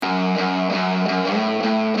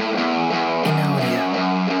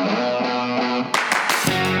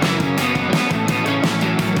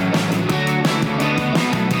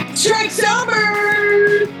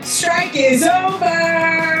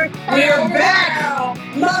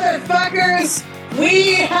motherfuckers.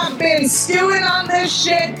 We have been stewing on this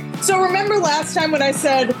shit. So remember last time when I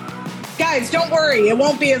said, guys, don't worry, it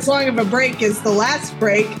won't be as long of a break as the last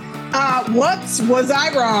break. Whoops, was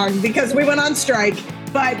I wrong? Because we went on strike.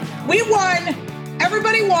 But we won.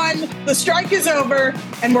 Everybody won. The strike is over,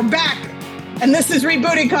 and we're back. And this is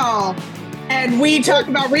Rebooty Call. And we talk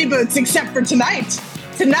about reboots, except for tonight.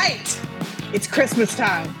 Tonight, it's Christmas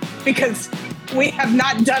time because we have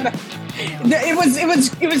not done it.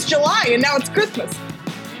 It was July, and now it's Christmas.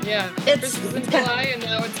 Yeah, It's July, and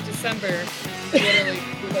now it's December. Literally,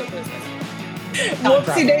 without Christmas.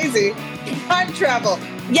 Whoopsie daisy. Time travel.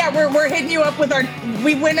 Yeah, we're hitting you up with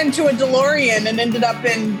we went into a DeLorean and ended up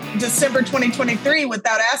in December 2023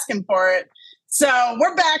 without asking for it. So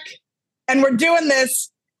we're back and we're doing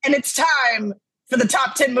this, and it's time for the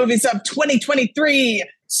top 10 movies of 2023.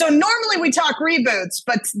 So normally we talk reboots,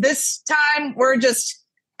 but this time we're just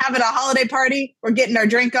having a holiday party. We're getting our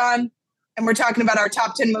drink on and we're talking about our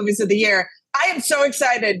top 10 movies of the year. I am so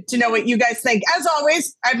excited to know what you guys think. As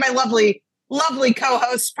always, I have my lovely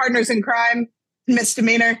co-hosts, partners in crime,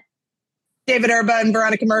 misdemeanor, David Erba and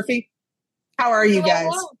Veronica Murphy. How are you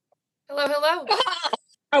guys? Hello.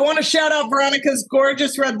 I want to shout out Veronica's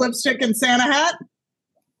gorgeous red lipstick and Santa hat.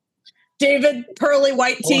 David, pearly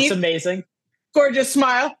white teeth. Looks amazing. Gorgeous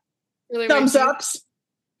smile. Really Thumbs ups.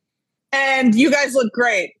 And you guys look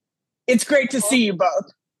great. It's great to see you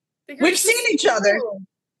both. We've seen each other.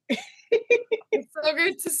 It's so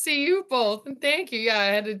good to see you both, and thank you. Yeah, I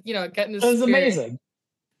had to, get in this. It was amazing.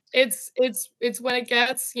 It's when it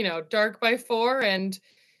gets, dark by 4 and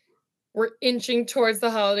we're inching towards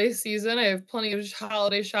the holiday season. I have plenty of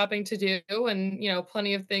holiday shopping to do, and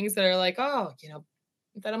plenty of things that are like,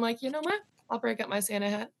 that I'm like, you know what? I'll break out my Santa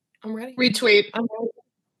hat. I'm ready. Retweet. I'm ready.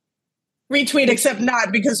 Retweet, except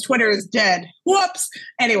not because Twitter is dead. Whoops.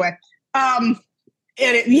 Anyway,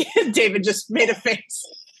 David just made a face.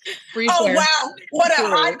 Oh wow! What a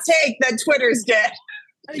hot take that Twitter's dead.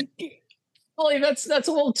 Holly, that's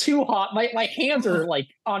a little too hot. My hands are like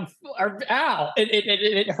on. Ow!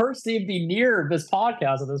 It hurts to even be near this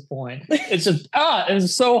podcast at this point. It's just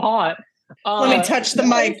it's so hot. Let me touch the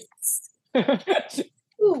mic.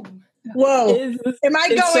 Whoa! Am I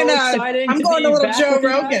going? So I'm going a little Joe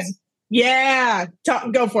Rogan. Yeah,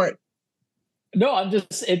 go for it. No, I'm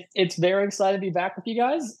just, it's very excited to be back with you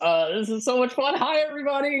guys. This is so much fun. Hi,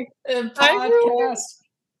 everybody. Podcast,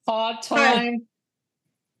 pod time,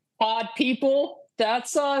 pod people.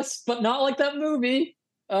 That's us, but not like that movie.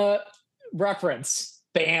 Reference.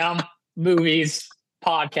 Bam. Movies.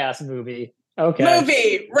 Podcast movie. Okay.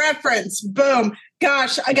 Movie. Reference. Boom.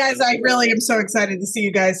 Gosh, guys, I really am so excited to see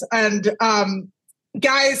you guys. And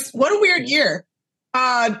guys, what a weird year.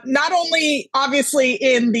 Not only obviously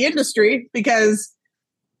in the industry, because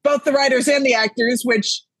both the writers and the actors,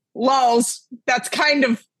 which lulls, that's kind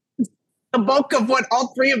of the bulk of what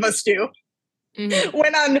all three of us do,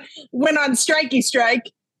 went on strikey strike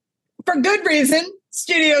for good reason.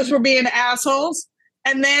 Studios were being assholes,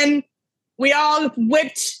 and then we all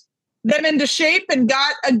whipped them into shape and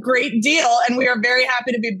got a great deal, and we are very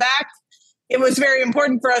happy to be back. It was very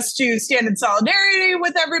important for us to stand in solidarity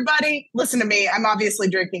with everybody. Listen to me. I'm obviously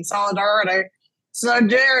drinking solidarity.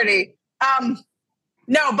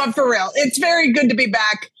 No, but for real, it's very good to be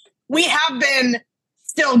back. We have been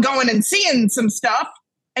still going and seeing some stuff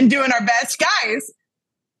and doing our best. Guys,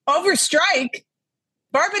 over strike,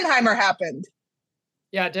 Barbenheimer happened.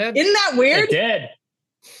 Yeah, it did. Isn't that weird? It did.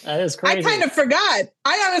 That is crazy. I kind of forgot.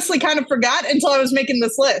 I honestly kind of forgot until I was making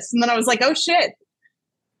this list. And then I was like, oh, shit.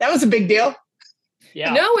 That was a big deal.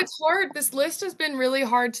 Yeah. No, it's hard. This list has been really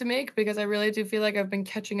hard to make because I really do feel like I've been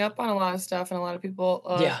catching up on a lot of stuff, and a lot of people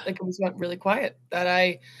like it was went really quiet. That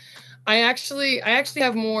I actually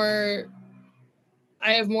have more.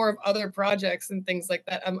 I have more of other projects and things like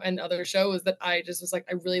that, and other shows that I just was like,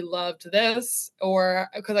 I really loved this, or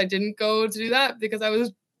because I didn't go to do that because I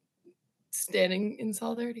was standing in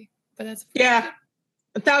solidarity. But that's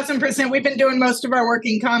 1,000%. We've been doing most of our work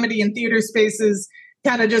in comedy and theater spaces,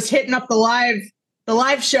 kind of just hitting up the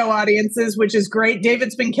live show audiences, which is great.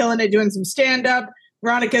 David's been killing it doing some stand-up.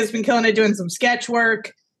 Veronica's been killing it doing some sketch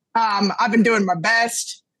work. I've been doing my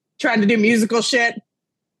best, trying to do musical shit.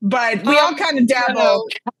 But we all kind of dabble.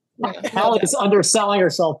 Hallie is underselling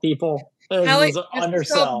herself, people. Hallie,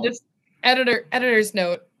 undersell. Just editor's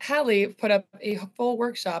note. Hallie put up a full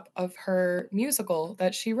workshop of her musical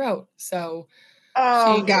that she wrote. So,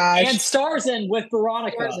 gosh, and stars in with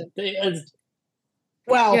Veronica.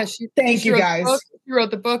 Well, yeah, thank you guys. She wrote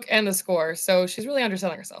the book and the score, so she's really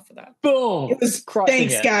underselling herself for that. Boom!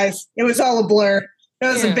 Thanks, guys. It was all a blur. It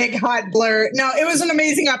was a big hot blur. No, it was an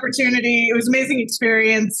amazing opportunity. It was an amazing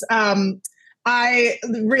experience. I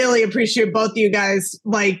really appreciate both of you guys,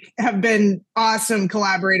 like, have been awesome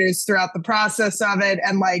collaborators throughout the process of it.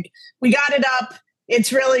 And like, we got it up.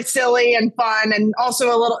 It's really silly and fun. And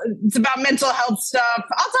also it's about mental health stuff.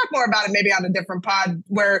 I'll talk more about it maybe on a different pod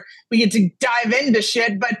where we get to dive into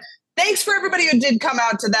shit. But thanks for everybody who did come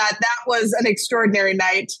out to that. That was an extraordinary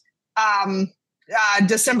night.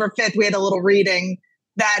 December 5th, we had a little reading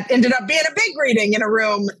that ended up being a big reading in a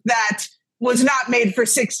room that was not made for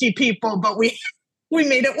 60 people, but we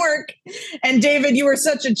made it work. And David, you were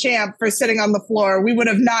such a champ for sitting on the floor. We would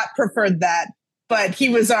have not preferred that, but he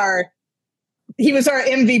was our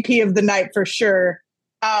MVP of the night for sure.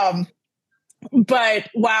 But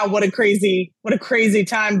wow, what a crazy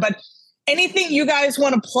time. But anything you guys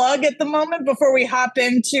want to plug at the moment before we hop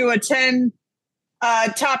into a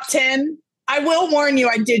top 10? I will warn you,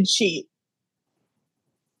 I did cheat.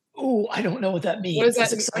 Oh, I don't know what that means. What does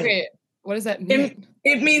that mean? Okay, what does that mean?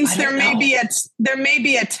 It means there may be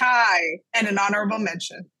a tie and an honorable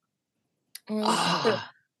mention.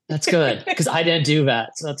 That's good because I didn't do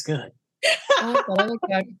that, so that's good.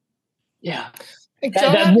 Yeah,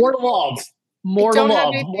 more to love.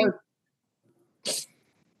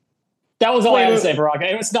 That was all I had to say,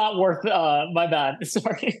 Baraka. It was not worth. My bad.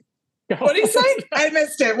 Sorry. What did he say? I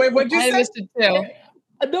missed it. Wait, what did you say? I missed it too.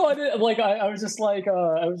 No, I didn't. Like I was just like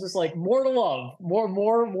more to love,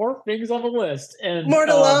 more things on the list, and more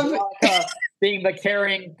to love. Being the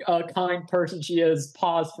caring, kind person she is.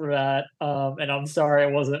 Pause for that. And I'm sorry,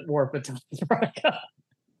 it wasn't worth it to Baraka.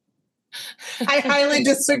 I highly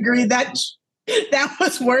disagree. That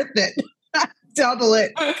was worth it. Double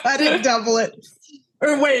it. Cut it. Double it.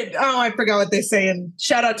 Or wait, I forgot what they say. And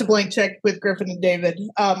shout out to Blank Check with Griffin and David,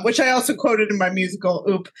 which I also quoted in my musical.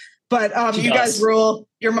 Oop. But you guys rule.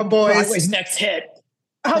 You're my boys. Broadway's next hit.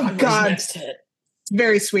 Oh God. Next hit.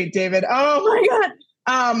 Very sweet, David. Oh my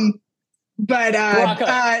God. Baraka,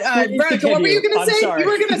 what were you going to say? Sorry. You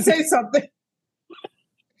were going to say something.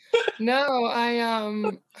 No, I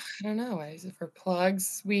don't know. I use it for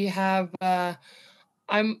plugs. We have I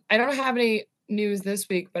don't have any news this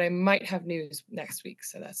week, but I might have news next week.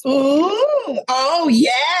 So that's oh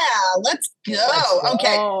yeah, let's go.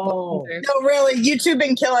 Okay. No, really, YouTube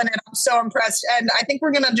been killing it. I'm so impressed. And I think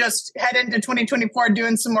we're gonna just head into 2024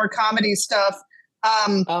 doing some more comedy stuff.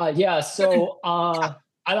 So I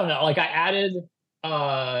don't know. Like I added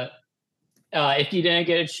if you didn't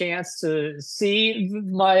get a chance to see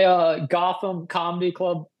my Gotham Comedy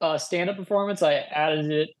Club stand-up performance, I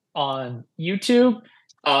added it on YouTube.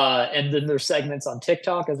 And then there's segments on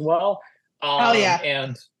TikTok as well.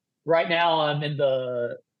 And right now I'm in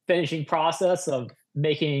the finishing process of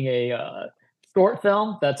making a short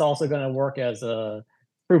film that's also going to work as a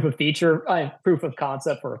proof of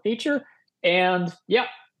concept for a feature. And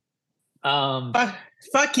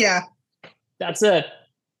fuck yeah. That's it.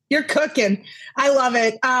 You're cooking. I love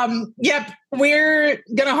it. Yep. We're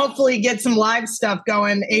going to hopefully get some live stuff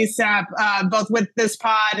going ASAP, both with this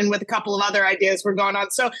pod and with a couple of other ideas we're going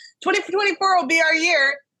on. So 2024 will be our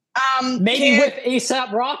year. Maybe with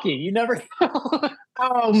ASAP Rocky. You never know.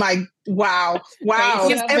 Oh my, wow.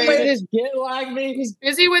 He's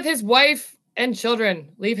busy with his wife and children.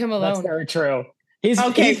 Leave him alone. That's very true. He's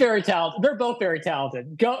very talented. They're both very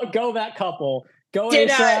talented. Go that couple. Go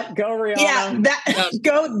ASAP, go Rihanna. Yeah,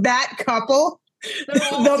 go that couple.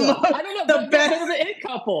 Awesome. I don't know. They're the it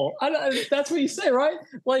couple. That's what you say, right?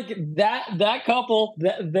 Like that couple.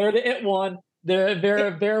 They're the it one.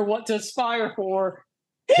 They're what to aspire for.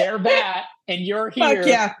 They're that, and you're here. Fuck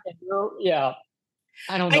yeah.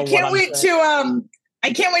 I don't know. I can't wait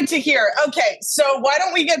to hear. Okay, so why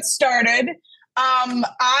don't we get started?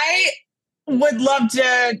 I would love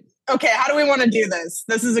to. Okay, how do we want to do this?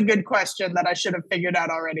 This is a good question that I should have figured out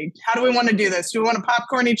already. How do we want to do this? Do we want to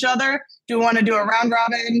popcorn each other? Do we want to do a round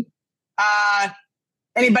robin?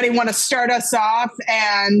 Anybody want to start us off?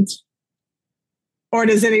 Or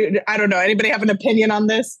does I don't know, anybody have an opinion on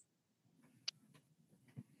this?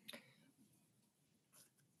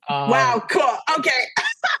 Wow, cool. Okay.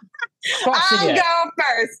 I'll go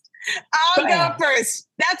first. Go first.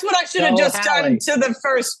 That's what I should have just done to the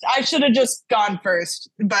first. I should have just gone first,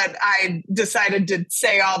 but I decided to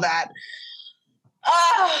say all that.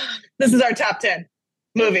 This is our top 10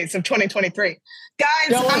 movies of 2023. Guys,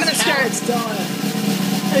 I'm going to start.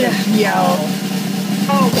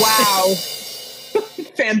 Oh, wow.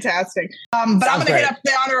 Fantastic. But I'm going to hit up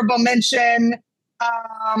the honorable mention.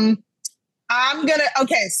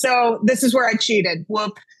 So this is where I cheated.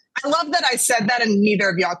 Whoop. I love that I said that and neither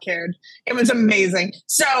of y'all cared. It was amazing.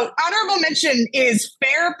 So honorable mention is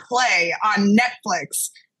Fair Play on Netflix.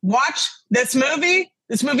 Watch this movie.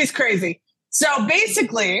 This movie's crazy. So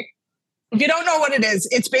basically, if you don't know what it is,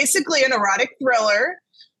 it's basically an erotic thriller.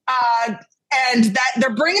 And that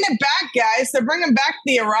they're bringing it back, guys. They're bringing back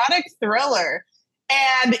the erotic thriller.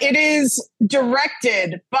 And it is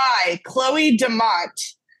directed by Chloe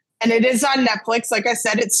Demott. And it is on Netflix. Like I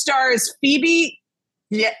said, it stars Phoebe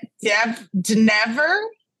Dynevor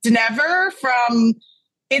from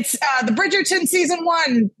the Bridgerton season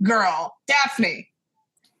 1 girl, Daphne.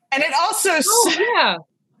 And it also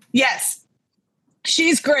yes,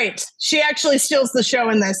 she's great. She actually steals the show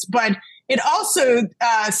in this, but it also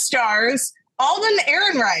stars Alden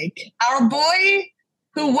Ehrenreich, our boy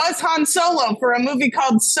who was Han Solo for a movie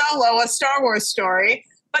called Solo, a Star Wars story,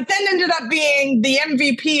 but then ended up being the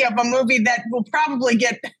MVP of a movie that will probably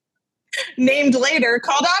get named later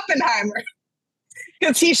called Oppenheimer,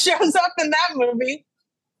 because he shows up in that movie.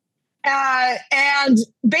 And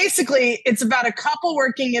basically, it's about a couple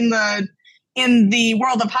working in the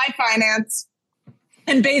world of high finance,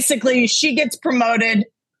 and basically she gets promoted,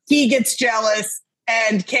 he gets jealous,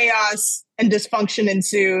 and chaos and dysfunction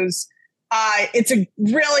ensues. It's a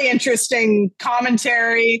really interesting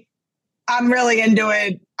commentary. I'm really into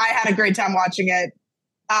it. I had a great time watching it.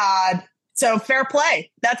 So Fair Play.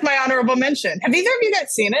 That's my honorable mention. Have either of you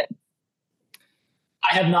guys seen it?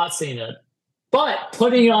 I have not seen it, but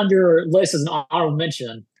putting it on your list as an honorable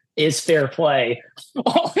mention is Fair Play.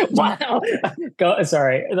 Oh, wow.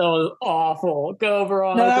 Sorry, that was awful. Go,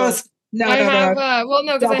 Veronica. No, that was no. I have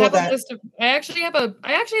because I have a list of. I actually have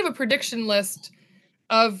a prediction list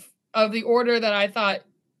of the order that I thought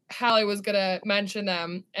Hallie was gonna mention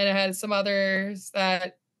them, and it had some others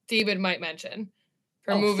that David might mention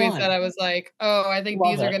for movies that I was like, I think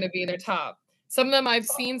these are going to be in their top. Some of them I've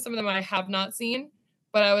seen, some of them I have not seen,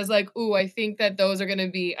 but I was like, I think that those are going to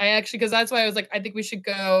be, because that's why I was like, I think we should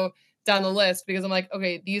go down the list, because I'm like,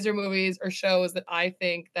 okay, these are movies or shows that I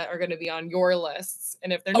think that are going to be on your lists.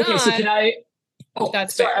 And if they're not, so can I,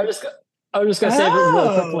 that's sorry, fair. I was just going to say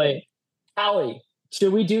real quickly, Hallie,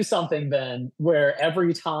 should we do something then where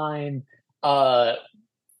every time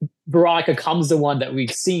Veronica comes to one that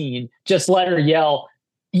we've seen, just let her yell,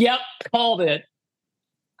 "Yep, called it."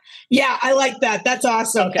 Yeah, I like that. That's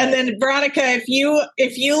awesome. Okay. And then Veronica, if you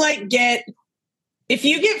get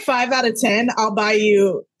 5 out of 10, I'll buy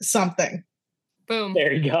you something. Boom.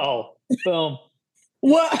 There you go. Boom.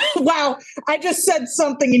 Wow. I just said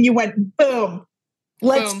something and you went boom.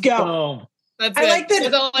 Let's go. Boom. That's all I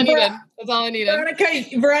needed. That's all I needed.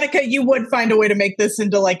 Veronica, you would find a way to make this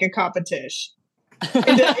into like a competition.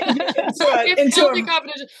 into a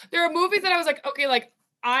competition. There are movies that I was like, okay, like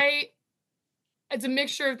it's a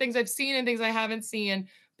mixture of things I've seen and things I haven't seen,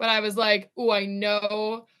 but I was like, I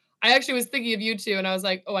know. I actually was thinking of you two, and I was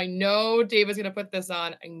like, I know David's gonna put this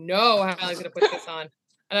on. I know Hallie's gonna put this on.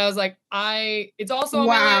 And I was like, it's also on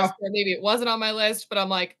my list, or maybe it wasn't on my list, but I'm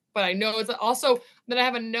like, but I know it's also. Then I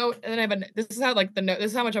have a note, and then I have this is how like the note.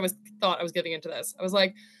 This is how much I thought I was getting into this. I was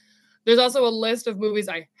like, there's also a list of movies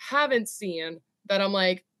I haven't seen that I'm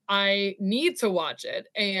like, I need to watch it.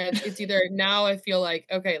 And it's either now I feel like,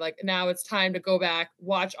 okay, like now it's time to go back,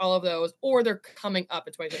 watch all of those, or they're coming up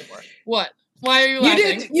in 2024. What? Why are you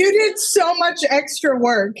laughing? You did so much extra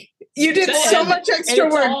work. You did so much extra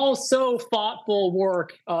work. It's all so thoughtful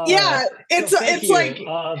work. It's like it's a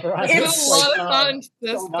lot of fun.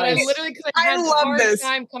 But I literally, because I had a hard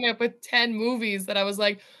time coming up with 10 movies that I was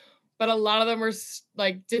like, but a lot of them were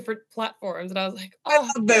like different platforms, and I was like, I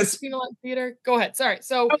love this. Theater. Go ahead. Sorry.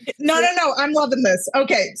 So no. I'm loving this.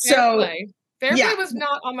 Okay, Fair Play was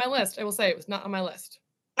not on my list. I will say it was not on my list.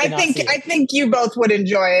 I think you both would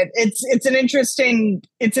enjoy it. It's an interesting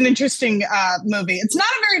movie. It's not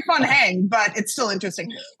a very fun hang, but it's still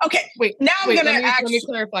interesting. Okay, let me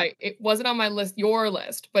clarify. It wasn't on my list, your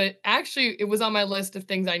list, but it was on my list of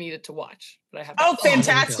things I needed to watch. But I have. Oh,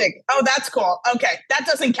 fantastic! Oh, that's cool. Okay, that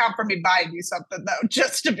doesn't count for me buying you something though.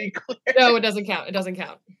 Just to be clear. No, it doesn't count. It doesn't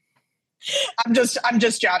count. I'm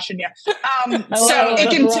just joshing you. So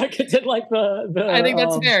it can did like the I think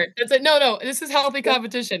that's fair. That's it. No. This is healthy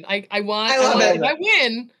competition. I love it. If I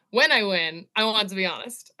win, when I win, I want to be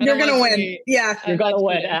honest. You're gonna win. You're gonna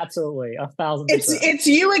win. Absolutely, 1,000%. It's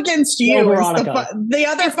you against you. The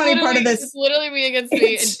other funny part of this. It's literally me against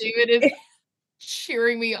me, and David is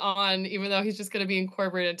cheering me on, even though he's just gonna be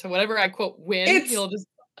incorporated into whatever I quote win.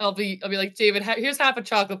 I'll be like, David, here's half a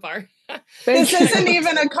chocolate bar. This isn't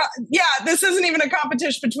even a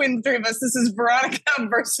competition between the three of us. This is Veronica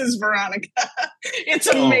versus Veronica. It's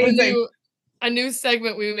amazing. a new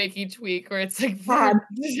segment we make each week where it's like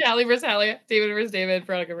Hallie versus Hallie, David versus David,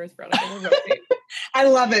 Veronica versus Veronica. I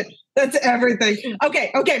love it. That's everything.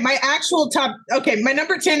 Okay. My actual top. Okay, my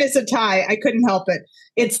number 10 is a tie. I couldn't help it.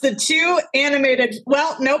 It's the two animated.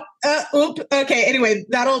 Well, nope. Okay. Anyway,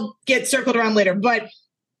 that'll get circled around later. But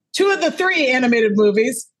two of the three animated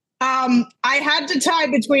movies. I had to tie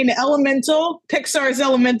between Pixar's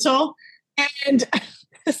Elemental, and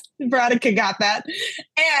Veronica got that,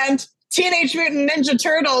 and Teenage Mutant Ninja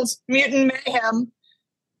Turtles, Mutant Mayhem.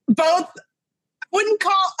 Both wouldn't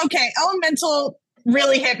call. Okay, Elemental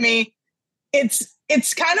really hit me.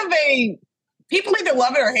 It's kind of people either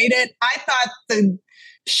love it or hate it. I thought the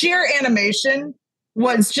sheer animation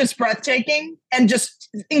was just breathtaking and just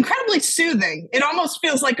incredibly soothing. It almost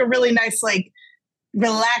feels like a really nice, like,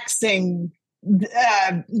 relaxing,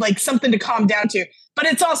 like something to calm down to. But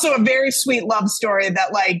it's also a very sweet love story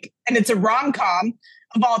that, like, and it's a rom-com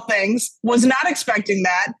of all things. Was not expecting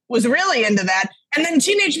that. Was really into that. And then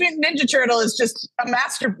Teenage Mutant Ninja Turtle is just a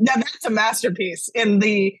Now that's a masterpiece in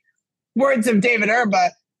the words of David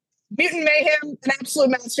Erba. Mutant Mayhem, an absolute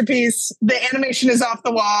masterpiece. The animation is off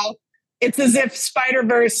the wall. It's as if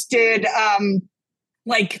Spider-Verse did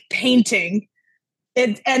like painting.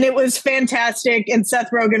 It was fantastic. And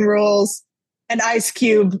Seth Rogen rules. And Ice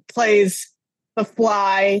Cube plays the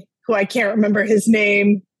Fly, who I can't remember his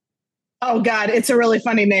name. Oh God, it's a really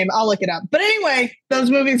funny name. I'll look it up. But anyway, those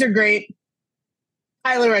movies are great.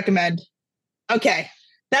 Highly recommend. Okay.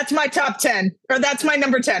 That's my top 10, or that's my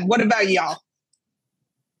number 10. What about y'all?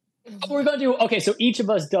 We're going to do, okay, so each of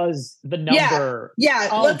us does the number. Yeah.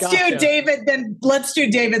 Oh, let's do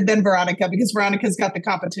David, then Veronica, because Veronica's got the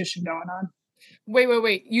competition going on.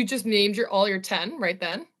 Wait. You just named all your 10 right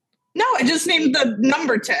then? No, I just named the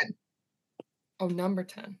number 10. Oh, number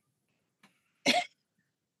 10.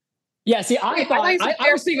 Yeah, see, I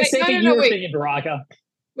was thinking the same thing you were thinking, Veronica.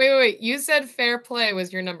 Wait. You said Fair Play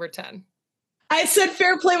was your number 10. I said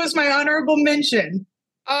Fair Play was my honorable mention.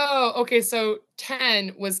 Oh, okay. So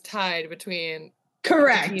 10 was tied between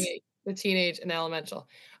correct the teenage and Elemental.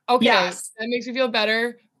 Okay, yes. That makes me feel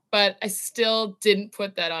better, but I still didn't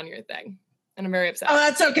put that on your thing, and I'm very upset. Oh,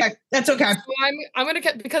 that's okay. That's okay. So I'm gonna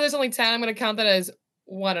because there's only 10. I'm gonna count that as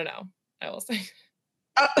 1-0. I will say.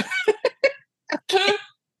 Okay.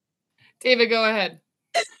 David, go ahead.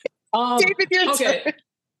 David, your turn.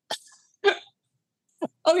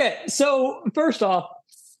 Okay, so first off,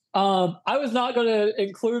 I was not going to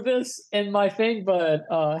include this in my thing, but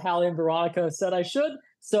Hallie and Veronica said I should.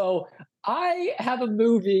 So I have a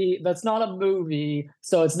movie that's not a movie,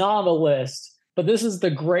 so it's not on the list. But this is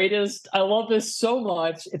the greatest. I love this so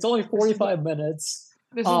much. It's only 45 minutes.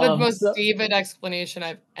 This is the most David explanation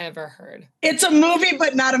I've ever heard. It's a movie,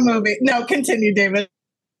 but not a movie. No, continue, David.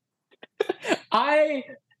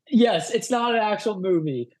 Yes, it's not an actual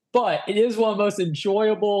movie, but it is one of the most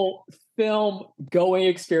enjoyable film going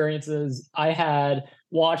experiences I had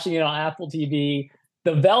watching it on Apple TV.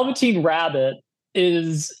 The Velveteen Rabbit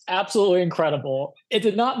is absolutely incredible. It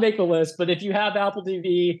did not make the list, but if you have Apple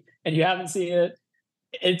TV and you haven't seen it,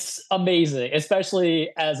 it's amazing,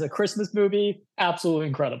 especially as a Christmas movie. Absolutely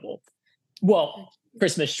incredible. Well,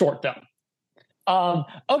 Christmas short film.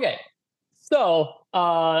 Okay, so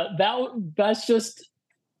that's just.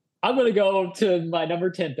 I'm going to go to my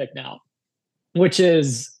number 10 pick now, which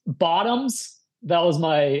is Bottoms. That was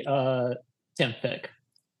my 10th pick.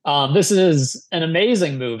 This is an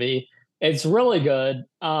amazing movie. It's really good.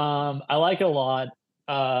 I like it a lot.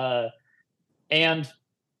 And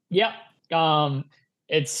yeah,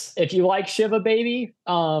 it's, if you like Shiva Baby,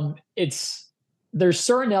 there's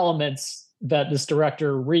certain elements that this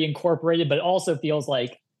director reincorporated, but it also feels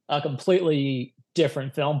like a completely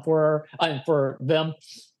different film for them.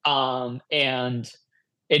 And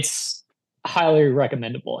it's highly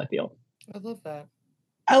recommendable, I feel. I love that.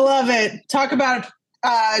 I love it. Talk about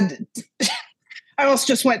I almost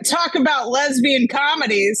just went talk about lesbian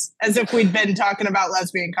comedies, as if we'd been talking about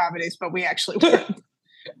lesbian comedies, but we actually weren't.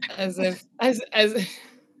 as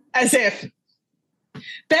if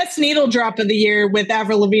best needle drop of the year with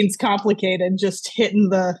Avril Lavigne's Complicated just hitting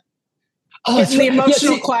the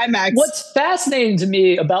emotional climax. What's fascinating to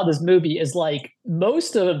me about this movie is like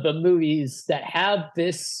most of the movies that have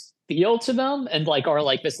this feel to them and like are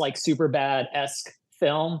like this like Superbad-esque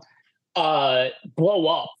film blow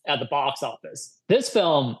up at the box office. This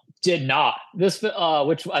film did not. Which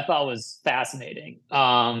I thought was fascinating.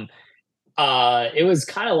 It was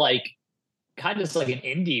kind of like an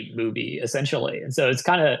indie movie essentially, and so it was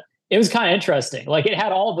kind of interesting. Like it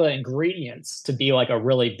had all the ingredients to be like a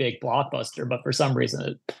really big blockbuster, but for some reason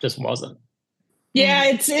it just wasn't. Yeah,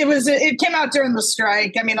 it came out during the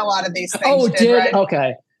strike. I mean, a lot of these things. Oh, did right?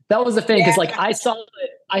 Okay, that was the thing because like I saw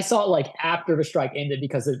it like after the strike ended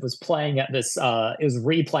because it was playing at this. It was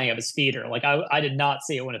replaying at this theater. Like I did not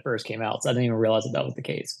see it when it first came out, so I didn't even realize that was the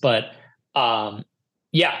case. But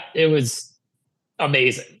yeah, it was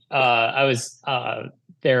amazing. I was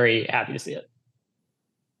very happy to see it.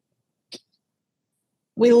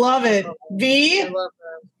 We love it. V. I love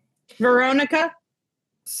that. Veronica.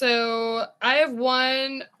 So I have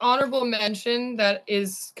one honorable mention that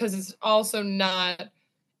is because it's also not.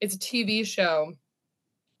 It's a TV show.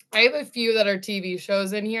 I have a few that are TV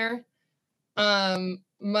shows in here.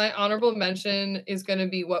 My honorable mention is going to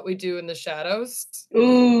be What We Do in the Shadows.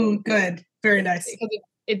 Ooh, good. Very nice. Because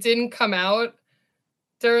it didn't come out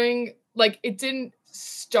during, like, it didn't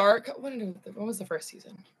start. When was the first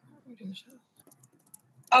season? What We Do in the Shadows?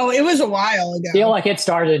 Oh, it was a while ago. I feel like it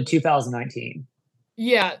started in 2019.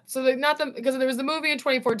 Yeah, so because there was the movie in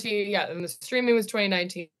 2014, yeah, and the streaming was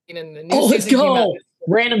 2019, and the new let's season came out.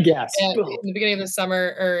 Random guess. In the beginning of the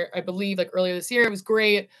summer, or I believe like earlier this year. It was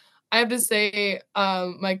great. I have to say,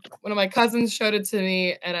 one of my cousins showed it to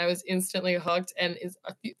me, and I was instantly hooked. And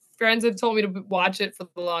a few friends have told me to watch it for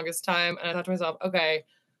the longest time, and I thought to myself, okay,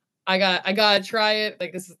 I gotta try it.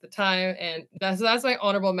 Like, this is the time, and that's my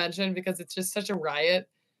honorable mention because it's just such a riot.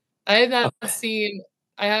 I have not seen.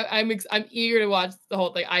 I'm eager to watch the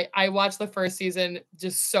whole thing. I watched the first season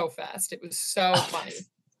just so fast. It was so funny.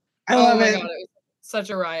 I love it. God, it was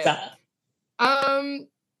such a riot. 10.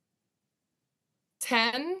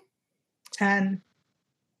 10.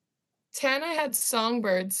 I had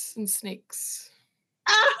Songbirds and Snakes.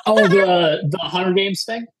 Oh, the Hunger Games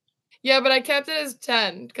thing? Yeah, but I kept it as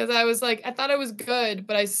 10 because I was like, I thought it was good,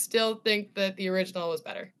 but I still think that the original was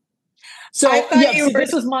better. So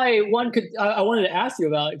this was my one. I wanted to ask you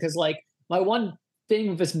about it because, like, my one thing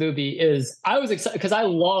with this movie is I was excited because I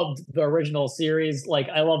loved the original series. Like,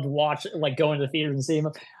 I loved going to the theaters and seeing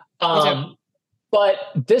them. But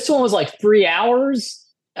this one was like 3 hours.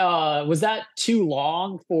 Was that too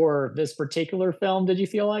long for this particular film? Did you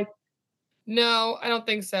feel like? No, I don't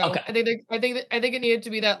think so. Okay. I think it needed to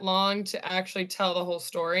be that long to actually tell the whole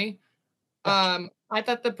story. Gotcha. I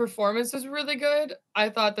thought the performance was really good. I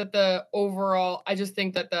thought that the overall, I just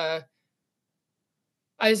think the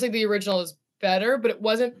original is better, but it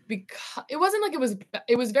wasn't like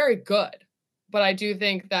it was very good. But I do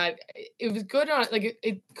think that it was good on, like,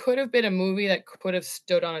 it could have been a movie that could have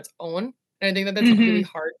stood on its own. And I think that that's really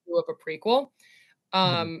hard to do up a prequel.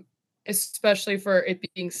 Especially for it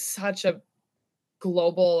being such a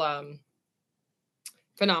global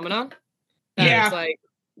phenomenon. Yeah. It's like,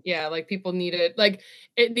 yeah, like people needed, like,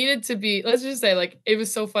 it needed to be, let's just say, like, it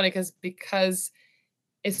was so funny because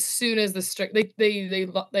as soon as the strike, they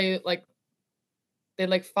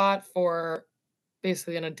fought for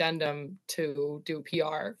basically an addendum to do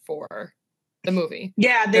PR for the movie.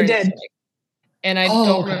 Yeah, they did. And I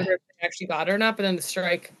don't remember if they actually got it or not, but then the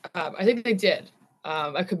strike, I think they did.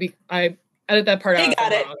 I edit that part out. They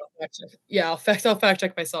got it. I'll fact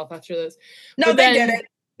check myself after this. No, they did it.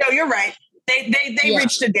 No, you're right. They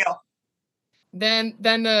reached a deal. Then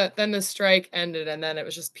the strike ended, and then it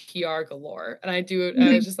was just PR galore. And I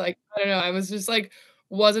was just like, I don't know. I was just like,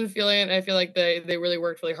 wasn't feeling it. And I feel like they really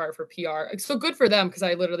worked really hard for PR. So good for them, because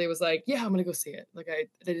I literally was like, yeah, I'm gonna go see it. Like,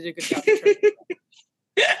 they did a good job.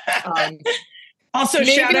 Also,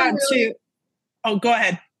 shout out to. Oh, go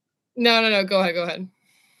ahead. No. Go ahead.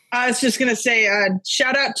 I was just gonna say,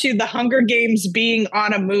 shout out to the Hunger Games being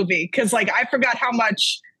on a movie, because like I forgot how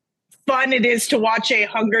much fun it is to watch a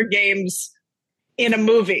Hunger Games in a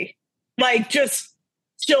movie. Like, just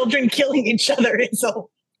children killing each other is a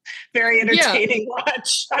very entertaining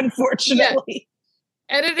watch. Unfortunately,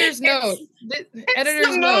 editor's note.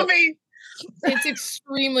 Editor's note. It's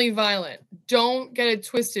extremely violent. Don't get it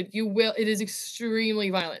twisted. It is extremely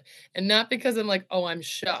violent, and not because I'm like, oh, I'm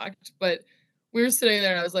shocked, but we were sitting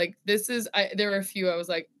there and I was like, there were a few I was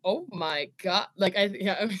like, oh my God. Like,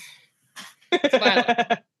 it's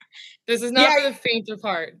violent. This is not for the faint of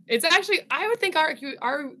heart. It's actually, I would think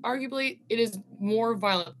arguably it is more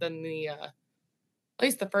violent than at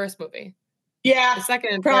least the first movie. Yeah. The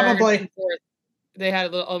second and probably. Third and fourth, they had a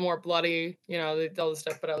little more bloody, all this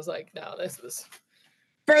stuff, but I was like, no, this is.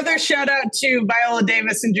 Further shout out to Viola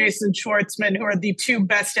Davis and Jason Schwartzman, who are the two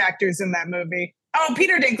best actors in that movie. Oh,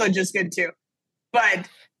 Peter Dinklage is good too. But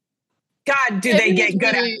God, do they get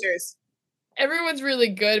good actors? Everyone's really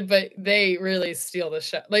good, but they really steal the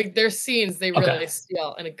show. Like, their scenes, they really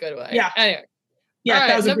steal in a good way. Yeah. Anyway. Yeah. All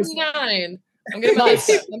right, number 9. I'm going to nice.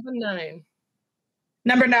 Number 9.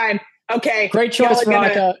 Number 9. Okay. Great choice,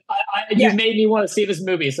 Veronica. You made me want to see this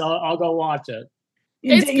movie, so I'll go watch it.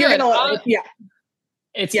 It's good.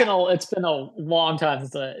 It's been a long time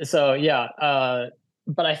since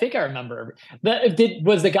but I think I remember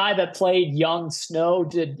was the guy that played young Snow,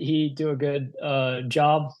 did he do a good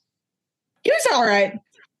job? He was all right.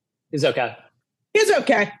 He's okay.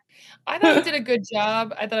 I thought he did a good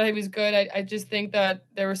job. I thought he was good. I just think that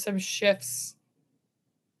there were some shifts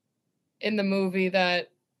in the movie that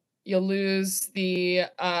you'll lose the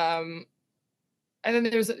I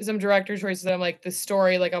think there's some director choices that I'm like, the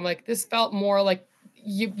story, like I'm like, this felt more like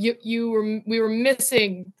we were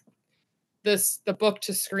missing the book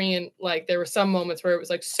to screen. Like there were some moments where it was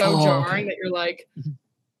like so jarring that you're like,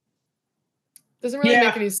 doesn't really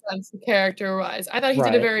make any sense character wise. I thought he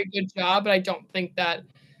did a very good job, but I don't think that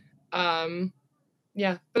but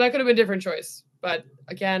that could have been a different choice. But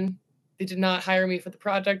again, they did not hire me for the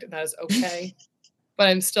project, and that is okay. But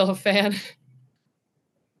I'm still a fan.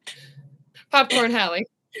 Popcorn Hallie.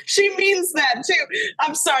 She means that too.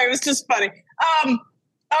 I'm sorry, it was just funny.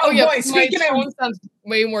 Speaking of, sounds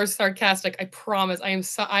way more sarcastic. I promise. I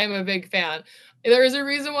am a big fan. There is a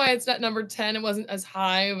reason why it's not number 10. It wasn't as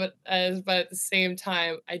high, but at the same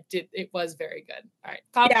time, it was very good. All right.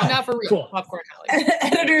 Now for real. Cool. Popcorn Hallie.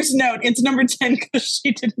 Editor's note, it's number 10 because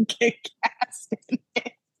she didn't get cast in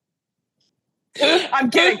it. I'm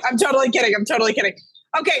kidding. I'm totally kidding.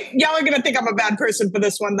 Okay, y'all are going to think I'm a bad person for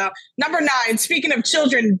this one, though. Number 9, speaking of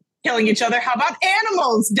children killing each other, how about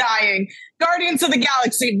animals dying? Guardians of the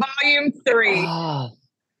Galaxy, Volume 3.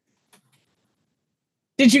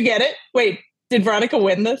 Did you get it? Wait, did Veronica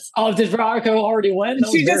win this? Oh, did Veronica already win?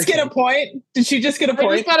 Did she just get a point? I just got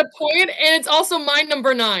a point, and it's also my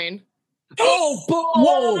number 9. Oh,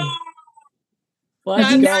 boom! Let's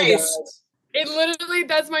go, nice. It literally,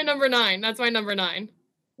 that's my number 9. That's my number 9.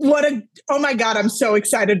 Oh my God, I'm so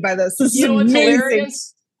excited by this. This is amazing.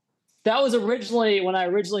 Hilarious? That was when I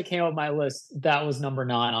originally came up with my list, that was number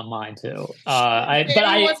 9 on mine too. I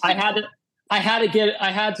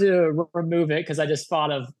had to remove it because I just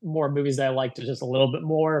thought of more movies that I liked just a little bit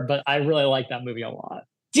more, but I really like that movie a lot.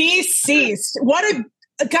 Deceased.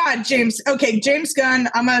 God, James. Okay, James Gunn.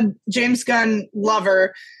 I'm a James Gunn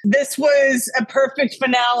lover. This was a perfect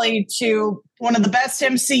finale to one of the best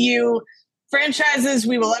MCU franchises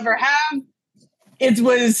we will ever have.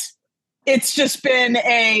 It's just been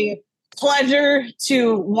a pleasure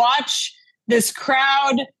to watch this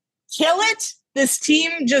crowd kill it. This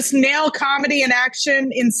team just nail comedy and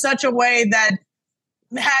action in such a way that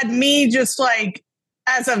had me just like,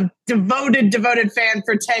 as a devoted fan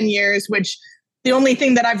for 10 years, which the only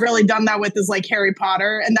thing that I've really done that with is like Harry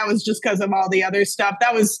Potter. And that was just because of all the other stuff.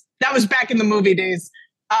 That was back in the movie days.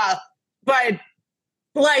 But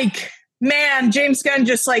like, man, James Gunn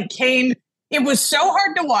just like came. It was so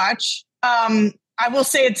hard to watch. I will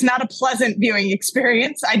say it's not a pleasant viewing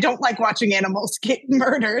experience. I don't like watching animals get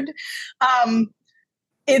murdered. But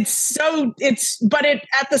at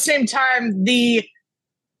the same time, the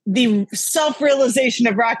self-realization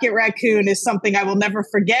of Rocket Raccoon is something I will never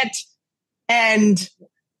forget. And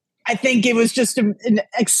I think it was just an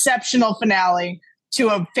exceptional finale to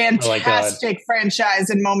a fantastic franchise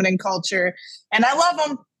and moment in culture. And I love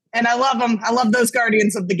them. I love those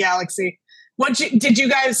Guardians of the Galaxy. Did you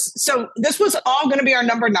guys? So this was all going to be our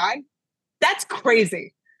number 9. That's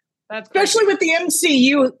crazy. Especially with the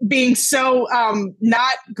MCU being so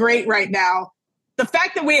not great right now. The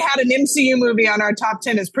fact that we had an MCU movie on our top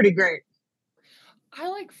 10 is pretty great.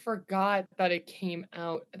 I forgot that it came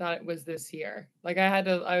out, that it was this year.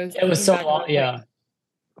 It was so long. Yeah.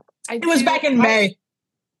 It was back in May.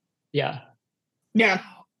 Yeah. Yeah.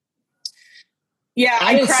 Yeah.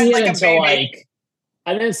 I didn't see it until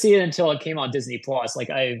I didn't see it until it came on Disney Plus.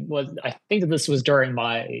 I think that this was during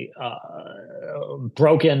my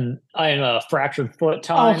fractured foot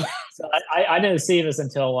time. Oh. So I didn't see this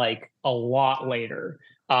until a lot later.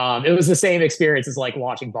 It was the same experience as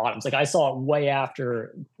watching Bottoms. I saw it way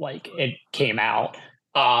after it came out.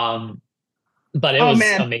 But it was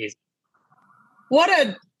amazing.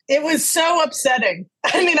 It was so upsetting.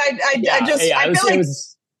 I mean, I feel like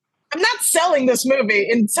I'm not selling this movie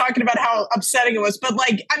and talking about how upsetting it was, but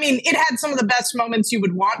it had some of the best moments you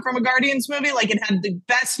would want from a Guardians movie. It had the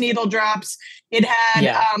best needle drops. It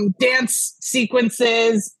had dance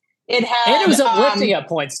sequences. And it was uplifting at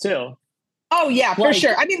points too. Oh yeah, for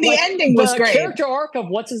sure. I mean, the ending was great. The character arc of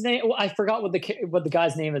what's his name? I forgot what the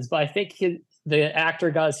guy's name is, but I think the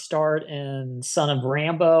actor got start in Son of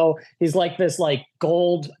Rambo. He's this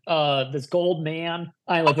gold man.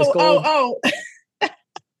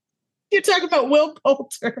 You're talking about Will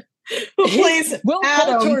Poulter. Who plays Will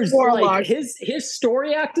Adam Poulter's Warlock. like his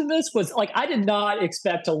story activist was like, I did not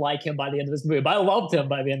expect to like him by the end of this movie, but I loved him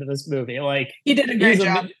by the end of this movie. Like he did a great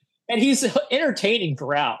job. And he's entertaining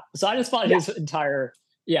throughout. So I just thought his entire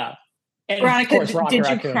and Veronica, of course Rocket did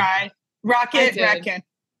Raccoon. You cry? Rocket Raccoon.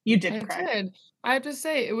 You did cry. Did. I have to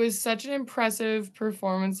say it was such an impressive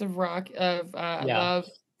performance of Bradley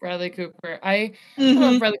Cooper. I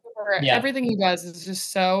love Bradley Cooper. Yeah. Everything he does is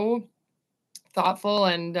just so thoughtful,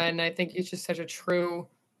 and I think he's just such a true.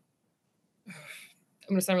 I'm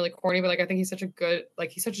gonna sound really corny, but like I think he's such a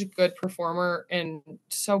good performer and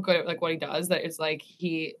so good at like what he does that it's like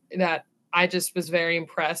that I just was very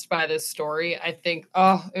impressed by this story. I think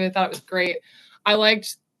I thought it was great. I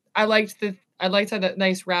liked that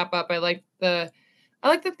nice wrap up. I liked the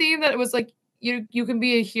theme that it was like you can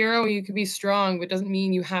be a hero and you can be strong, but it doesn't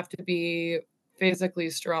mean you have to be physically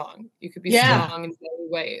strong. You could be strong in many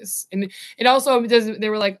ways. And it also doesn't, they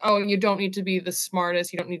were like, oh, you don't need to be the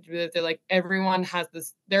smartest. You don't need to be that. They're like, everyone has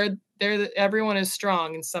this, everyone is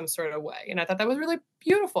strong in some sort of way. And I thought that was really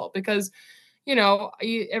beautiful because,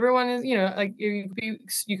 everyone is, like you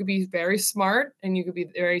could be very smart and you could be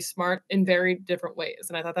very smart in very different ways.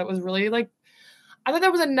 And I thought that was really I thought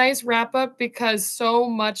that was a nice wrap up because so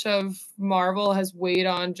much of Marvel has weighed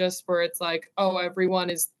on just where it's like, oh, everyone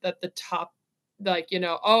is at the top. Like,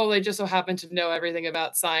 they just so happen to know everything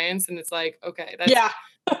about science. And it's like, okay,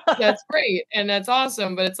 that's great. And that's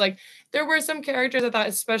awesome. But it's like, there were some characters I thought,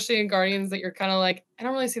 especially in Guardians, that you're kind of like, I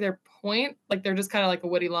don't really see their point. Like, they're just kind of like a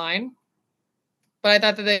witty line. But I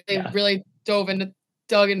thought that they really dug into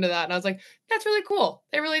that. And I was like, that's really cool.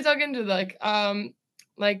 They really dug into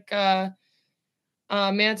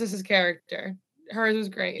Mantis's character. Hers was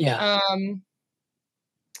great. Yeah.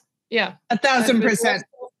 1,000%.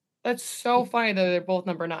 That's so funny that they're both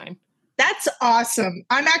number 9. That's awesome.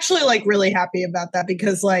 I'm actually really happy about that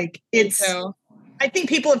because I think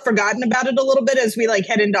people have forgotten about it a little bit as we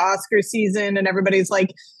head into Oscar season and everybody's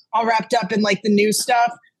all wrapped up in the new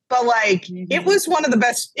stuff. But it was one of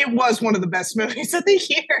the best movies of the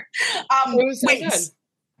year. Wait.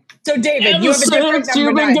 So David, you have a different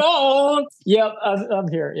number 9. Yep, I'm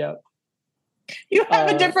here. Yep. You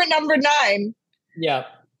have a different number 9. Yep.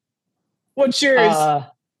 What's yours?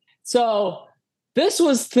 So this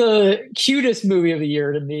was the cutest movie of the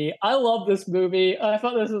year to me. I love this movie. I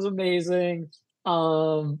thought this was amazing.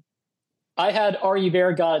 I had Are You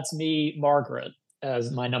There, God? It's Me, Margaret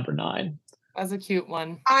as my number 9. That's a cute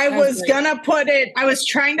one. I was gonna put it. I was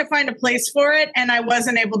trying to find a place for it, and I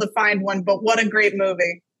wasn't able to find one. But what a great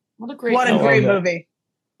movie! What a great movie!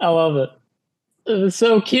 I love it. It was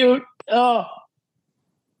so cute. Oh.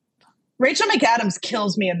 Rachel McAdams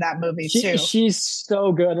kills me in that movie too. She's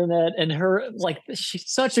so good in it, and her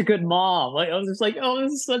she's such a good mom. I was just like, oh,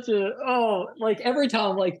 this is such every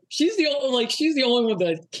time she's the only one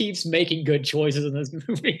that keeps making good choices in this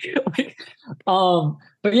movie.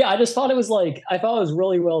 But yeah, I just thought it was I thought it was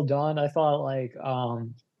really well done. I thought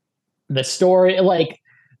the story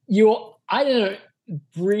I didn't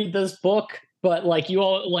read this book. But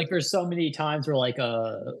there's so many times where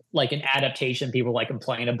an adaptation people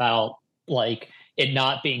complain about it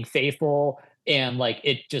not being faithful and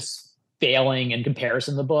it just failing in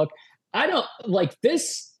comparison to the book. I don't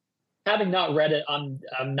this, having not read it, I'm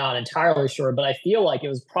not entirely sure, but I feel like it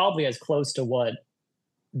was probably as close to what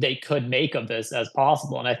they could make of this as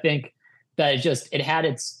possible. And I think that it had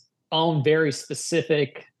its own very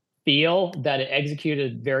specific feel that it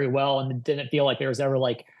executed very well, and it didn't feel like there was ever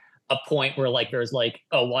a point where there's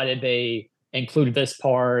oh, why did they include this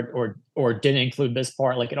part or didn't include this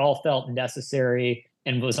part? It all felt necessary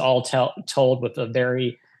and was all told with a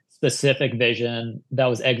very specific vision that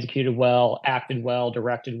was executed well, acted well,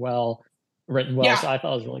 directed well, written well. Yeah. So I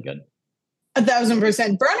thought it was really good.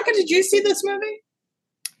 1,000%. Veronica, did you see this movie?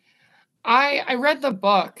 I read the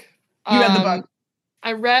book. You read the book.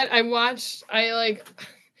 It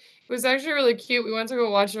was actually really cute. We went to go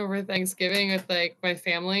watch it over Thanksgiving with my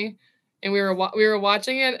family, and we were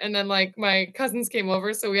watching it, and then my cousins came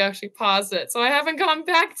over, so we actually paused it. So I haven't gone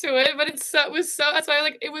back to it, but that's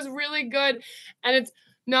why it was really good, and it's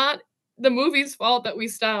not the movie's fault that we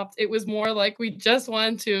stopped. It was more we just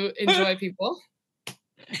wanted to enjoy people.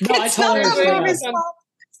 No, it's not the movie's fault.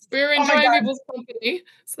 We were enjoying people's company,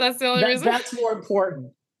 so that's the only reason. That's more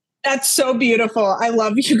important. That's so beautiful. I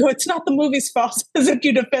love you. It's not the movie's fault as if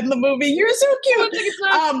you defend the movie. You're so cute.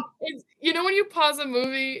 When you pause a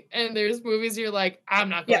movie and there's movies you're like, I'm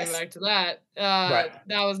not going back to that. Right.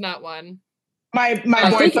 That was not one. My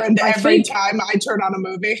boyfriend, every time I turn on a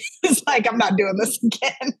movie, is I'm not doing this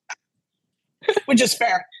again. Which is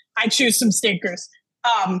fair. I choose some stinkers.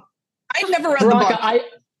 I never read the book.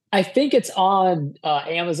 I think it's on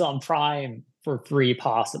Amazon Prime for free,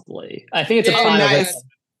 possibly. I think it's a Prime. Nice.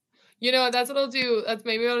 You know what? That's what I'll do. That's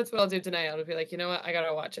maybe what I'll do tonight. I'll be like, you know what? I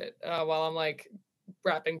gotta watch it while I'm like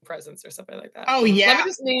wrapping presents or something like that. Oh yeah. Let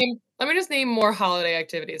me just name more holiday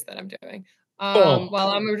activities that I'm doing. While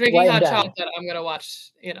I'm drinking hot chocolate, I'm gonna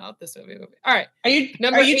watch, this movie. All right. Are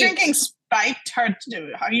you drinking spiked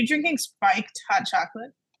hot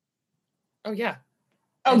chocolate? Oh yeah.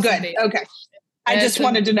 Oh good. Okay. I just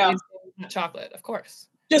wanted to know. Chocolate, of course.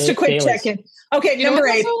 Just a quick check-in. Okay, number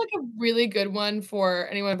 8. Also, like a really good one for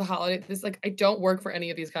anyone with the holiday. This I don't work for any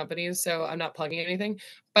of these companies, so I'm not plugging anything.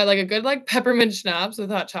 But like a good peppermint schnapps with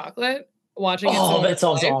hot chocolate. Watching it. Oh, that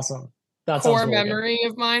sounds awesome. That core memory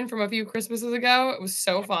of mine from a few Christmases ago. It was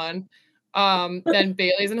so fun. Then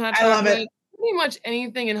Bailey's and hot chocolate. I love it. Pretty much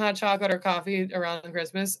anything in hot chocolate or coffee around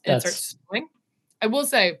Christmas, and it starts snowing. I will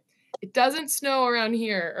say, it doesn't snow around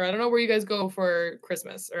here, or I don't know where you guys go for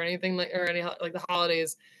Christmas or anything or any the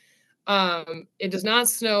holidays. It does not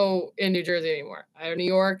snow in New Jersey anymore. New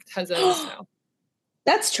York has snow.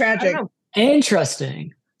 That's tragic.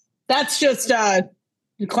 Interesting. That's just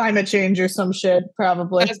climate change or some shit,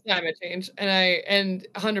 probably. That's climate change, and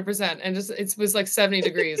 100%, and just it was like 70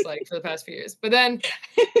 degrees for the past few years. But then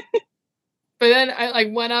I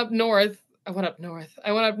went up north.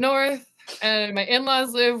 And my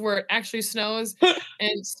in-laws live where it actually snows, and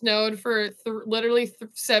it snowed for literally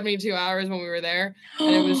 72 hours when we were there.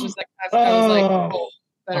 And it was just I was like,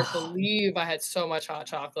 better believe I had so much hot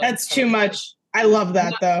chocolate. That's too much. I love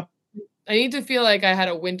that though. I need to feel like I had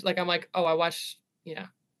a wind. I'm like, oh, I watched.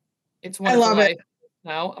 It's I love it.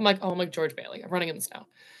 Now I'm like George Bailey. I'm running in the snow.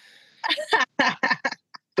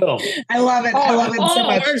 Boom. I love it. I love it so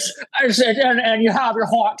much. And you have your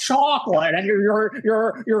hot chocolate, and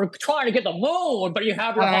you're trying to get the moon, but you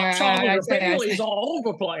have your hot chocolate. Your Bailey's all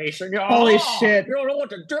over the place, and holy shit! You don't know what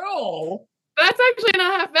to do. That's actually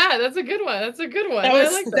not half bad. That's a good one.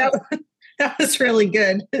 That was really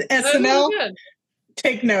good. SNL.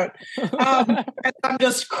 Take note. I'm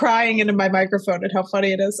just crying into my microphone at how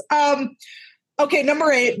funny it is. Okay, number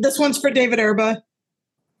 8. This one's for David Erba.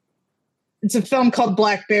 It's a film called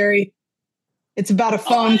Blackberry. It's about a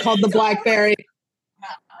phone called the Blackberry.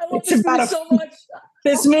 It's about so much.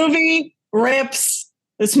 This movie rips.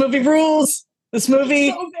 This movie rules. This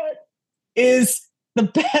movie is the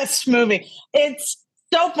best movie. It's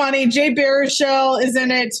so funny. Jay Baruchel is in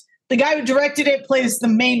it. The guy who directed it plays the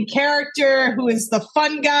main character, who is the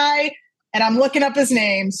fun guy. And I'm looking up his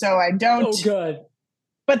name, so I don't. Oh, good.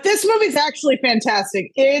 But this movie's actually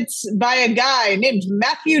fantastic. It's by a guy named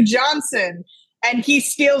Matthew Johnson, and he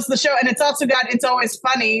steals the show. And it's also got It's Always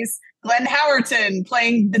Funnies, Glenn Howerton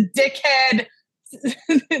playing the dickhead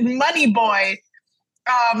money boy,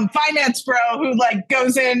 finance bro who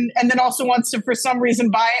goes in and then also wants to, for some reason,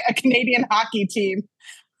 buy a Canadian hockey team,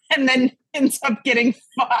 and then ends up getting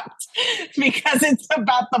fucked because it's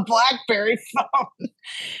about the BlackBerry phone.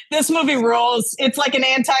 This movie rules. It's like an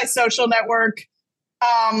anti-social network.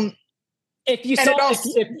 If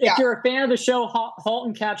you're a fan of the show *Halt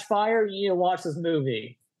and Catch Fire*, you need to watch this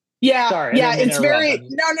movie. Yeah, sorry, yeah, it's very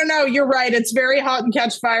no. You're right. It's very *Halt and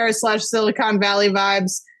Catch Fire* / Silicon Valley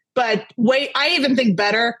vibes. But wait, I even think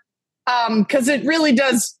better because it really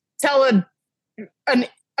does tell a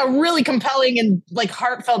really compelling and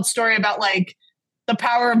heartfelt story about the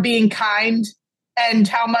power of being kind and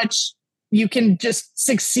how much you can just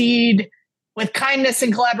succeed with kindness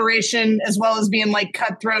and collaboration, as well as being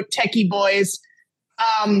cutthroat techie boys.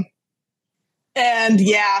 And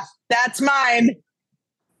yeah, that's mine.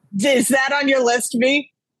 Is that on your list,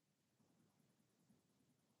 V?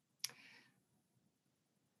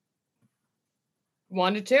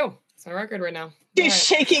 One to two. It's my record right now. She's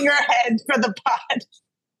shaking her head for the pod.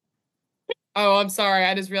 Oh, I'm sorry.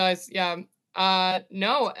 I just realized. Yeah.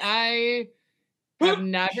 No, I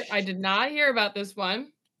did not hear about this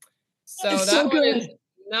one. So that one is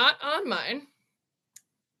not on mine.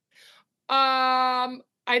 I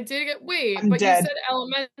did get you said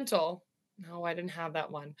Elemental. No, I didn't have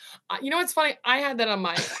that one. You know what's funny? I have that on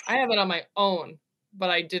my own, but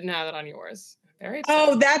I didn't have it on yours. Very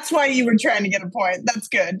Oh, that's why you were trying to get a point. That's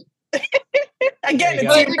good. Again,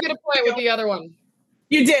 I did get a point with the other one.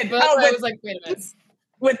 You did. But I was like, wait a minute.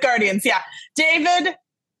 With Guardians, yeah. David,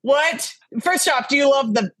 what? First off, you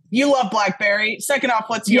love Blackberry. Second off,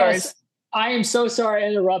 what's yours? I am so sorry I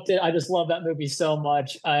interrupted. I just love that movie so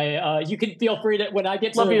much. You can feel free to when I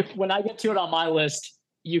get to it on my list,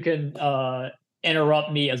 you can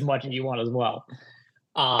interrupt me as much as you want as well.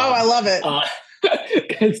 I love it.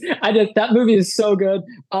 Because that movie is so good.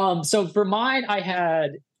 So for mine, I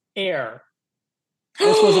had Air.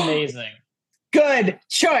 This was amazing. Good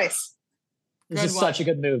choice. This is such a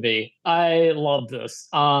good movie. I love this.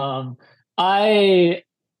 I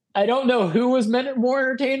don't know who was more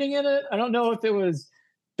entertaining in it. I don't know if it was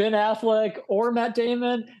Ben Affleck or Matt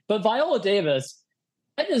Damon, but Viola Davis,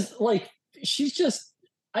 every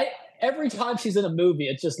time she's in a movie,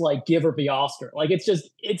 it's just like, give her the Oscar. Like,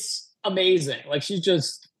 it's amazing. Like, she's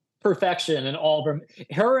just perfection in all of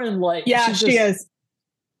her and like, she is.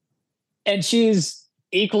 And she's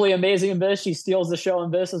equally amazing in this. She steals the show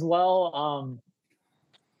in this as well.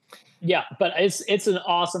 But it's an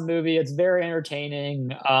awesome movie. It's very entertaining.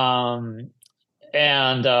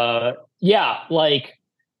 Like,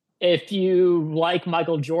 if you like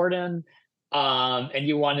Michael Jordan, and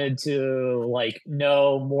you wanted to like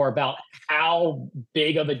know more about how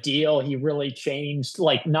big of a deal he really changed,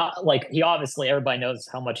 like, not like he obviously, everybody knows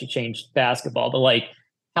how much he changed basketball, but like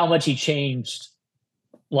how much he changed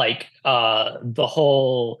like the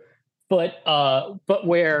whole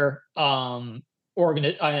footwear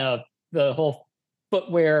the whole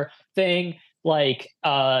footwear thing, like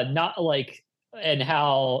not like, and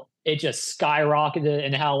how it just skyrocketed,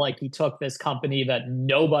 and how like he took this company that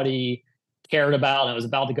nobody cared about and it was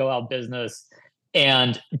about to go out of business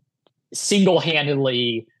and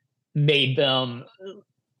single-handedly made them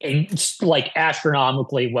like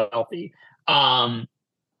astronomically wealthy.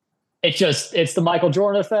 It's the Michael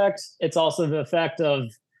Jordan effect. It's also the effect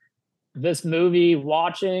of this movie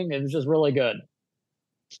watching. It was just really good.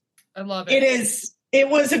 I love it. It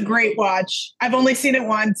was a great watch. I've only seen it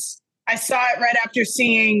once. I saw it right after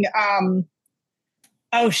seeing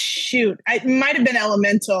it might have been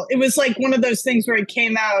Elemental. It was like one of those things where it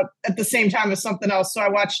came out at the same time as something else. So I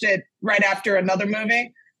watched it right after another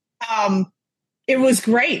movie. It was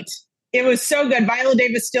great. It was so good. Viola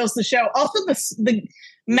Davis steals the show. Also the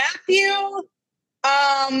Matthew,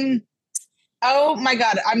 oh my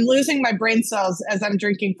God, I'm losing my brain cells as I'm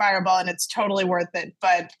drinking Fireball, and it's totally worth it.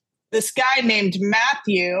 But this guy named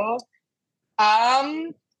Matthew,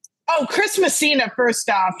 Chris Messina, first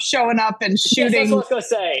off, showing up and shooting. Yes, that's what I was going to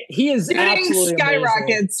say. He is absolutely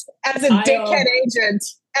skyrockets amazing. As a dickhead agent.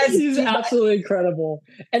 He's absolutely incredible.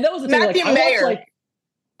 And that was the thing. Matthew Mayer.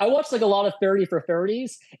 I watched like a lot of 30 for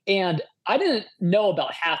 30s, and I didn't know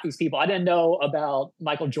about half these people. I didn't know about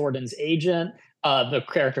Michael Jordan's agent, the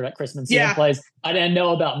character that Chris Messina plays. I didn't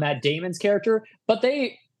know about Matt Damon's character, but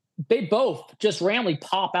they both just randomly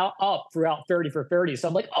pop up throughout 30 for 30. So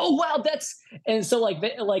I'm like, oh wow, and so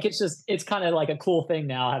it's kind of like a cool thing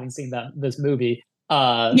now, having seen this movie.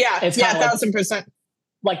 It's 1,000%.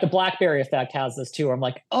 Like the BlackBerry effect has this too. Where I'm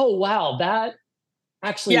like, oh wow, that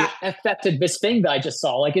actually affected this thing that I just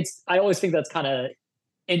saw. Like, I always think that's kind of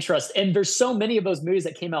interesting. And there's so many of those movies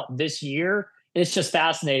that came out this year. And it's just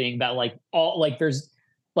fascinating that like all like there's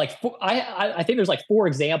like I think there's like 4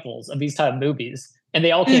 examples of these type of movies, and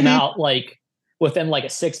they all came out like within like a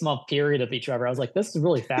 6-month period of each other. I was like, this is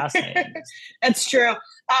really fascinating. That's true.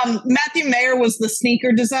 Matthew Mayer was the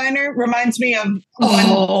sneaker designer. Reminds me of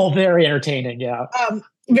very entertaining. Yeah.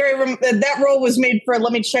 That role was made for,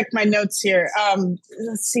 let me check my notes here.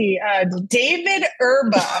 Let's see. David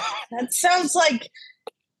Erba. That sounds like,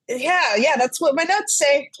 that's what my notes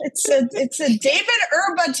say. It's a David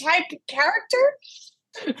Erba type character.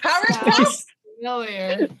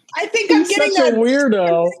 Familiar. I think I'm getting such a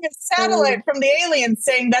weirdo. A satellite from the aliens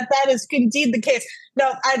saying that is indeed the case.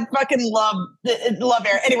 No, I fucking love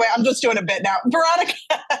Air. Anyway, I'm just doing a bit now. Veronica.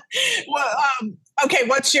 Well, okay,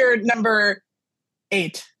 what's your number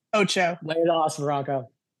 8? Ocho. Lay it off, Veronica.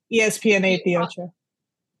 ESPN 8, the Ocho.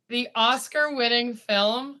 The Oscar-winning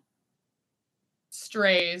film,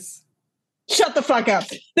 Strays. Shut the fuck up.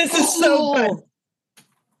 This is so good.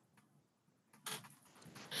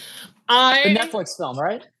 The Netflix film,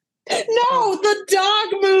 right? No, the dog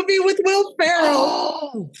movie with Will Ferrell.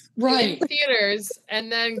 Oh, right. In theaters,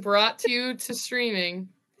 and then brought to you to streaming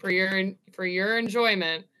for your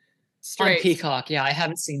enjoyment. Strays. On Peacock. Yeah, I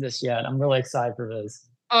haven't seen this yet. I'm really excited for this.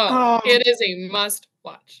 It is a must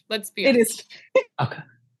watch. Let's be honest. It is. Okay.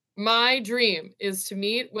 My dream is to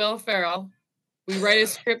meet Will Ferrell. We write a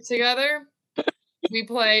script together. We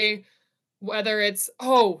play, whether it's,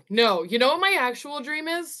 you know what my actual dream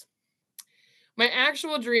is? My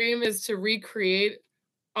actual dream is to recreate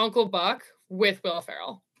Uncle Buck with Will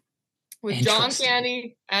Ferrell. With John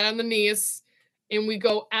Candy, Adam the Niece, and we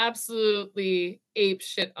go absolutely ape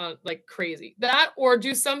shit on like crazy. That, or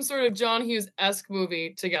do some sort of John Hughes-esque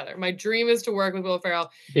movie together. My dream is to work with Will Ferrell.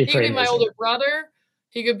 He could be my older brother.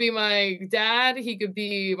 He could be my dad. He could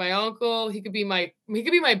be my uncle. He could be my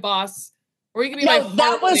boss. Or he could be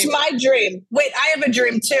that was my dream. Wait, I have a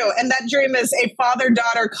dream too. And that dream is a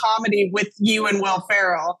father-daughter comedy with you and Will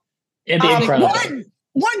Ferrell. It'd be incredible.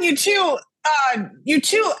 You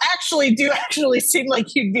two actually seem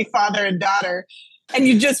like you'd be father and daughter, and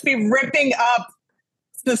you'd just be ripping up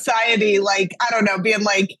society, like, I don't know, being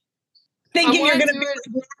like, thinking you're gonna be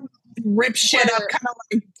rip shit up, kind of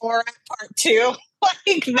like Borat Part 2.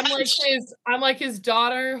 I'm like his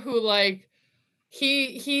daughter who, like,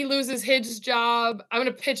 he loses his job. I'm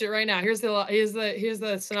gonna pitch it right now. Here's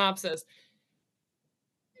the synopsis.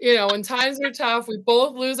 You know, when times are tough, we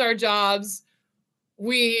both lose our jobs.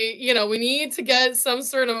 We need to get some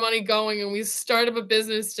sort of money going, and we start up a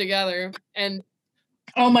business together. And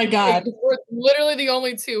oh my God, we're literally the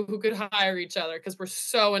only two who could hire each other because we're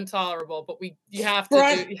so intolerable. But you have to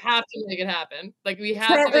make it happen. Like, we have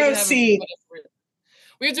to make it happen.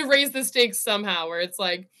 We have to raise the stakes somehow, where it's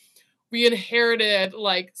like we inherited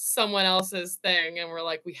like someone else's thing, and we're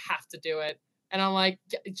like, we have to do it. And I'm like,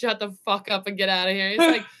 shut the fuck up and get out of here. It's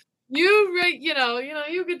like,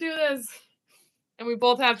 you could do this. And we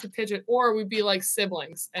both have to pitch it, or we'd be like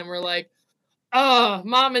siblings, and we're like, oh,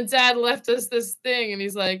 mom and dad left us this thing. And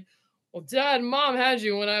he's like, well, dad and mom had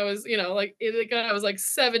you when I was, I was like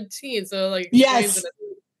 17. So like, yes.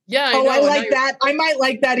 Yeah. I like that. I might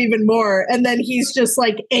like that even more. And then he's just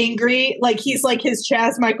like angry. Like, he's like his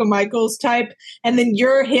Chaz Michaels type. And then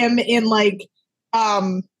you're him in like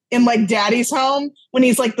Daddy's Home, when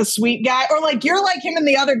he's like the sweet guy, or like you're like him and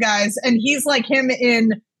the other guys, and he's like him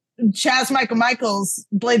in Chaz Michaels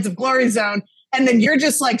Blades of Glory Zone. And then you're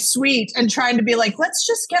just like sweet and trying to be like, let's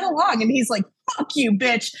just get along. And he's like, fuck you,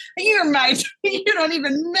 bitch. You don't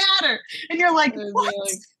even matter. And you're like, what?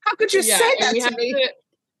 How could you say that to me?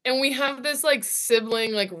 And we have this like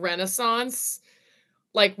sibling like renaissance.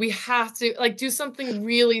 Like, we have to like do something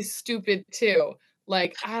really stupid too.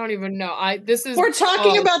 Like, I don't even know. We're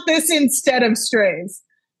talking about this instead of Strays.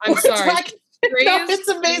 I'm sorry. No, it's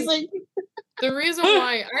amazing. The reason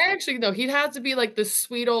why I actually know he'd have to be like the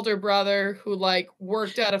sweet older brother who like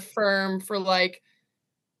worked at a firm for like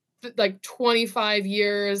 25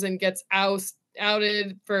 years and gets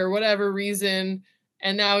outed for whatever reason.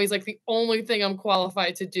 And now he's like, the only thing I'm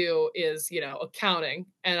qualified to do is, accounting.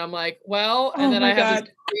 And I'm like, well, and then I have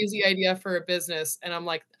this crazy idea for a business. And I'm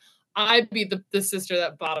like, I'd be the sister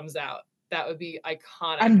that bottoms out. That would be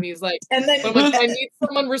iconic. And he's like, but I need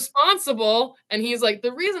someone responsible. And he's like,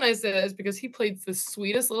 the reason I say that is because he played the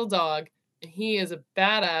sweetest little dog, and he is a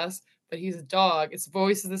badass, but he's a dog. His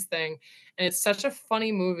voice is this thing. And it's such a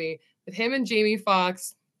funny movie with him and Jamie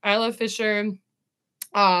Foxx, Isla Fisher. Who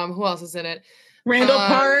else is in it? Randall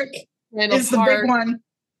Park is the big one.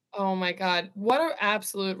 Oh my God. What an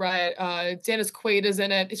absolute riot. Dennis Quaid is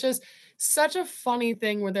in it. It's just such a funny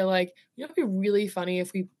thing where they're like, it'd be really funny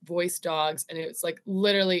if we voice dogs. And it's like,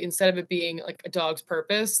 literally, instead of it being like a dog's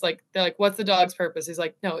purpose, like they're like, what's the dog's purpose? He's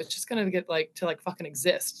like, no, it's just going to get like to like fucking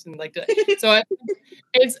exist. And like,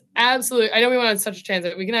 it's absolutely, I know we went on such a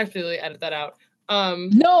tangent. We can actually edit that out.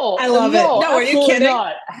 No, I love it. No, are you kidding?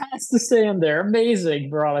 Not. It has to stay in there.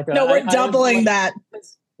 Amazing, Veronica. No, we're doubling that.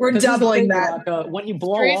 We're doubling that. Veronica, when you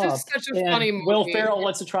blow Strays up, is such a funny movie. Will Ferrell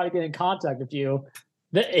wants to try to get in contact with you.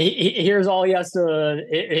 Here's all he has to.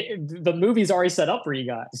 The movie's already set up for you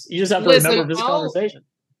guys. You just have to remember this conversation.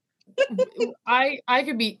 I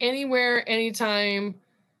could be anywhere, anytime.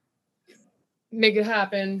 Make it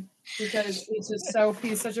happen. Because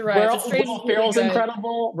he's such a riot. Will Ferrell's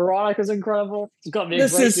incredible. Veronica's incredible.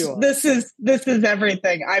 This is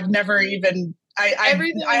everything. I've never even. I have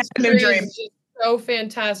no dream. Just so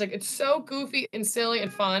fantastic. It's so goofy and silly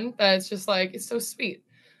and fun that it's just like, it's so sweet.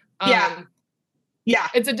 Yeah,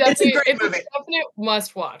 it's a definite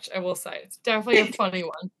must watch. I will say it's definitely a funny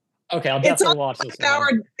one. Okay, I'll definitely watch this.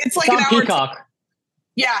 It's like an hour. Peacock.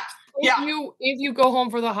 Yeah. If you go home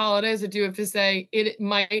for the holidays, I do have to say it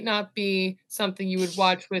might not be something you would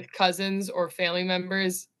watch with cousins or family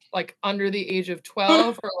members like under the age of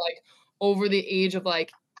 12 or like over the age of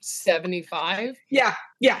like 75. Yeah.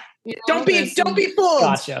 Don't be fooled.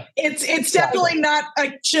 Gotcha. It's definitely not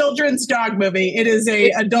a children's dog movie. It is a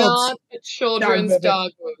adult. Not a children's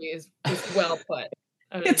dog movie. Is well put.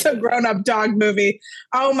 It's a grown-up dog movie.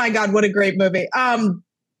 Oh my God, what a great movie.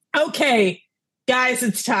 Okay. Guys,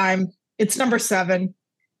 it's time. It's number 7.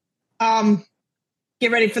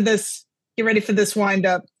 Get ready for this. Get ready for this wind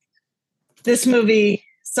up. This movie,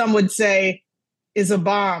 some would say, is a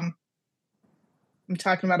bomb. I'm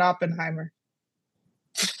talking about Oppenheimer.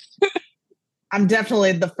 I'm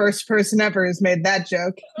definitely the first person ever who's made that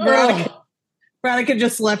joke. Veronica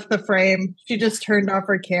just left the frame. She just turned off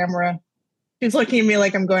her camera. She's looking at me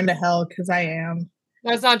like I'm going to hell, because I am.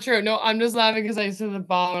 That's not true. No, I'm just laughing because I saw the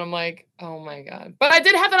bomb and I'm like, oh my God. But I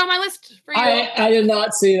did have that on my list for you. I did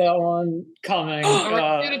not see that one coming.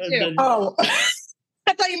 Oh,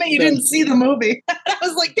 I thought you meant you didn't see the movie. I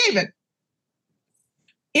was like, David.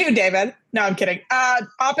 You, David. No, I'm kidding.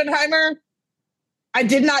 Oppenheimer. I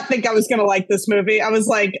did not think I was going to like this movie. I was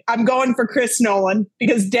like, I'm going for Chris Nolan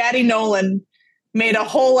because Daddy Nolan made a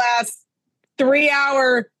whole ass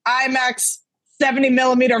 3-hour IMAX 70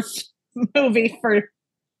 millimeter movie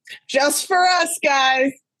just for us,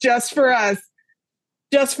 guys. Just for us.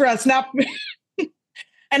 Not.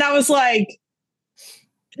 And I was like,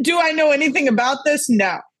 do I know anything about this?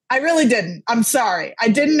 No, I really didn't. I'm sorry. I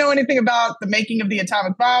didn't know anything about the making of the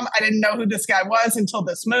atomic bomb. I didn't know who this guy was until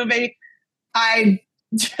this movie. I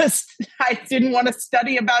didn't want to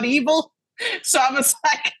study about evil. So I was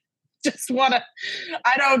like,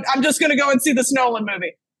 I'm just going to go and see this Nolan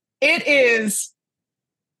movie. It is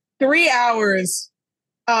 3 hours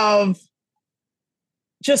of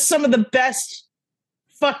just some of the best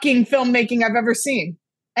fucking filmmaking I've ever seen.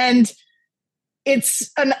 And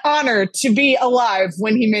it's an honor to be alive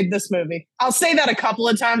when he made this movie. I'll say that a couple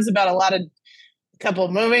of times about a couple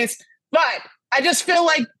of movies, but I just feel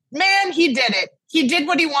like, man, he did it. He did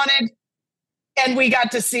what he wanted, and we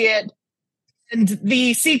got to see it. And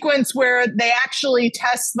the sequence where they actually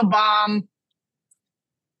test the bomb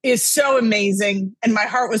is so amazing, and my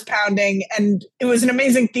heart was pounding, and it was an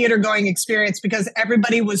amazing theater-going experience because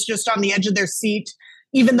everybody was just on the edge of their seat,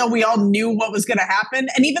 even though we all knew what was going to happen.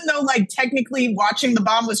 And even though, like, technically watching the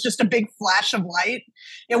bomb was just a big flash of light,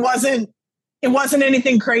 it wasn't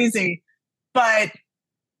anything crazy. But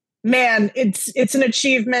man, it's an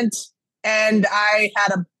achievement, and I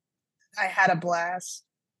had a blast.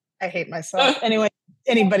 I hate myself. Anyway,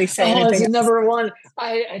 anybody say anything? That's number one.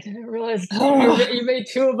 I didn't realize you made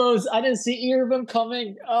two of those. I didn't see either of them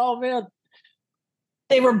coming. Oh man.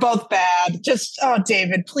 They were both bad. Just,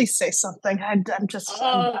 David, please say something. I'm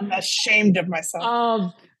ashamed of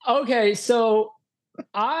myself. Okay, so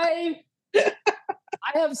I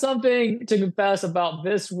have something to confess about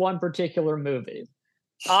this one particular movie.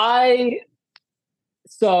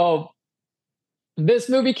 So this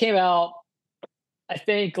movie came out, I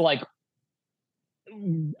think,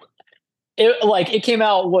 it came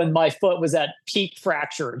out when my foot was at peak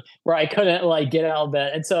fractured, where I couldn't get out of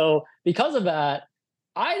bed. And so because of that,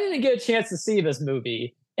 I didn't get a chance to see this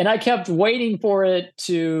movie, and I kept waiting for it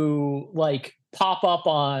to pop up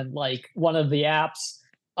on one of the apps.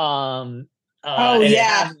 And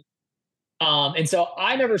so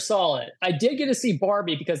I never saw it. I did get to see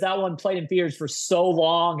Barbie because that one played in theaters for so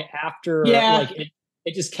long after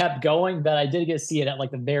it just kept going that I did get to see it at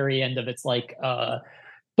the very end of its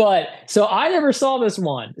but so I never saw this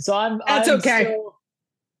one. So that's okay.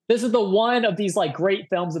 This is the one of these great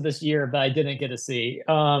films of this year that I didn't get to see.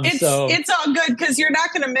 It's all good because you're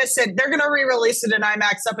not going to miss it. They're going to re-release it in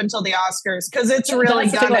IMAX up until the Oscars because it's really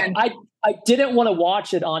good. I didn't want to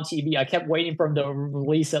watch it on TV. I kept waiting for them to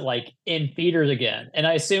release it in theaters again, and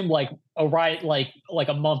I assumed a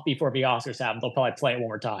month before the Oscars happen, they'll probably play it one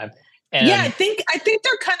more time. And yeah, I think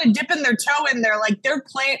they're kind of dipping their toe in there. They're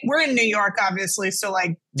playing. We're in New York, obviously, so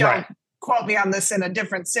don't quote me on this in a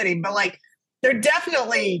different city, but they're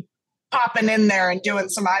definitely popping in there and doing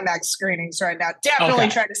some IMAX screenings right now. Definitely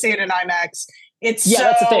trying to see it in IMAX. That's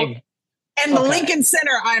the thing. And the Lincoln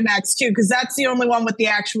Center IMAX too, because that's the only one with the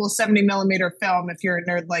actual 70 millimeter film. If you're a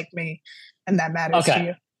nerd like me, and that matters to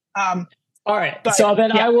you. All right. So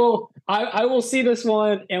then I will see this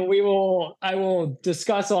one, and I will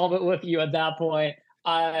discuss all of it with you at that point.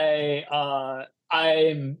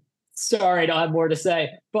 I'm sorry, I don't have more to say,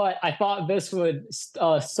 but I thought this would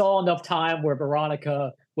stall enough time where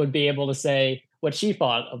Veronica would be able to say what she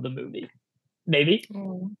thought of the movie. Maybe.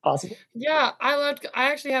 Possible. Yeah, I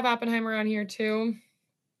actually have Oppenheimer on here too.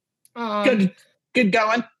 Good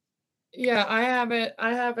going. Yeah, I have it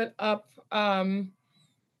up a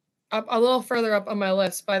little further up on my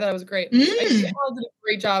list, but I thought it was great. I did a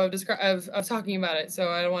great job of talking about it, so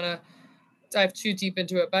I don't want to dive too deep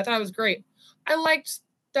into it, but I thought it was great. I liked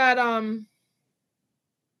that I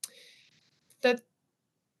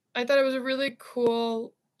thought it was a really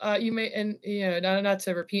cool not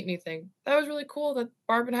to repeat anything. That was really cool that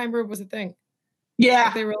Barbenheimer was a thing.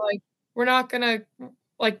 Yeah. They were we're not gonna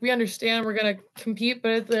we understand we're gonna compete,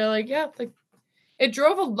 but they're it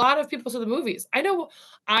drove a lot of people to the movies. I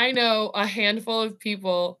know a handful of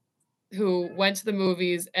people who went to the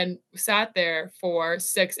movies and sat there for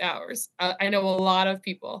 6 hours. I know a lot of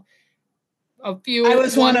people. I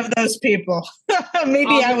was one of those people.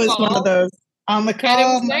 Maybe I was one of those on the call. And it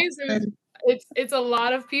was nice. it's a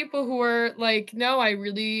lot of people who are like, no, I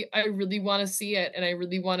really want to see it, and I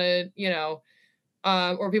really want to,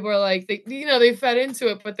 or people are like, they fed into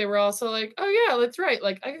it, but they were also like, oh yeah, that's right,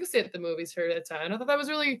 like I can see it at the movies here at the time. I thought that was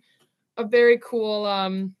really a very cool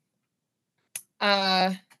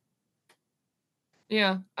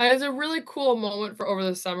yeah, it was a really cool moment for over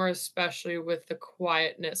the summer, especially with the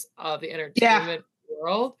quietness of the entertainment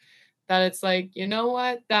world, that it's like, you know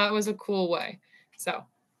what? That was a cool way. So,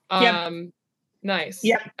 nice.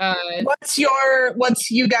 Yep. What's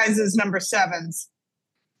you guys' number 7s?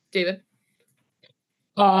 David?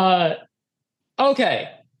 Okay.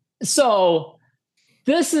 So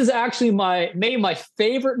this is actually maybe my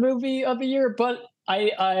favorite movie of the year, but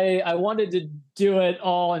I wanted to do it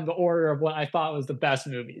all in the order of what I thought was the best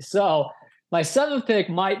movie. So my 7th pick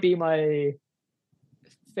might be my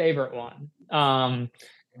favorite one.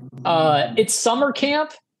 It's Summer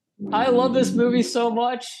Camp. I love this movie so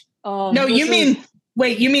much. No, you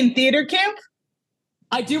mean Theater Camp?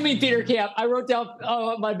 I do mean Theater Camp. I wrote down,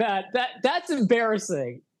 oh, my bad. That's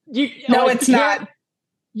embarrassing. It's not.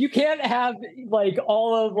 You can't have like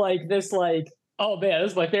all of like this, like, oh man,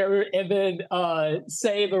 this is my favorite, and then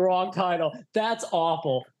say the wrong title. That's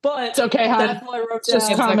awful. But it's okay, hon. That's what I wrote down.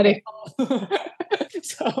 Just comedy.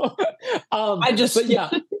 So, but yeah.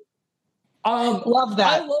 Love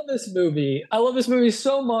that. I love this movie. I love this movie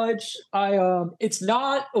so much. It's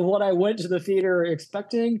not what I went to the theater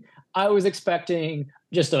expecting. I was expecting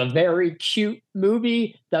just a very cute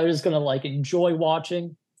movie that I was just gonna like enjoy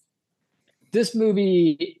watching. This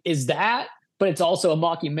movie is that, but it's also a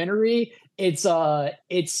mockumentary. It's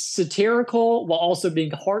satirical while also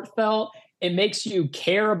being heartfelt. It makes you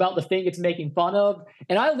care about the thing it's making fun of.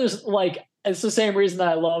 And I just like, it's the same reason that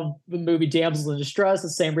I love the movie Damsels in Distress, the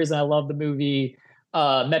same reason I love the movie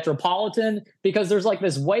Metropolitan, because there's like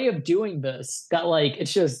this way of doing this that like,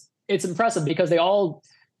 it's impressive because they all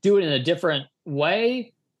do it in a different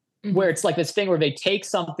way, where it's like this thing where they take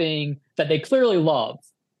something that they clearly love,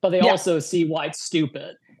 but they also see why it's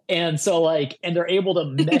stupid. And so like, and they're able to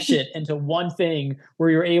mesh it into one thing where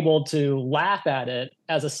you're able to laugh at it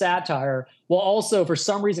as a satire, while also for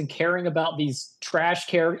some reason caring about these trash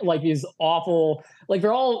characters, like these awful, like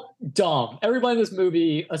they're all dumb. Everybody in this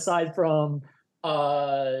movie, aside from,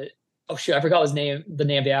 I forgot the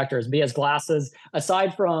name of the actor is, but he has glasses.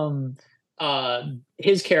 Aside from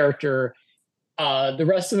his character, the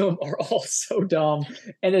rest of them are all so dumb,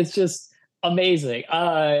 and it's just amazing.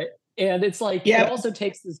 And it's like, it also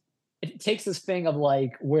takes this thing of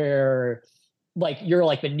like, where like you're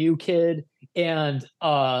like the new kid and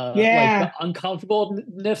like the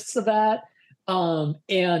uncomfortableness of that.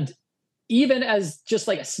 And even as just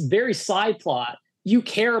like a very side plot, you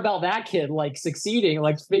care about that kid like succeeding,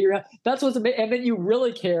 like figuring out that's what's amazing. And then you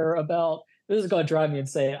really care about, this is going to drive me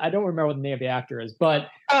insane. I don't remember what the name of the actor is, but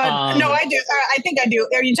no, I do. I think I do.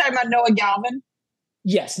 Are you talking about Noah Galvin?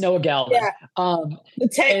 Yes, Noah Galvin. Yeah. The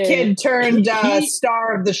tech kid turned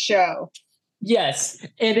star of the show. Yes.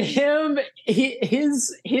 And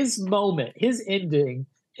his moment, his ending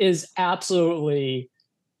is absolutely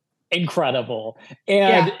incredible.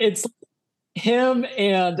 And it's him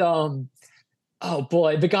and oh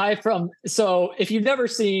boy, the guy from, so if you've never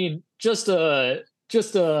seen, just a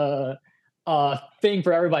thing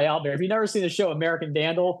for everybody out there, if you've never seen the show American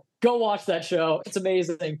Vandal, go watch that show. It's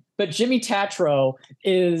amazing. But Jimmy Tatro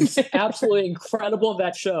is absolutely incredible in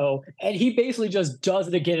that show. And he basically just does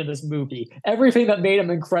it again in this movie. Everything that made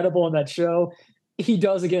him incredible in that show, he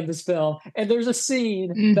does again in this film. And there's a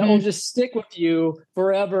scene that will just stick with you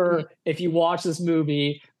forever if you watch this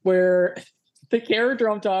movie, where the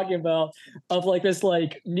character I'm talking about, of like this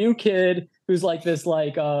like new kid who's like this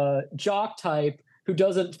like jock type who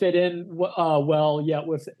doesn't fit in well yet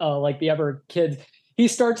with like the other kids, he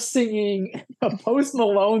starts singing a Post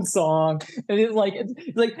Malone song, and it's like,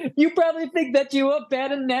 you probably think that you up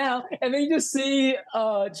better now, and then you just see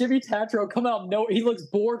Jimmy Tatro come out. No, he looks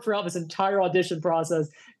bored throughout this entire audition process.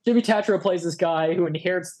 Jimmy Tatro plays this guy who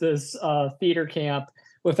inherits this theater camp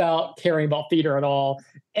without caring about theater at all.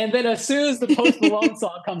 And then as soon as the Post Malone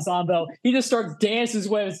song comes on, though, he just starts dancing his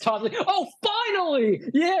way. It's like, oh, finally!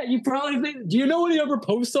 Yeah, you probably think, do you know any other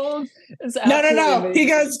Post songs? No. Amazing. He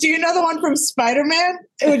goes, do you know the one from Spider-Man?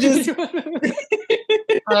 It would just...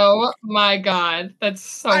 Oh my God. That's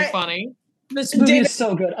so funny. This movie is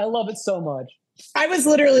so good. I love it so much. I was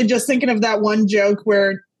literally just thinking of that one joke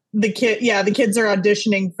where the kids are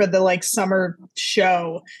auditioning for the like summer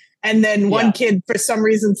show. And then one kid, for some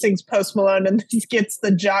reason, sings Post Malone, and this gets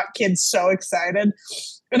the jock kid so excited.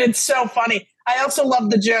 And it's so funny. I also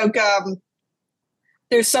love the joke.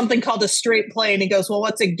 There's something called a straight play, and he goes, well,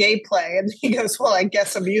 what's a gay play? And he goes, well, I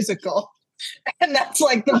guess a musical. And that's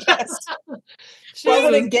like the best. What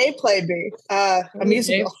would a gay play be? A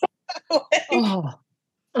musical. Oh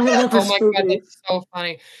my God, that's so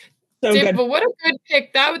funny. So good. But what a good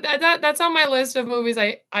pick. That's on my list of movies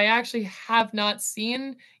I actually have not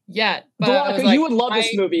seen yet. But Veronica, you would love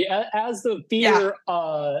this movie. As the theater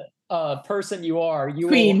person you are, you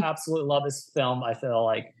will absolutely love this film, I feel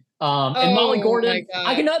like. And Molly Gordon,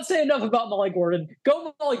 I cannot say enough about Molly Gordon.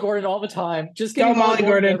 Go Molly Gordon all the time. Just give Molly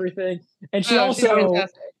Gordon everything. And she also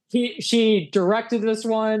she directed this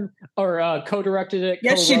one or co-directed it.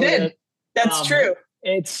 Yes, she did. It. That's true.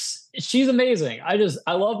 She's amazing.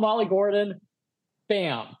 I love Molly Gordon.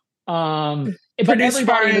 Bam. But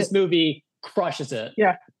everybody in this movie crushes it.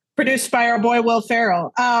 Yeah. Produced by our boy Will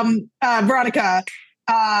Ferrell. Veronica,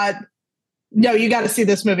 no, you got to see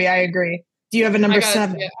this movie. I agree. Do you have a number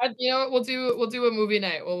 7? You know what? We'll do a movie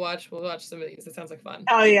night. We'll watch some of these. It sounds like fun.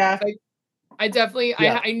 Oh yeah. I definitely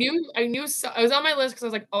I knew I was on my list because I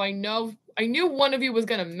was like, oh, I knew one of you was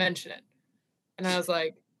gonna mention it, and I was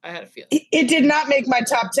like, I had a feeling. It did not make my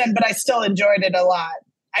top 10, but I still enjoyed it a lot.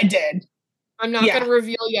 I did. I'm not gonna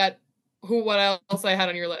reveal yet what else I had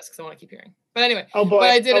on your list because I want to keep hearing. But anyway, oh boy, but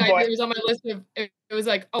I did. It was on my list of. It was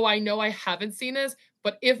like, oh, I know I haven't seen this,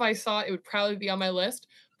 but if I saw it, it would probably be on my list.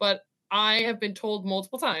 But I have been told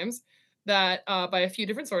multiple times that by a few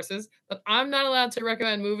different sources that I'm not allowed to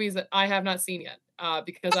recommend movies that I have not seen yet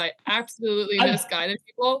because I absolutely misguided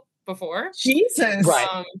people before. Jesus.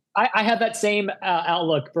 Right. I have that same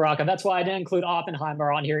outlook, Baraka. That's why I didn't include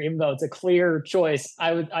Oppenheimer on here, even though it's a clear choice.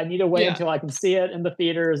 I need to wait until I can see it in the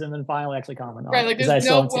theaters and then finally actually comment on it. Right, like there's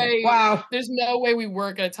no way. Wow. There's no way we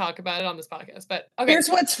weren't going to talk about it on this podcast. But okay. Here's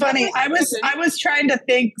what's funny. I was trying to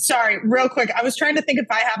think. Sorry, real quick. I was trying to think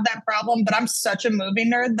if I have that problem, but I'm such a movie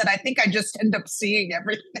nerd that I think I just end up seeing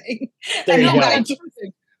everything. There you go.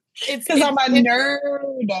 It's because I'm a nerd.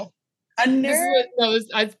 A nerd? You're not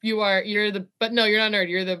a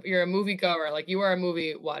nerd. You're a movie goer. Like you are a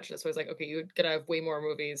movie watcher. So it's like, okay, you're gonna have way more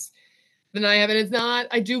movies than I have. And it's not,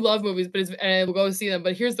 I do love movies, and I will go see them.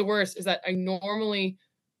 But here's the worst is that I normally,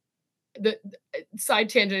 the side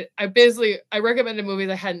tangent, I recommended movies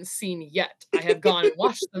I hadn't seen yet. I have gone and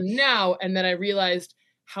watched them now. And then I realized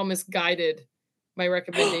how misguided my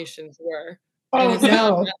recommendations were. Oh,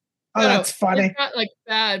 no. Oh, that's funny. It's not like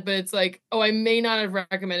bad, but it's like, oh, I may not have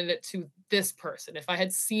recommended it to this person if I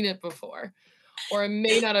had seen it before, or I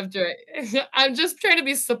may not have done it. I'm just trying to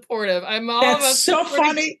be supportive. I'm all that's so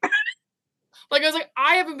funny. Like I was like,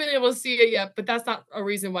 I haven't been able to see it yet, but that's not a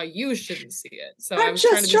reason why you shouldn't see it. So I'm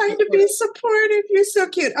just trying to be supportive. You're so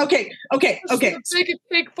cute. Okay. Make a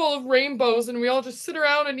cake full of rainbows, and we all just sit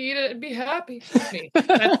around and eat it and be happy. Me.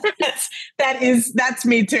 That's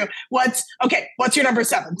me too. What's your number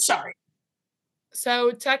 7? Sorry.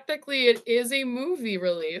 So technically, it is a movie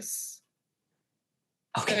release.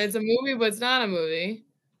 Okay, so it's a movie, but it's not a movie.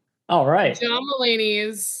 All right. John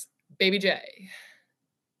Mulaney's Baby J.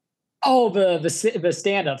 Oh, the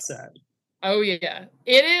stand-up set. Oh yeah,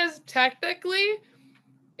 it is technically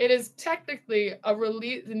a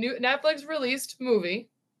release, the new Netflix released movie.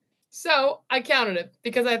 So I counted it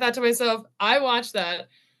because I thought to myself, I watched that,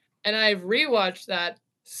 and I've rewatched that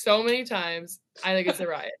so many times. I think it's a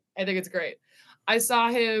riot. I think it's great. I saw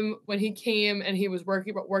him when he came and he was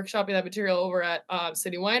workshopping that material over at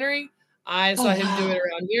City Winery. I saw him do it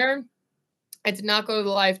around here. I did not go to the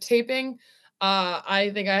live taping.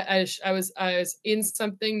 I think I was in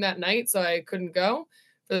something that night, so I couldn't go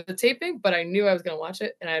for the taping, but I knew I was going to watch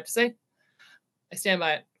it, and I have to say, I stand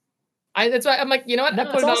by it. That's why I'm like, you know what? I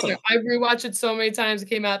put it on there. I've rewatched it so many times. It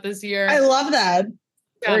came out this year. I love that.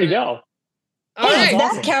 There you go. All right.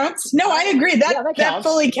 That counts. No, I agree. That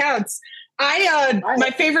fully counts.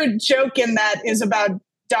 My favorite joke in that is about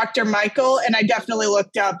Dr. Michael, and I definitely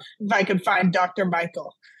looked up if I could find Dr.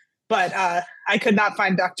 Michael. But I could not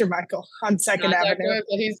find Dr. Michael on Second Avenue.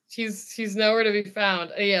 But he's nowhere to be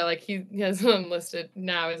found. Yeah, like he has unlisted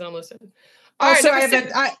now. He's unlisted. Also,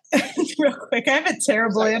 real quick, I have a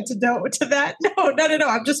terrible antidote to that. No.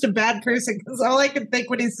 I'm just a bad person because all I could think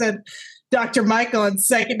when he said Dr. Michael on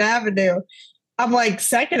Second Avenue, I'm like,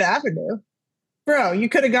 Second Avenue? Bro, you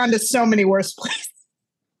could have gone to so many worse places.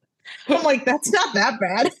 I'm like, that's not that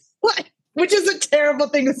bad. Which is a terrible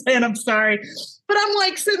thing to say, and I'm sorry. But I'm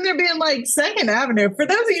like sitting there being like, Second Avenue. For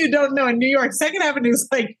those of you who don't know, in New York, Second Avenue is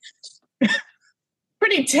like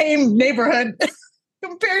pretty tame neighborhood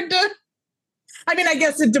compared to, I mean, I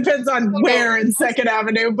guess it depends on where in Second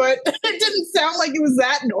Avenue, but it didn't sound like it was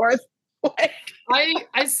that north.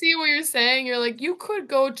 I see what you're saying. You're like, you could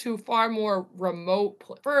go to far more remote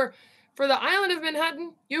for for the island of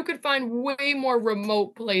Manhattan, you could find way more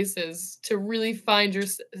remote places to really find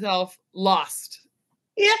yourself lost.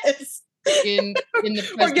 Yes. In the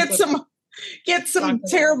or get some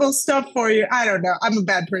terrible stuff for you. I don't know. I'm a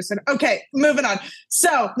bad person. Okay, moving on.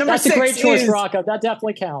 So number 6 That's a great choice, Rocco. That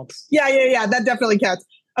definitely counts. Yeah. That definitely counts.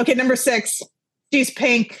 Okay, number 6. She's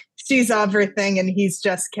Pink. She's everything, and he's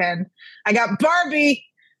just Ken. I got Barbie,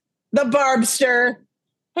 the Barbster.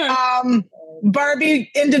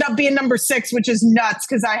 Barbie ended up being number 6, which is nuts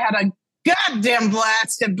because I had a goddamn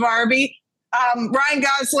blast at Barbie. Ryan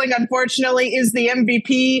Gosling, unfortunately, is the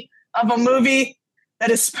MVP of a movie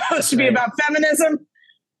that is supposed to be about feminism,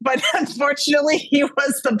 but unfortunately, he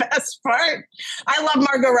was the best part. I love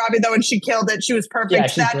Margot Robbie though, and she killed it. She was perfect. Yeah,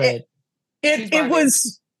 she's great.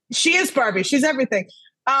 She is Barbie. She's everything.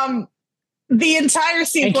 The entire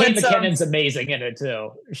sequence. And Kate McKinnon's amazing in it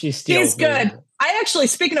too. She's good. I actually,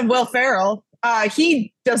 speaking of Will Ferrell,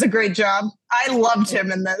 he does a great job. I loved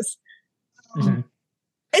him in this.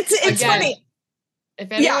 It's funny.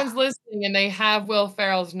 If anyone's listening and they have Will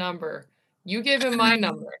Ferrell's number, you give him my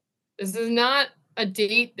number. This is not a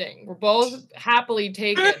date thing. We're both happily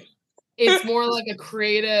taken. It's more like a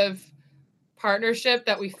creative partnership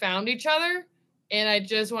that we found each other. And I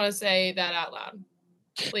just want to say that out loud.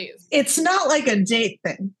 Please. It's not like a date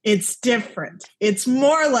thing. It's different. It's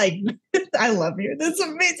more like, I love you. That's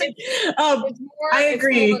amazing. I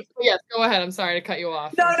agree. Yes, go ahead. I'm sorry to cut you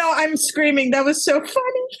off. No, I'm screaming. That was so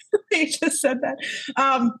funny. You just said that.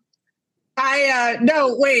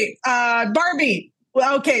 Barbie.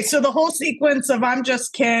 Okay, so the whole sequence of I'm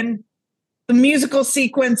Just Ken, the musical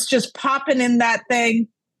sequence just popping in that thing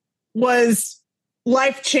was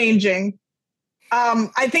life-changing.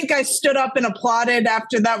 I think I stood up and applauded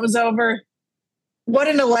after that was over. What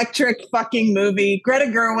an electric fucking movie.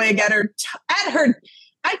 Greta Gerwig at her,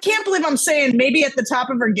 I can't believe I'm saying maybe at the top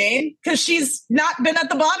of her game, because she's not been at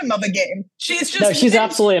the bottom of a game. She's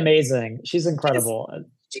absolutely amazing. She's incredible.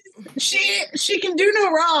 She can do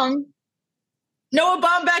no wrong. Noah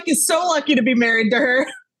Baumbach is so lucky to be married to her.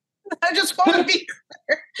 I just want to be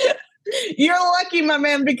clear. You're lucky, my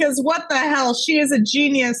man, because what the hell? She is a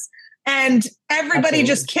genius. And everybody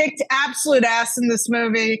just kicked absolute ass in this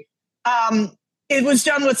movie. It was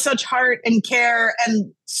done with such heart and care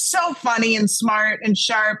and so funny and smart and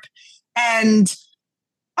sharp. And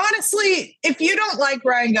honestly, if you don't like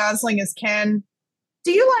Ryan Gosling as Ken,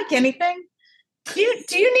 do you like anything? Do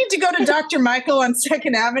you need to go to Dr. Michael on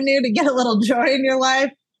 2nd Avenue to get a little joy in your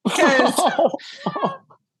life? Because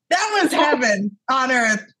that was heaven on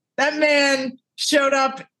earth. That man showed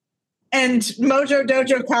up and Mojo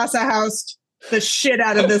Dojo Casa housed the shit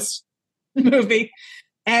out of this movie.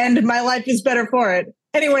 And my life is better for it.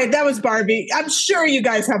 Anyway, that was Barbie. I'm sure you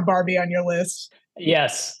guys have Barbie on your list.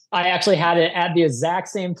 Yes. I actually had it at the exact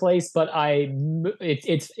same place, but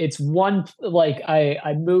it's one, like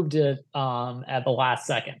I moved it at the last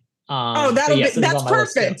second. That's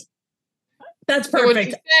perfect. That's perfect. So what you're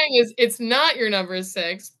saying is it's not your number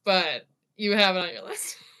 6, but you have it on your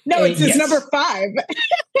list. No, it's his number 5.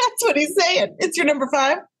 That's what he's saying. It's your number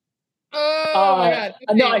 5. Oh my God.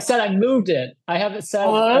 Okay. No, I said I moved it. I haven't said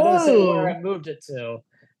where I moved it to.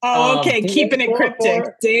 Oh, okay. Keeping it cryptic.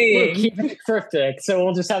 Dang. Keeping it cryptic. So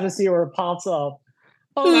we'll just have to see where it pops up.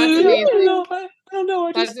 Oh, that's amazing. I don't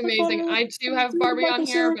know. That's amazing. I too have Barbie on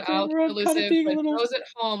here, but I'll be elusive. But those at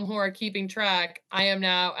home who are keeping track, I am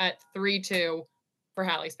now at 3-2 for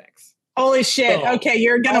Hallie's picks. Holy shit. Okay,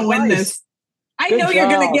 you're going to win this. I know you're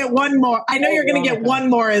going to get one more. I know you're going to get one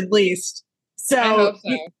more at least. So I hope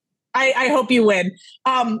so. I hope you win.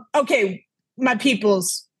 Okay, my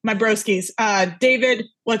peoples, my broskies. David,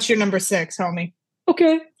 what's your number 6, homie?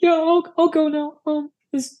 Okay, yeah, I'll go now.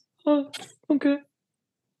 Okay.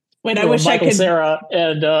 Wait, I wish Michael I could. Cera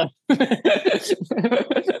and.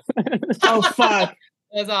 Oh fuck!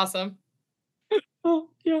 That's awesome. Oh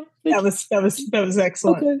yeah, that was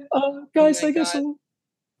excellent. Okay, guys, I guess.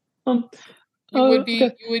 You would be.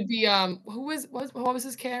 What was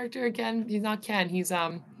his character again? He's not Ken. He's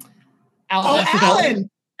Alan. Alan.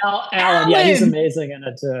 Alan. Yeah, he's amazing in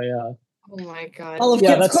it too. Yeah. Oh my God. All of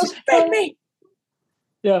kids close to me.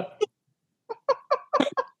 Yeah.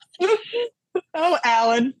 Oh,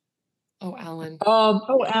 Alan. Alan.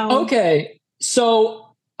 Alan. Okay,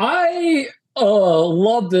 so I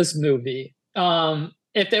love this movie.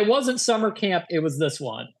 If it wasn't summer camp, it was this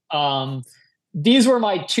one. These were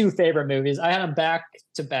my 2 favorite movies. I had them back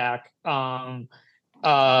to back.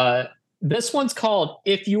 This one's called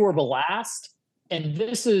If You Were the Last, and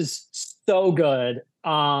this is so good.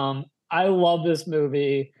 I love this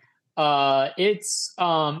movie. It's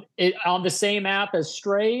on the same app as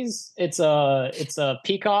Strays. It's a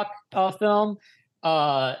Peacock film.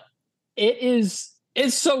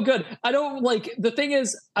 It's so good. I don't like the thing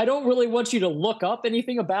is I don't really want you to look up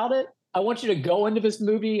anything about it. I want you to go into this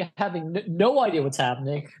movie having no idea what's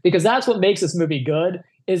happening, because that's what makes this movie good.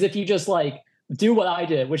 Is if you just like do what I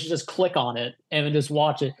did, which is just click on it and then just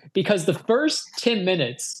watch it, because the first 10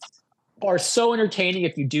 minutes are so entertaining.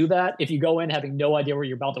 If you do that, if you go in having no idea what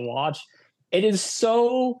you're about to watch, it is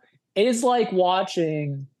like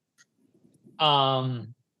watching,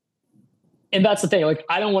 and that's the thing. Like,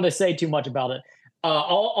 I don't want to say too much about it.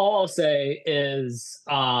 All I'll say is,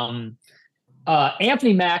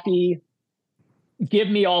 Anthony Mackie, give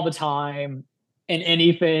me all the time in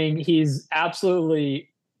anything. He's absolutely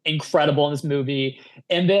incredible in this movie.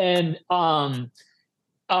 And then,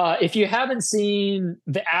 if you haven't seen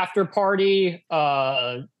The After Party,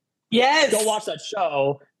 yes, go watch that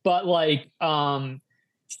show. But like,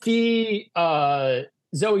 Zoe,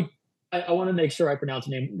 I want to make sure I pronounce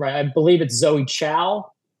her name right. I believe it's Zoe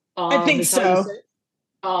Chow. I think so.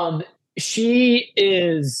 She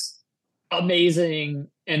is amazing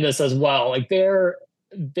in this as well. Like their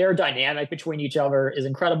dynamic between each other is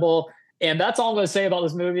incredible. And that's all I'm going to say about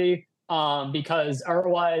this movie. Because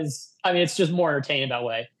otherwise, I mean, it's just more entertaining that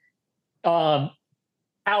way.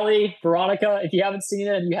 Allie, Veronica, if you haven't seen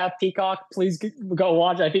it and you have Peacock, please go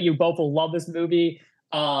watch it. I think you both will love this movie.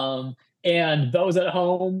 And those at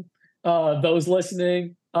home, those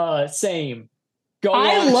listening, same. Go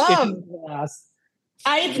watch.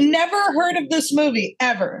 I've never heard of this movie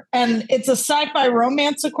ever, and it's a sci-fi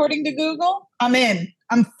romance according to Google. I'm in.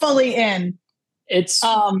 I'm fully in. It's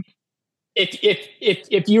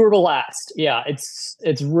if you were the last, yeah,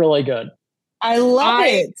 it's really good. I love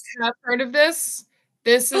it. I have heard of this.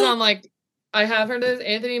 This is on like, I have heard of this.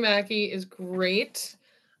 Anthony Mackie is great.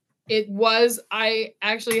 I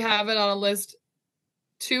actually have it on a list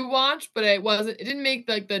to watch, but it didn't make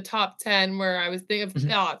like the top 10 where I was thinking of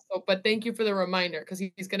thoughts. So, but thank you for the reminder, because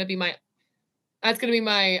he's going to be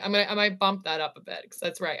I might bump that up a bit, because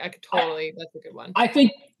that's right. That's a good one. I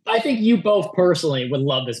think you both personally would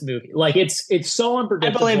love this movie. Like it's so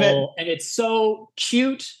unpredictable, and it's so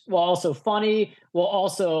cute while also funny, while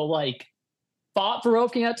also like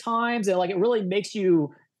thought-provoking at times, and like it really makes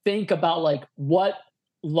you think about like what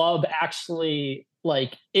love actually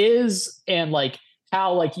like is, and like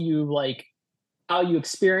how you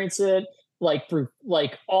experience it, like through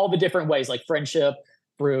like all the different ways, like friendship,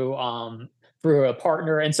 through a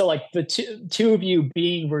partner. And so like the two of you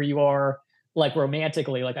being where you are like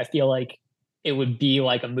romantically, like I feel like it would be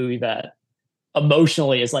like a movie that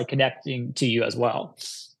emotionally is like connecting to you as well.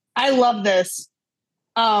 I love this.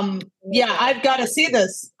 Yeah, I've got to see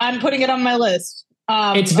this. I'm putting it on my list.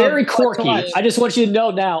 It's very quirky. I just want you to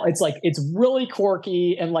know now, it's really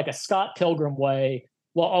quirky in like a Scott Pilgrim way,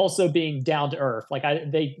 while also being down to earth. Like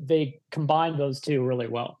they combine those two really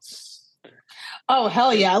well. Oh,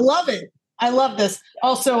 hell yeah. I love it. I love this.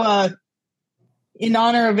 Also, in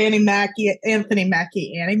honor of Annie Mackie,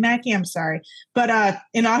 I'm sorry. But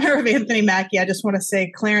in honor of Anthony Mackie, I just want to say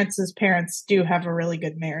Clarence's parents do have a really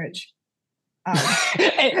good marriage.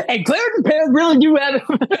 And Clarence's parents really do have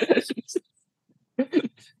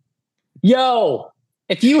Yo,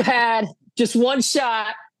 if you had just one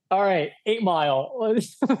shot, all right, 8 Mile.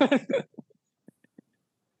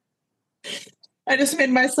 I just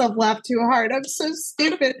made myself laugh too hard. I'm so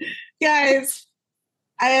stupid. Guys.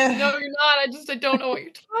 No, you're not. I don't know what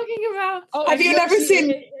you're talking about. Oh, have you never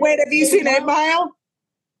seen 8 Mile?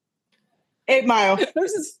 8 Mile. The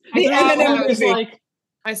Eminem movie.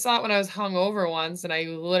 I saw it when I was hungover once, and I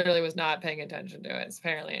literally was not paying attention to it. It's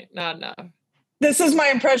apparently not enough. This is my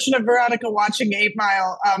impression of Veronica watching 8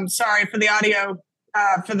 Mile. Sorry for the audio,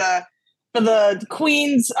 for the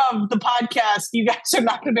queens of the podcast. You guys are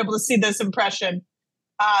not going to be able to see this impression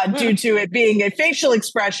due to it being a facial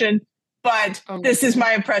expression, but this is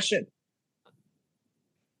my impression.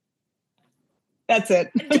 That's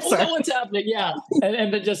it. I don't know what's happening. Yeah,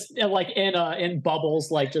 and then just like in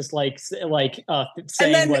bubbles, like just like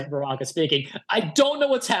saying what Veronica's speaking. I don't know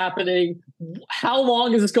what's happening. How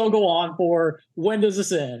long is this going to go on for? When does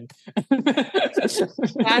this end? That's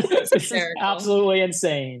hysterical. Absolutely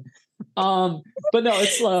insane. But no,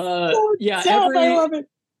 it's yeah. I love it.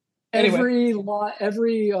 Every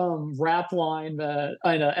rap line that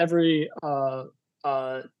I know, every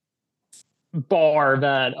bar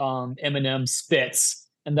that Eminem spits,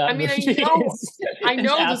 and that I know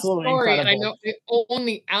the story. Incredible. I know they own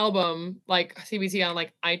the album, like CBT on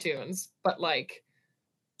like iTunes, but like,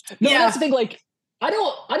 that's the thing. Like, I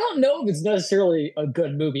don't know if it's necessarily a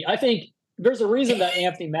good movie. I think there's a reason that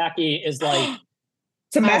Anthony Mackie is like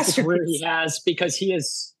it's a masterpiece career he has, because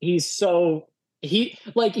he's so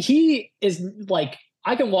he is like,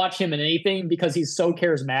 I can watch him in anything because he's so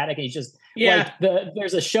charismatic, and he's just like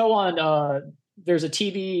there's a show on there's a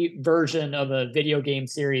TV version of a video game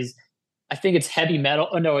series. I think it's Heavy Metal.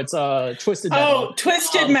 Oh no, it's Twisted Metal. Oh,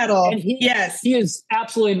 Twisted Metal. And he is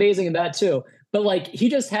absolutely amazing in that too. But like, he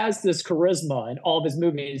just has this charisma in all of his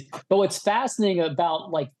movies. But what's fascinating about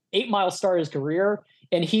like 8 Mile started his career,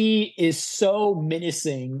 and he is so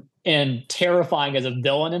menacing and terrifying as a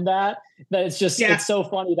villain in that it's just it's so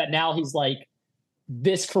funny that now he's like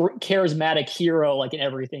this charismatic hero, like in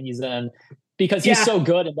everything he's in, because he's so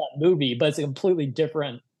good in that movie. But it's a completely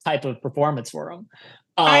different type of performance for him.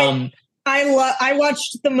 I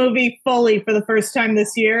watched the movie fully for the first time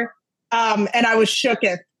this year, and I was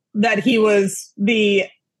shooketh that he was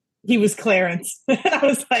Clarence. I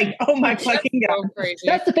was like, oh my fucking God. Crazy.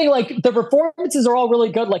 That's the thing, like the performances are all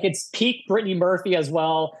really good. Like it's peak Brittany Murphy as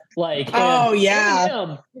well. Like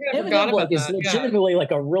Eminem is legitimately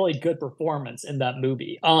like a really good performance in that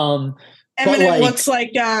movie. Eminem looks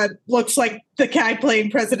like the guy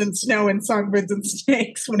playing President Snow in Songbirds and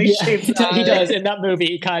Snakes when he shaves his he does in that movie.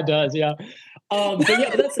 He kind of does, but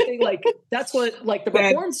that's the thing. Like that's what like the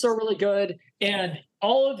performances are really good, and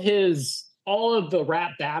all of the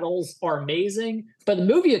rap battles are amazing. But the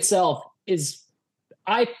movie itself is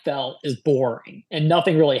boring and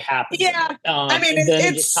nothing really happens. Yeah, I mean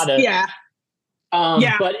it's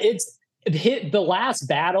but the last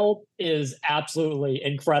battle is absolutely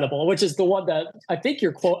incredible, which is the one that I think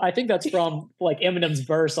I think that's from like Eminem's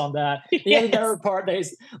verse on that. The other part,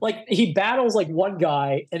 he battles like one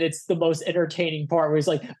guy, and it's the most entertaining part where he's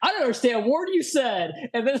like, I don't understand a word you said.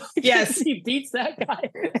 And then he beats that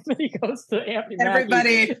guy, and then he goes to Anthony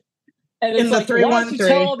everybody Mackie. And it's in the like, 313.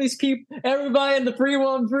 Tell all these people, everybody in the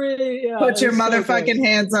 313. Yeah, put your motherfucking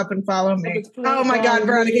hands up and follow me. Oh my God,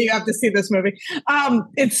 Veronica, you have to see this movie.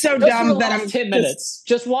 It's so dumb that I'm 10 minutes.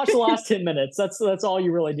 Just watch the last 10 minutes. That's all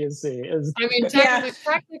you really need to see.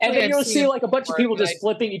 Technically, and then you'll see like a bunch of people just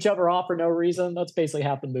flipping each other off for no reason. That's basically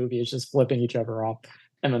half the movie. It's just flipping each other off,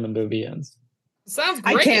 and then the movie ends. Sounds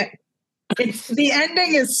great. I can't. The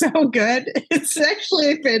ending is so good. It's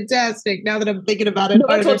actually fantastic now that I'm thinking about it. No,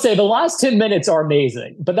 that's what I'm saying. The last 10 minutes are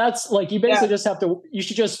amazing, but that's like, you basically just have to, you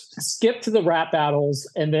should just skip to the rap battles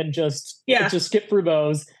and then just skip through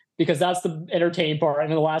those, because that's the entertaining part. And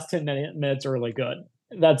then the last 10 minutes are really good.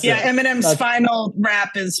 Eminem's final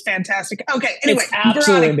rap is fantastic. Okay. Anyway, it's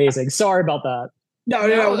absolutely amazing. Sorry about that.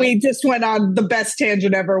 No. We just went on the best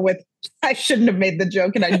tangent ever with, I shouldn't have made the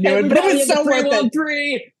joke and I knew it, but it was so worth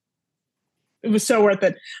it. It was so worth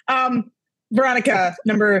it. Veronica,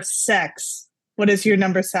 number 6. What is your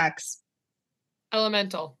number 6?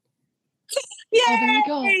 Elemental. Yay! Oh, there you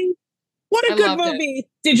go. What a good movie.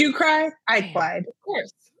 Did you cry? I cried. Of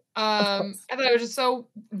course. I thought it was just so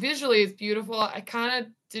visually it's beautiful. I kind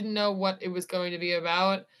of didn't know what it was going to be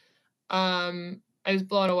about. I was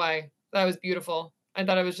blown away. That was beautiful. I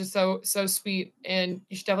thought it was just so sweet, and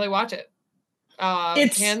you should definitely watch it.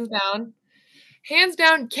 It's hands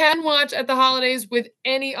down, can watch at the holidays with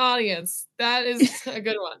any audience. That is a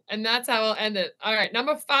good one. And that's how I'll end it. All right,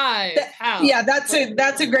 number 5.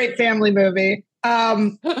 That's a great family movie.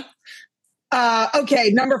 Okay,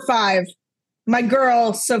 number 5. My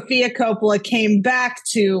girl, Sofia Coppola, came back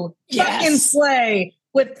to fucking slay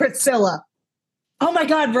with Priscilla. Oh my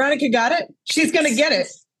God, Veronica got it? She's going to get it.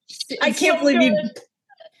 I can't believe you.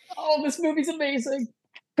 Oh, this movie's amazing.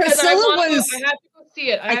 Priscilla was... I have to go see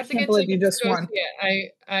it. I have to get believe you just won.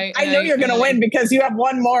 I know you're going to win because you have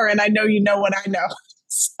one more, and I know you know what I know.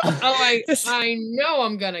 So, I know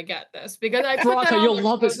I'm going to get this because Veronica, you'll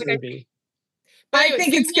love this movie. I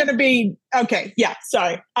think it's going to be okay. Yeah,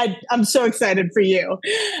 sorry. I'm so excited for you.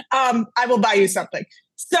 I will buy you something.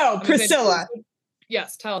 So, Priscilla.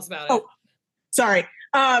 Yes, tell us about it. Sorry.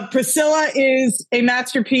 Priscilla is a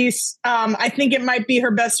masterpiece. I think it might be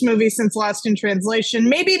her best movie since Lost in Translation.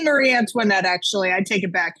 Maybe Marie Antoinette, actually. I take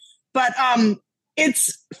it back. But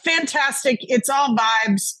it's fantastic. It's all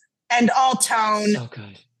vibes and all tone. So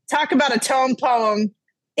good. Talk about a tone poem.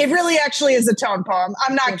 It really actually is a tone poem.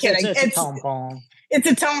 I'm not kidding. It's a tone poem. It's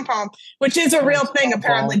a tone poem, which is a real thing,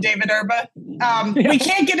 apparently, David Erba. We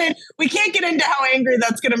can't get into how angry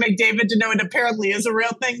that's going to make David to know it apparently is a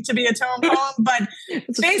real thing to be a tone poem. But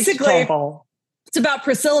basically, it's about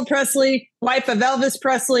Priscilla Presley, wife of Elvis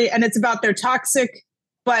Presley, and it's about their toxic,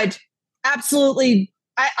 but absolutely,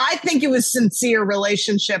 I think it was sincere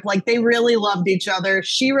relationship. Like they really loved each other.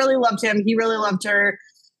 She really loved him. He really loved her.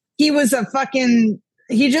 He was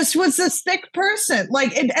he just was this thick person.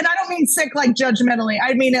 Like, and I don't mean sick like judgmentally.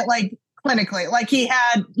 I mean it like clinically. Like he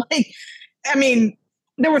had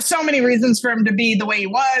there were so many reasons for him to be the way he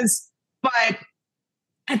was, but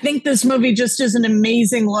I think this movie just is an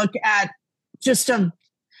amazing look at just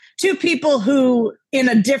two people who in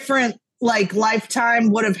a different like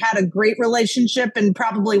lifetime would have had a great relationship and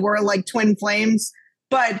probably were like twin flames.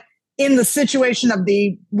 But in the situation of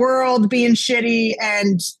the world being shitty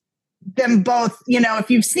and them both, if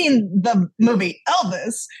you've seen the movie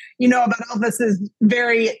Elvis, you know about Elvis's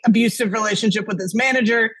very abusive relationship with his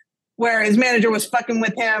manager, where his manager was fucking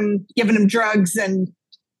with him, giving him drugs. And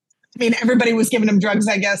I mean, everybody was giving him drugs,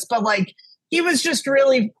 I guess, but like, he was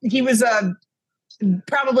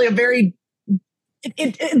probably a very,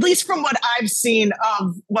 at least from what I've seen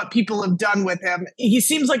of what people have done with him, he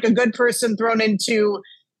seems like a good person thrown into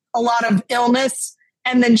a lot of illness.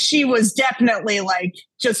 And then she was definitely like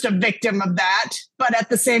just a victim of that. But at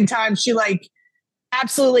the same time, she like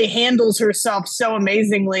absolutely handles herself so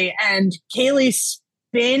amazingly. And Kaylee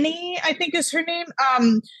Spaney, I think is her name.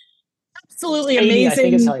 Absolutely Spaney, amazing. I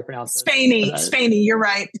think is how you pronounce it. Spaney, you're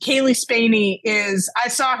right. Kaylee Spaney I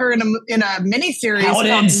saw her in a miniseries. How It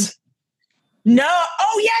Ends. No.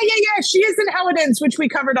 Oh, yeah. She is in How It Ends, which we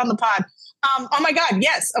covered on the pod. Oh my God.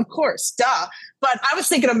 Yes, of course. Duh. But I was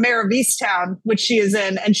thinking of Mare of Easttown, which she is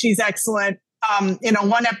in, and she's excellent in a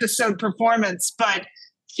one episode performance. But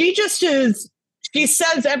she just is, she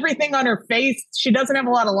says everything on her face. She doesn't have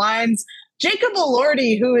a lot of lines. Jacob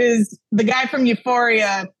Elordi, who is the guy from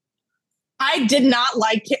Euphoria, I did not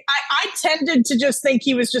like it. I tended to just think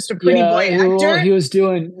he was just a pretty boy actor. He was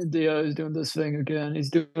doing this thing again. He's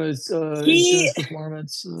doing his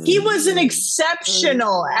performance. He was an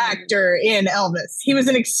exceptional actor in Elvis. He was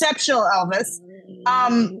an exceptional Elvis.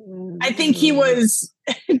 I think he was.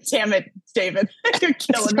 Damn it, David, you're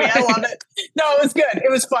killing me. I love it. No, it was good. It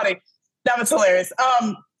was funny. That was hilarious.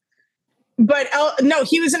 But no,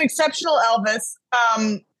 he was an exceptional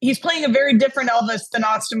Elvis. He's playing a very different Elvis than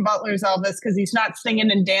Austin Butler's Elvis because he's not singing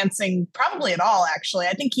and dancing probably at all, actually.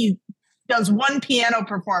 I think he does one piano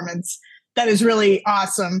performance that is really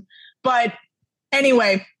awesome. But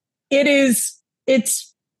anyway,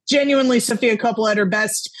 it's genuinely Sofia Coppola at her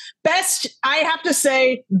best. I have to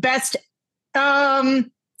say, best.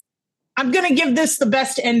 I'm going to give this the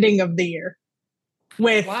best ending of the year.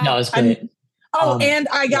 With No, it's great. And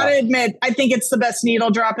I gotta admit, I think it's the best needle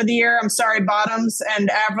drop of the year. I'm sorry, Bottoms and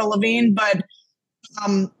Avril Lavigne, but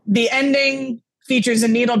the ending features a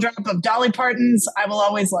needle drop of Dolly Parton's "I Will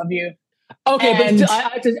Always Love You." Okay, but I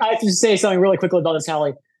have to say something really quickly about this,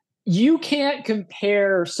 Hallie. You can't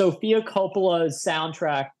compare Sofia Coppola's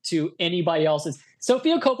soundtrack to anybody else's.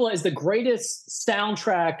 Sofia Coppola is the greatest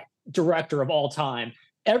soundtrack director of all time.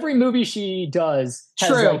 Every movie she does has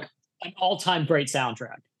like an all-time great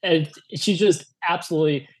soundtrack. And she's just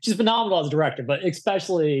she's phenomenal as a director, but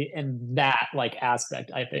especially in that like aspect,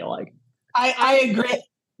 I feel like. I agree.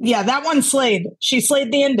 Yeah, that one slayed. She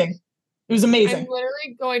slayed the ending. It was amazing. I'm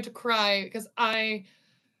literally going to cry because I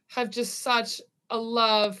have just such a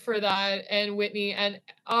love for that and Whitney and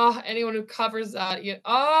anyone who covers that.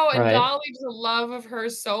 Dolly, just a love of her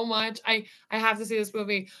so much. I have to see this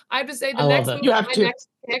movie. I have to say the next movie, my next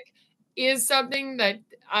pick is something that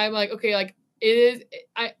I'm like, okay, like it is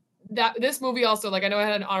this movie also, like I know I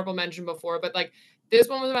had an honorable mention before, but like this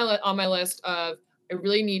one was on my list of I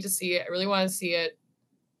really need to see it. I really want to see it.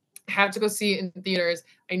 I have to go see it in theaters.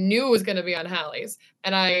 I knew it was going to be on Hallie's,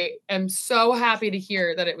 and I am so happy to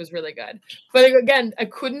hear that it was really good. But again, I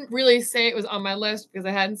couldn't really say it was on my list because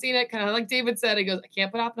I hadn't seen it. Kind of like David said, he goes, I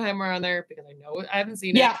can't put Oppenheimer on there because I know I haven't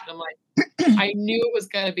seen it. And I'm like, I knew it was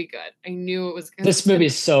going to be good. I knew it was good. This movie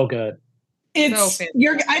is so good. It's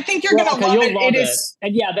I think you're gonna love it. It is,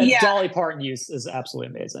 and the Dolly Parton use is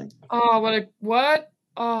absolutely amazing. Oh,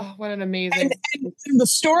 what an amazing! And the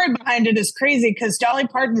story behind it is crazy because Dolly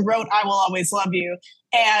Parton wrote "I Will Always Love You,"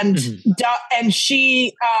 and and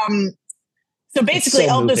she so basically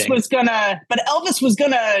Elvis was gonna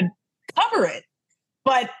cover it,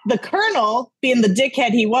 but the Colonel, being the dickhead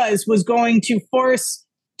he was going to force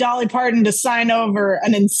Dolly Parton to sign over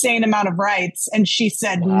an insane amount of rights, and she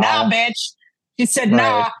said, "Nah, bitch." She said,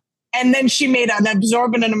 nah. And then she made an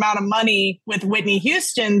exorbitant amount of money with Whitney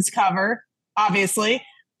Houston's cover, obviously.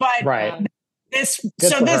 But I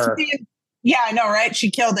know, right? She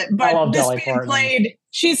killed it. But this being played,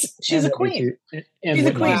 she's a queen. She's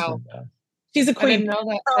a queen. Wow. She's a queen.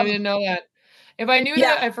 I didn't know that. If I knew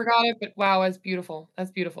that, I forgot it. But wow, that's beautiful.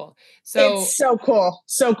 That's beautiful. So it's so cool.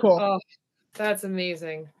 So cool. Oh, that's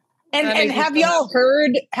amazing. And have y'all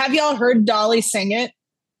heard Dolly sing it?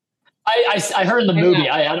 I heard in the movie.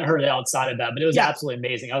 I hadn't heard it outside of that, but it was absolutely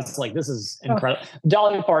amazing. I was like, this is incredible.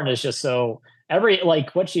 Dolly Parton is just so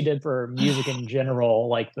what she did for music in general,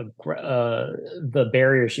 like the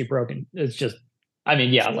barrier she broke, it's just I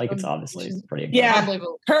mean, yeah, like it's obviously pretty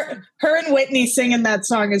incredible. Yeah, her and Whitney singing that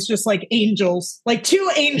song is just like angels, like two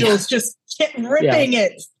angels just ripping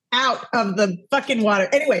it out of the fucking water.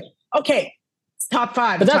 Anyway, okay, top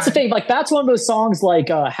 5. But that's the thing, like that's one of those songs like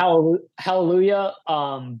Hallelujah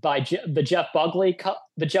by the Jeff Buckley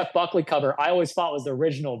cover. I always thought was the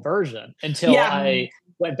original version until I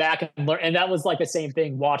went back and learned, and that was like the same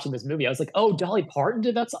thing watching this movie. I was like, oh, Dolly Parton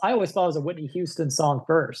did that. I always thought it was a Whitney Houston song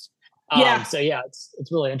first. So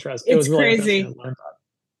it's really interesting. It was really crazy.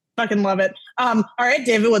 Fucking love it. All right,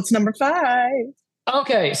 David, what's number 5?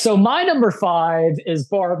 Okay, so my number 5 is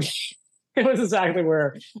Barbie. It was exactly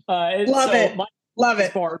where love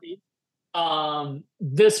it. Barbie.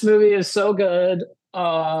 This movie is so good.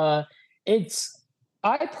 I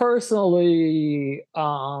personally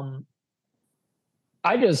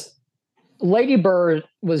Lady Bird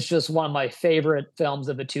was just one of my favorite films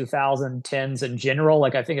of the 2010s in general.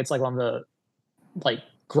 Like I think it's like one of the like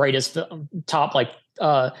greatest top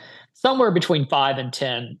somewhere between 5 and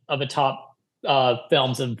 10 of the top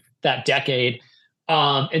films of that decade.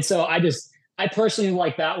 And so I personally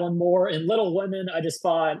like that one more. And Little Women, I just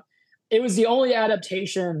thought it was the only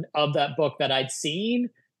adaptation of that book that I'd seen,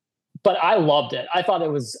 but I loved it. I thought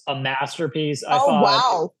it was a masterpiece.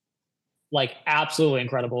 Wow. Like absolutely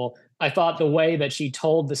incredible. I thought the way that she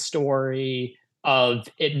told the story of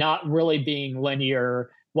it not really being linear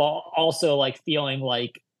while also like feeling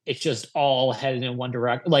like it's just all headed in one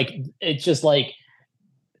direction. Like it's just like,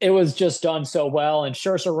 it was just done so well. And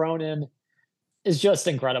Saoirse Ronan is just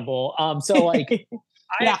incredible. So like,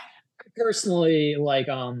 I personally like,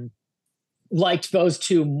 liked those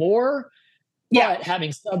two more, but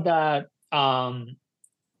having said that,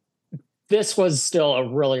 this was still a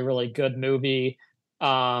really, really good movie.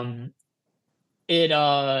 And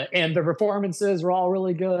the performances were all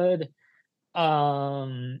really good.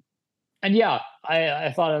 And yeah,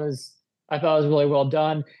 I thought it was really well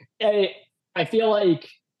done. I feel like,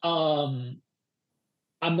 I'm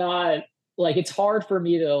not like, it's hard for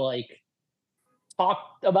me to like talk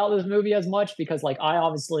about this movie as much because like, I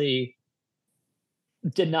obviously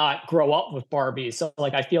did not grow up with Barbie. So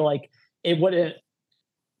like, I feel like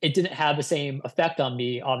it didn't have the same effect on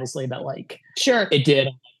me, obviously, that like it did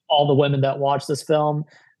all the women that watched this film.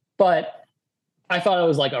 But I thought it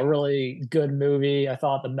was like a really good movie. I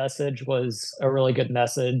thought the message was a really good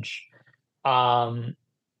message. And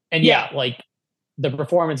like the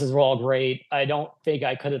performances were all great. I don't think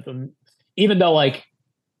I could have been, even though like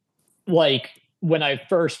when I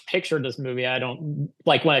first pictured this movie, when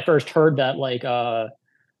I first heard that like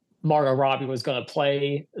Margot Robbie was going to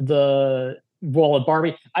play the role of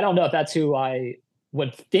Barbie, I don't know if that's who I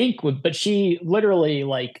would think would, but she literally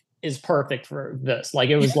like is perfect for this. Like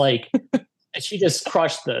it was like she just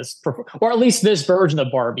crushed this, or at least this version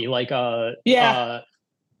of Barbie. Like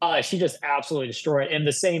she just absolutely destroyed it. And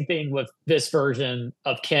the same thing with this version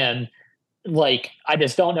of Ken. Like I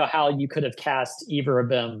just don't know how you could have cast either of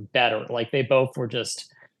them better. Like they both were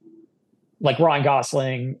just like Ryan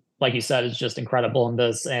Gosling, like you said, is just incredible in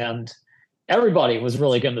this, and everybody was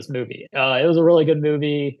really good in this movie. It was a really good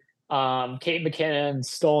movie. Kate McKinnon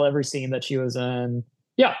stole every scene that she was in.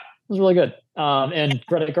 Yeah, it was really good. And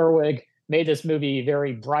Greta Gerwig made this movie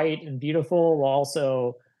very bright and beautiful while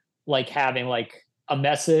also like having like a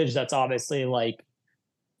message that's obviously like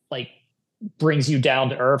brings you down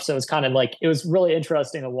to earth. So it's kind of like, it was really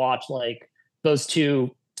interesting to watch like those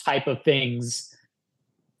two type of things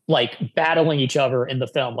like battling each other in the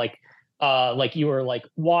film. Like you were like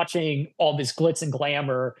watching all this glitz and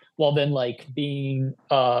glamour while then like being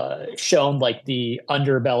shown like the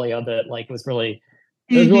underbelly of it. Like it was really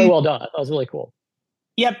well done. That was really cool.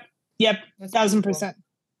 Yep. 1,000%.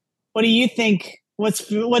 What do you think? What's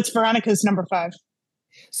Veronica's number 5?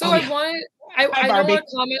 So I don't want to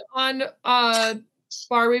comment on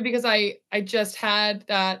Barbie because I just had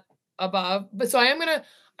that above, but so I am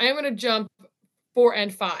gonna jump 4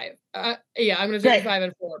 and 5. I'm gonna do 5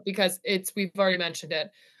 and 4 because we've already mentioned it.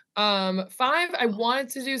 5, I wanted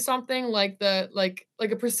to do something like like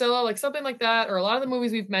a Priscilla, like something like that, or a lot of the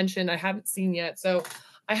movies we've mentioned I haven't seen yet. So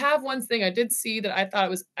I have one thing I did see that I thought it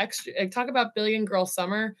was extra. Talk about Billion Girl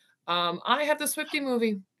Summer. I have the Swiftie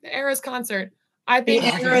movie, the Eras concert. I think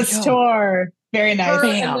the Eras tour, very nice,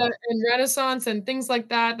 and Renaissance and things like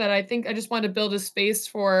that. That I think I just wanted to build a space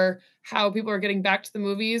for how people are getting back to the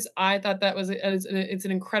movies. I thought that it's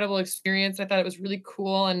an incredible experience. I thought it was really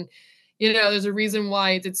cool, and there's a reason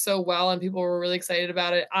why it did so well, and people were really excited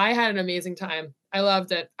about it. I had an amazing time. I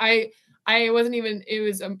loved it. I wasn't even. It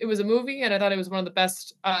was a movie, and I thought it was one of the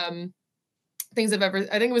best things I've ever.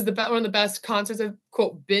 I think it was one of the best concerts I've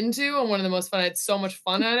been to, and one of the most fun. I had so much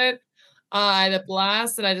fun at it. I had a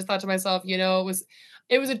blast, and I just thought to myself,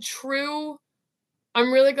 it was a true.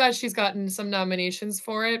 I'm really glad she's gotten some nominations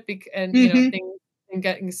for it, and things, and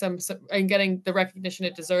getting some and getting the recognition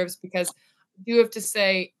it deserves. Because I do have to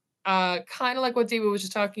say, kind of like what David was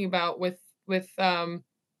just talking about with something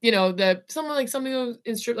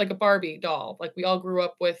like a Barbie doll. Like we all grew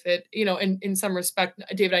up with it, in some respect.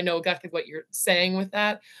 David, I know exactly what you're saying with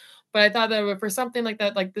that, but I thought that for something like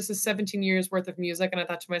that, like this is 17 years worth of music, and I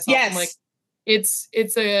thought to myself, I'm like, it's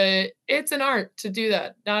an art to do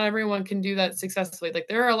that. Not everyone can do that successfully. Like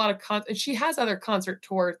there are a lot of and she has other concert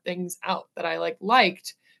tour things out that I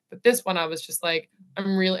liked, but this one I was just like,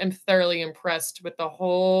 I'm thoroughly impressed with the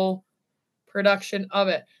whole production of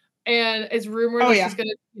it. And it's rumored that she's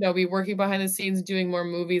gonna, be working behind the scenes doing more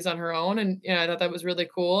movies on her own. And I thought that was really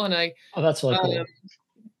cool. And that's really cool.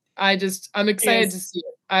 I'm excited to see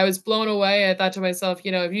it. I was blown away. I thought to myself,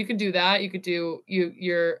 if you can do that, you could do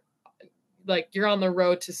you're on the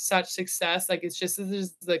road to such success. Like it's just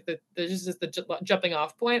the jumping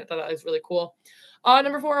off point. I thought that was really cool.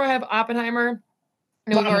 Number 4, I have Oppenheimer.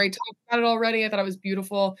 We've already talked about it already. I thought it was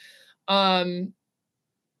beautiful.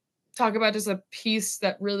 Talk about just a piece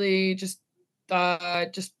that really just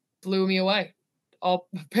blew me away. All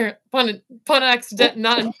pun accident,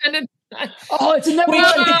 not intended. Oh, it's never.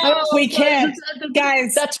 We can't,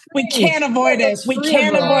 guys. We can't avoid it. We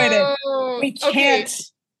can't avoid it. We can't. Okay.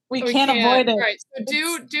 We can't avoid it. Right. So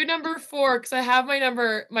do number 4 because I have my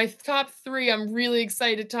top 3. I'm really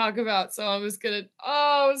excited to talk about. So I'm just gonna.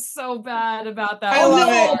 Oh, it was so bad about that. I love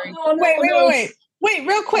it. Wait,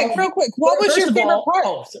 real quick. What was your favorite part?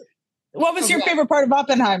 What was your favorite part of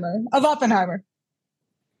Oppenheimer?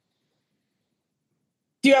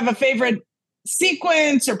 Do you have a favorite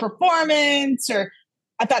sequence or performance? Or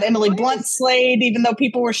I thought Emily Blunt slayed, even though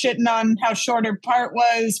people were shitting on how short her part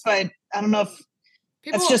was. But I don't know if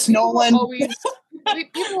that's just Nolan.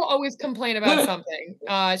 People always complain about something.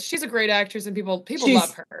 She's a great actress, and people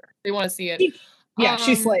love her. They want to see it.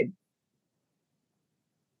 She slayed.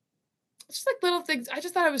 Just like little things. I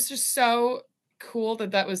just thought it was just so cool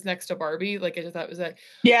that was next to Barbie. Like I just thought it was like,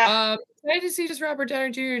 I just see Robert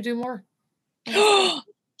Downey Jr. do more.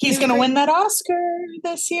 He's gonna win that Oscar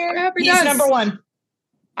this year. I hope he He's does. number 1.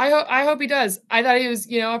 I hope he does. I thought he was,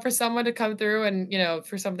 for someone to come through and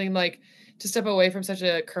for something like to step away from such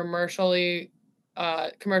a commercial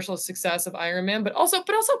success of Iron Man, but also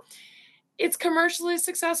it's commercially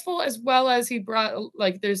successful as well as he brought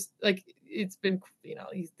it's been,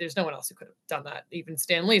 there's no one else who could have done that. Even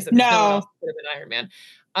Stan Lee said no one else could have been Iron Man.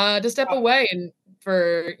 To step away and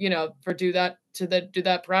for do that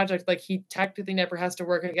project, like he technically never has to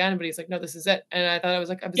work again, but he's like, no, this is it. And I thought I was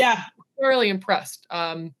thoroughly impressed.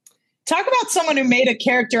 Talk about someone who made a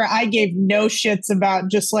character I gave no shits about,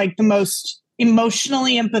 just like the most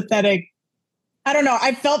emotionally empathetic. I don't know.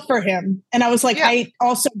 I felt for him, and I was like, I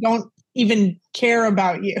also don't even care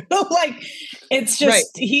about you. Like, it's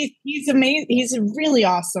just he's amazing. He's a really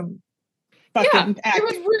awesome fucking actor.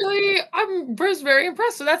 I was very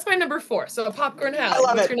impressed. So that's my number 4. So Popcorn Hal. I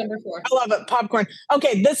love it. Your number 4? I love it. Popcorn.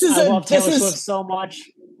 Okay, I love Taylor Swift so much.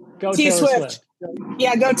 Go Taylor Swift.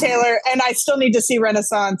 Yeah, go Taylor. And I still need to see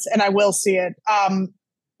Renaissance, and I will see it.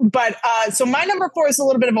 So my number 4 is a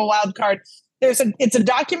little bit of a wild card. It's a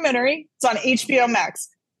documentary. It's on HBO Max.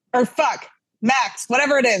 Max,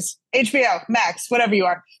 whatever it is. HBO, Max, whatever you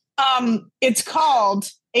are. It's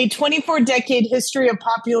called A 24-Decade History of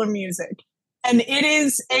Popular Music. And it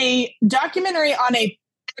is a documentary on it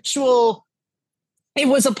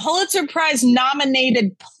was a Pulitzer Prize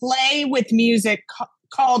nominated play with music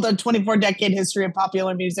called A 24-Decade History of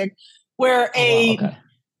Popular Music, where a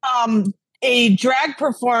drag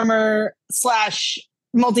performer /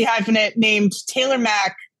 multi-hyphenate named Taylor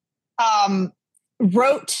Mack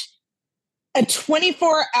wrote a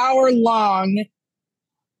 24-hour long,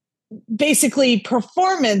 basically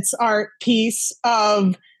performance art piece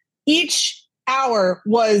of each hour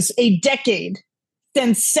was a decade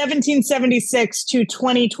since 1776 to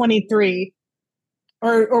 2023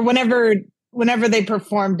 or whenever they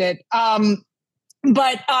performed it.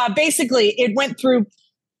 But basically it went through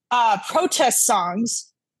protest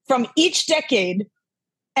songs from each decade,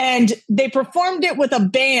 and they performed it with a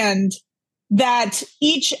band that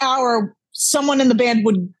each hour someone in the band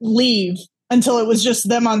would leave until it was just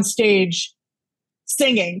them on stage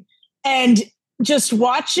singing, and just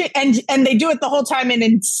watch it. And they do it the whole time in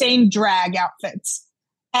insane drag outfits.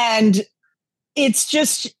 And it's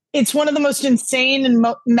one of the most insane and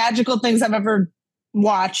magical things I've ever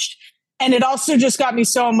watched. And it also just got me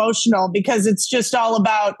so emotional because it's just all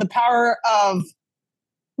about the power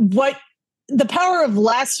of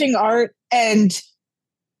lasting art and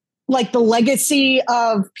like the legacy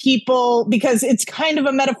of people, because it's kind of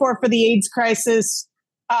a metaphor for the AIDS crisis.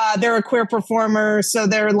 They're a queer performer, so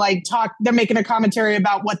they're making a commentary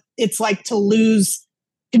about what it's like to lose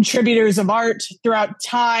contributors of art throughout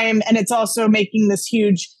time. And it's also making this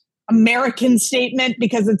huge American statement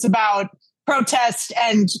because it's about protest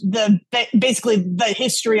and basically the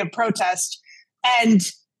history of protest. And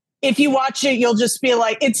if you watch it, you'll just be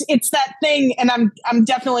like, it's that thing. And I'm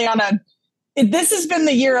definitely this has been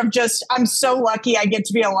the year of just, I'm so lucky I get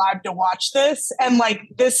to be alive to watch this. And like,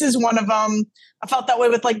 this is one of them. I felt that way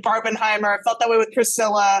with like Barbenheimer. I felt that way with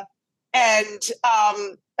Priscilla, and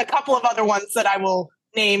a couple of other ones that I will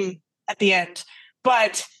name at the end.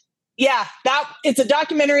 But yeah, it's a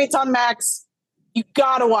documentary. It's on Max. You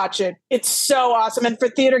gotta watch it. It's so awesome. And for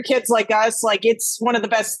theater kids like us, like it's one of the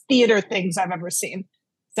best theater things I've ever seen.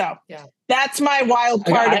 So yeah, that's my wild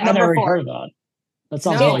card at number 4. Heard of that. That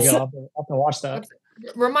sounds really good. I'll have to watch that.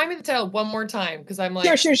 Remind me the title one more time, because I'm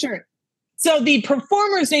like... Sure. So the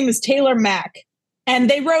performer's name is Taylor Mack. And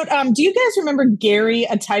they wrote, do you guys remember Gary,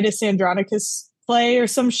 a Titus Andronicus play or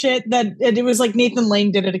some shit? That it was like Nathan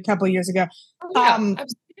Lane did it a couple of years ago. Oh,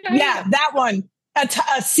 yeah. That one.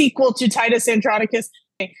 A sequel to Titus Andronicus.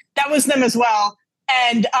 That was them as well.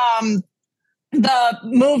 And the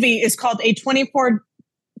movie is called A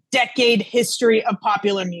 24-Decade History of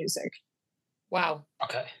Popular Music. Wow.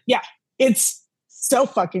 Okay. Yeah. It's so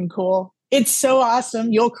fucking cool. It's so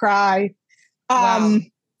awesome. You'll cry. Wow.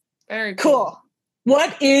 Very cool.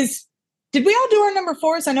 Did we all do our number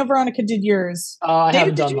 4s? I know Veronica did yours.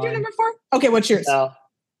 David, did you do number 4? Okay, what's yours?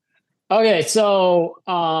 Okay, so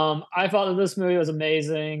I thought that this movie was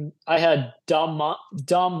amazing. I had Dumb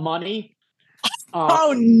Money.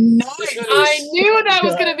 Oh, nice. I knew that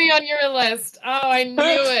was going to be on your list. Oh, I knew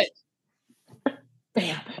it.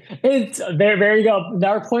 Bam. It's there you go.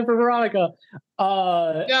 Another point for Veronica.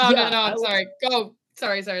 No, sorry. Go.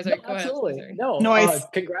 Sorry. Go absolutely. ahead. No, nice.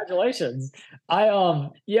 Congratulations.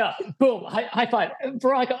 Boom. High five.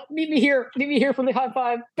 Veronica, meet me here for the high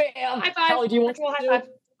five. Bam. High five. Kelly, do you want to high five?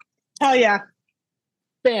 Hell yeah.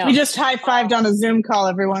 Bam. We just high-fived on a Zoom call,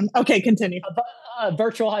 everyone. Okay, continue. A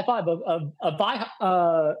virtual high five. A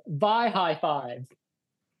by high five.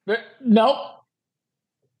 Nope.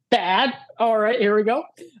 Bad. All right, here we go.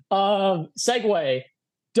 Segue.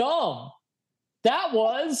 Dumb. That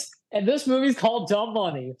was, and this movie's called Dumb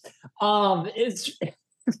Money. It's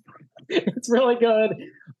it's really good.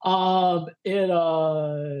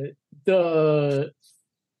 The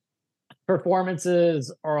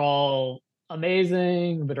performances are all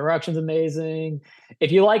amazing. The direction's amazing.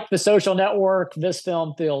 If you like The Social Network, this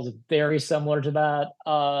film feels very similar to that.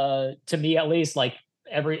 To me, at least,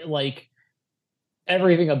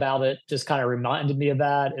 everything about it just kind of reminded me of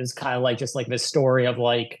that. It was kind of like just like this story of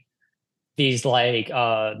like these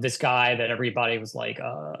this guy that everybody was like,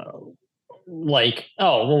 oh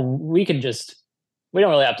well, we don't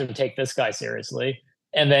really have to take this guy seriously,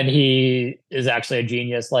 and then he is actually a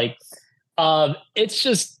genius.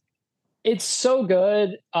 It's so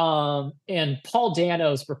good. And Paul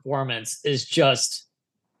Dano's performance is just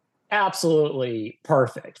absolutely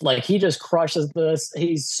perfect. Like, he just crushes this.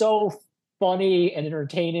 He's so funny and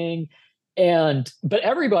entertaining, but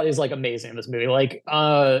everybody's like amazing in this movie. Like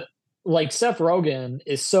Seth Rogen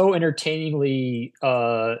is so entertainingly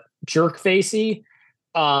jerk facey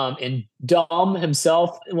and dumb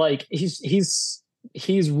himself. Like, he's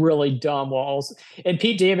really dumb while also, and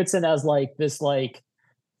Pete Davidson as like this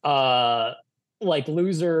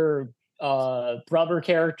loser brother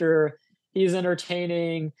character. He's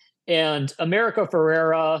entertaining. And America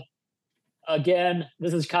Ferrera, again,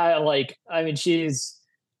 this is kind of like, I mean,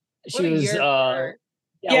 what a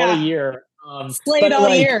year. Slayed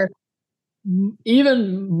all year.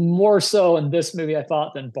 Even more so in this movie, I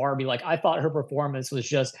thought, than Barbie. Like, I thought her performance was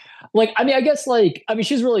just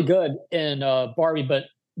she's really good in Barbie, but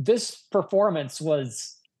this performance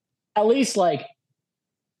was, at least like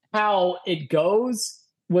how it goes,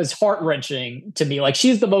 was heart-wrenching to me. Like,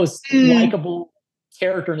 she's the most likable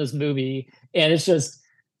character in this movie, and it's just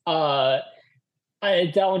that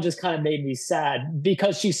one just kind of made me sad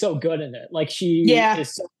because she's so good in it. Like, she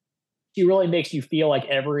really makes you feel like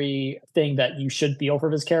everything that you should feel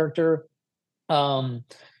for this character.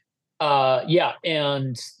 Like,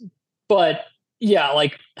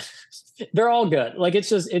 they're all good. Like, it's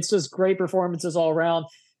just great performances all around.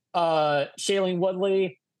 Shailene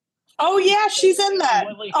Woodley. Oh yeah, she's in that.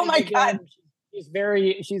 Oh my God. She's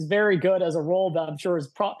very good as a role that I'm sure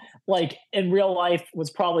is in real life was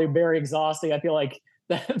probably very exhausting. I feel like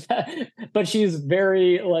but she's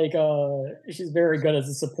very she's very good as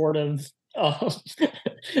a supportive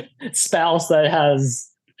spouse that has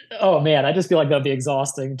Oh man, I just feel like that'd be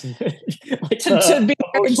exhausting to like to be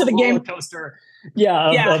back into the game coaster.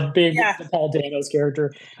 Yeah, of being the Paul Dano's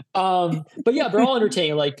character. But yeah, they're all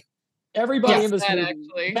entertaining. Like everybody in this movie,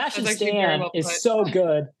 actually. Sebastian Stan is so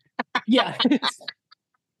good. Yeah,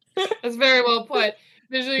 that's very well put.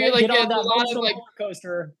 Visually, like get on that a lot of like roller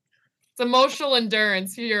coaster. It's emotional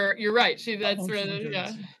endurance. You're right. That's really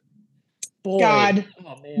Boy. God,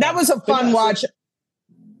 that was a fun watch.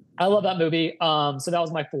 I love that movie. So that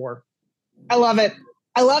was my 4. I love it.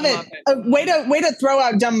 Way to throw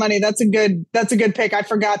out Dumb Money. That's a good pick. I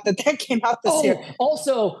forgot that came out this year.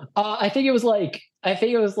 Also, I think it was like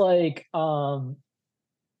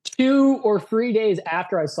 2 or 3 days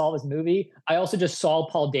after I saw this movie, I also just saw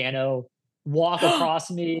Paul Dano walk across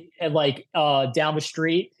me and like down the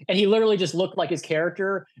street, and he literally just looked like his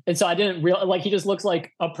character, and so I didn't realize, like, he just looks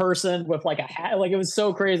like a person with like a hat. Like, it was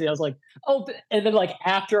so crazy. I was like, oh, and then like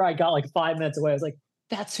after I got like 5 minutes away, I was like,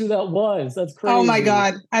 that's who that was. That's crazy. Oh my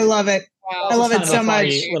God, I love it. Wow. I love it so much.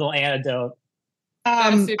 Little anecdote.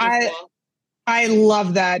 I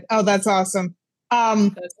love that. Oh, that's awesome.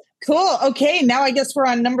 Cool. Okay, now I guess we're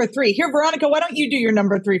on number 3. Here, Veronica, why don't you do your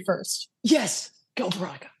number 3 first? Yes, go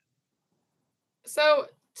Veronica. So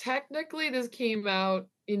technically this came out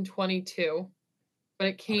in 22, but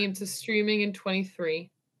it came to streaming in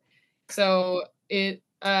 23. So it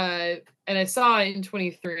and I saw it in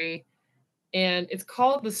 23, and it's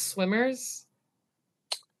called The Swimmers.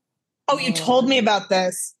 Oh, you told me about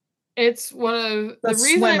this. It's one of the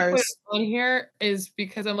reason I put it on here is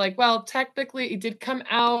because I'm like, well, technically it did come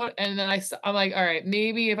out, and then I'm like, all right,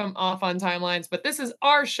 maybe if I'm off on timelines, but this is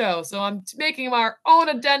our show, so I'm making our own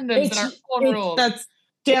addendums and our own rules. That's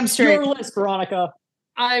damn straight. Your list, Veronica.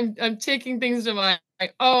 I'm taking things to my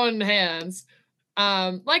own hands,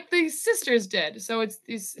 like the sisters did. So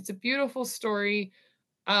it's a beautiful story.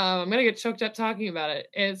 I'm gonna get choked up talking about it.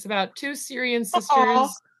 It's about 2 Syrian sisters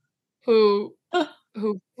who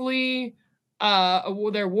flee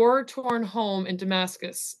their war-torn home in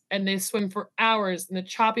Damascus, and they swim for hours in the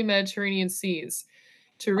choppy Mediterranean seas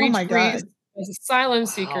to reach Greece as asylum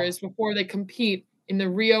seekers before they compete in the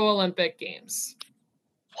Rio Olympic Games.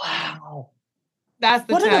 Wow. That's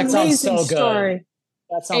the what an amazing story.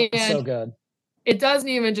 That sounds so good. It doesn't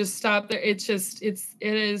even just stop there. It's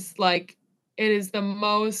the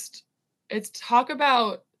most, it's talk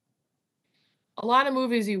about a lot of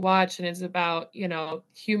movies you watch, and it's about,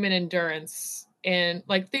 human endurance and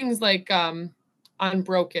like things like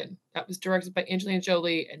Unbroken, that was directed by Angelina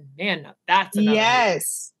Jolie, and man, that's another movie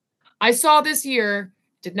I saw this year.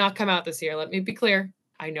 Did not come out this year. Let me be clear.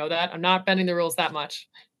 I know that. I'm not bending the rules that much.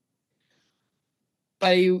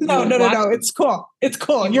 But No. It's cool. It's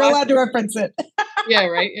cool. You're allowed to reference it. Yeah,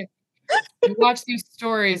 right. You watch these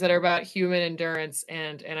stories that are about human endurance,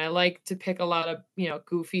 and I like to pick a lot of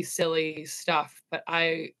goofy, silly stuff. But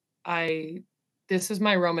this is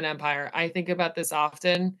my Roman Empire. I think about this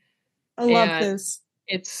often. I love this.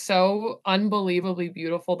 It's so unbelievably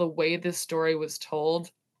beautiful the way this story was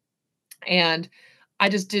told, and I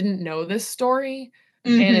just didn't know this story.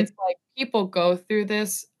 Mm-hmm. And it's like people go through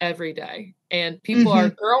this every day, and people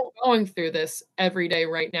are going through this every day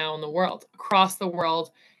right now in the world, across the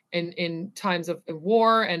world. In times of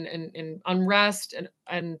war and unrest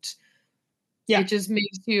and it just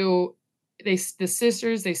makes you, the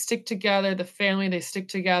sisters, they stick together, the family, they stick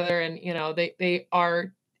together, and they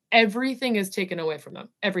are, everything is taken away from them,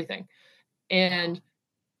 everything, and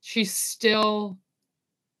she's still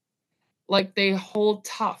like, they hold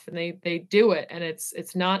tough, and they do it, and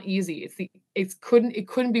it's not easy. It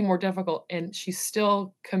couldn't be more difficult, and she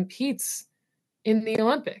still competes in the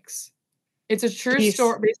Olympics. It's a true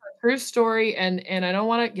story, based on a true story, and I don't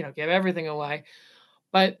want to, give everything away,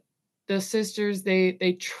 but the sisters,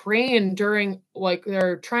 they train during, like,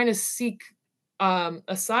 they're trying to seek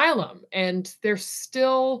asylum, and they're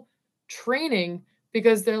still training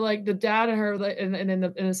because they're like, the dad and her, and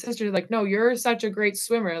the sister are like, no, you're such a great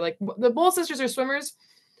swimmer. Like, both sisters are swimmers.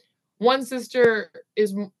 One sister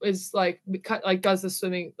is like does the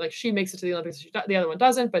swimming, like she makes it to the Olympics. The other one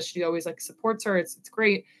doesn't, but she always like supports her. It's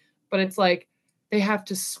great. But it's like they have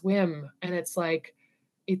to swim, and it's like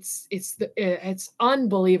it's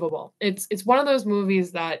unbelievable. It's one of those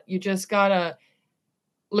movies that you just gotta,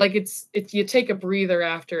 like, it's you take a breather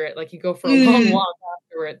after it, like you go for a long walk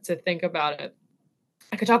after it to think about it.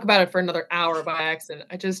 I could talk about it for another hour by accident.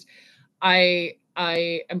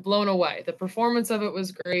 I am blown away. The performance of it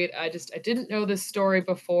was great. I didn't know this story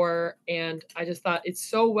before, and I just thought it's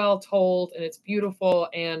so well told, and it's beautiful,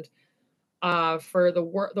 and for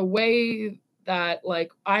the way that,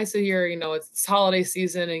 like, I sit here, it's holiday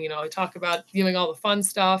season, and I talk about doing all the fun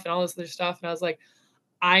stuff and all this other stuff, and I was like,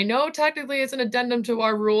 I know technically it's an addendum to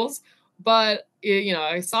our rules, but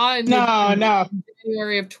I saw it in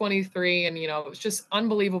January of 23, and it was just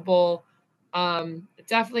unbelievable.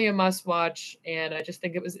 Definitely a must watch, and I just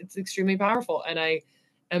think it's extremely powerful, and I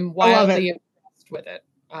am wildly impressed with it.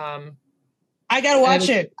 I gotta watch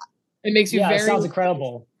it. It makes you it sounds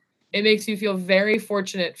incredible. It makes you feel very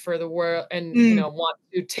fortunate for the world, and want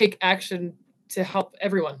to take action to help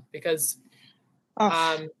everyone, because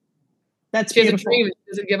that's she has a dream. It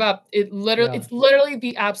doesn't give up. It's literally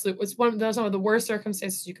the absolute. It's some of the worst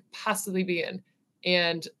circumstances you could possibly be in,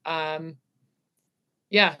 and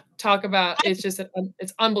talk about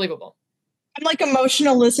it's unbelievable. I'm like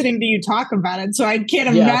emotional listening to you talk about it, so I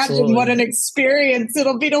can't imagine what an experience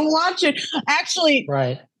it'll be to watch it. Actually,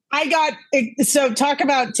 right. So talk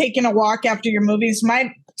about taking a walk after your movies.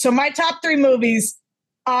 My top 3 movies,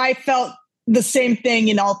 I felt the same thing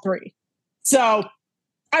in all 3. So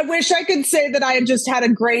I wish I could say that I had just had a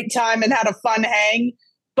great time and had a fun hang,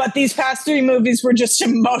 but these past 3 movies were just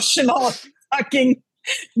emotional fucking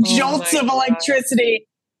jolts of electricity.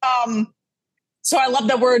 So I love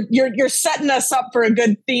that you're setting us up for a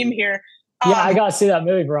good theme here. I gotta see that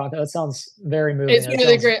movie, Veronica. That sounds very moving. It's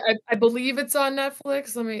really great. I believe it's on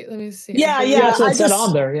Netflix. Let me see. Yeah. That's what it said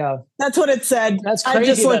on there. Yeah, that's what it said. That's crazy. I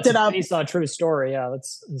just looked it up. Based on a true story. Yeah,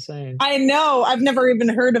 that's insane. I know. I've never even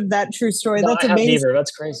heard of that true story. That's amazing. Neither. That's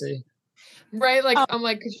crazy. Right? Like I'm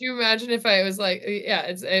like, could you imagine if I was like,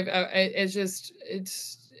 it's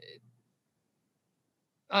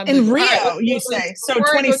in Rio, you say? So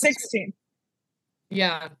 2016.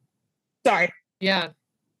 Yeah. Sorry. Yeah.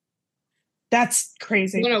 That's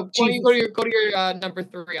crazy. No. Go to your number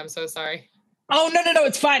 3. I'm so sorry. Oh, no.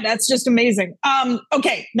 It's fine. That's just amazing.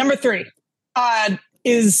 Okay. Number 3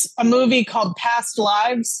 is a movie called Past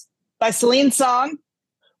Lives by Celine Song.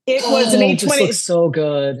 It was an A24. This looks so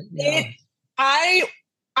good. Yeah. I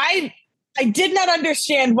did not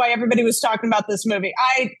understand why everybody was talking about this movie.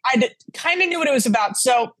 I kind of knew what it was about.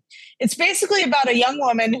 So it's basically about a young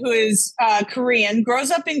woman who is Korean,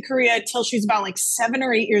 grows up in Korea till she's about like 7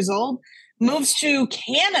 or 8 years old, moves to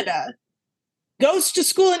Canada, goes to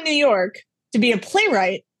school in New York to be a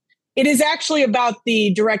playwright. It is actually about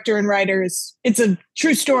the director and writers. It's a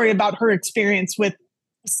true story about her experience with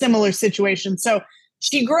a similar situation. So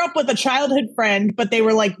she grew up with a childhood friend, but they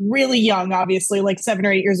were like really young, obviously, like 7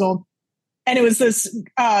 or 8 years old. And it was this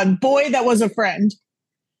boy that was a friend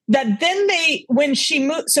that then when she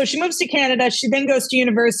moved, so she moves to Canada. She then goes to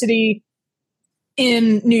university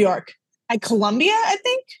in New York at Columbia, I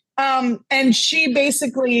think. And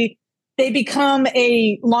they become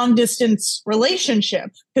a long distance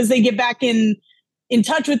relationship because they get back in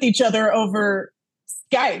touch with each other over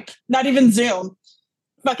Skype, not even Zoom,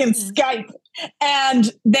 fucking Skype.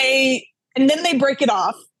 And then they break it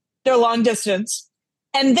off, their long distance.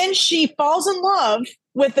 And then she falls in love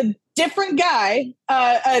with a different guy.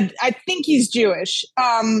 I think he's Jewish.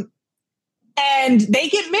 And they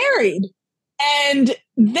get married. And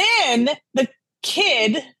then the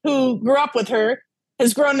kid who grew up with her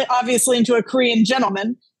has grown obviously into a Korean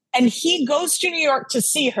gentleman. And he goes to New York to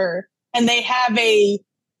see her. And they have a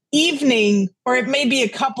evening, or it may be a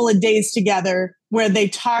couple of days together, where they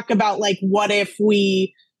talk about like, what if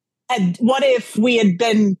we had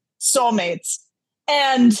been soulmates?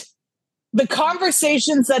 And the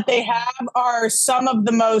conversations that they have are some of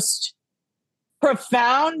the most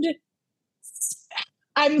profound.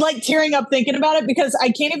 I'm like tearing up thinking about it because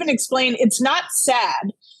I can't even explain. It's not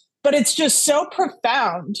sad, but it's just so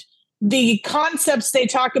profound. The concepts they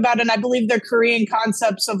talk about, and I believe they're Korean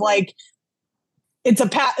concepts of like,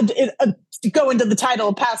 to go into the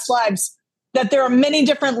title, Past Lives, that there are many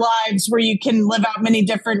different lives where you can live out many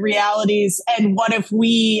different realities. And what if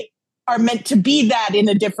we are meant to be that in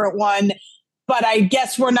a different one? But I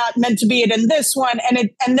guess we're not meant to be it in this one. And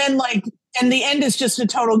then the end is just a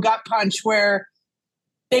total gut punch where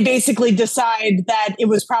they basically decide that it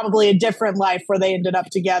was probably a different life where they ended up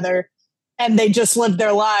together and they just lived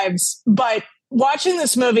their lives. But watching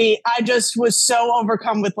this movie, I just was so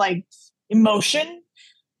overcome with like emotion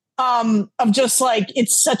of just like,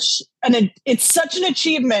 it's such an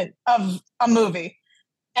achievement of a movie.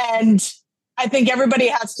 And I think everybody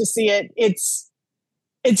has to see it.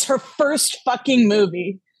 It's her first fucking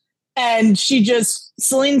movie. And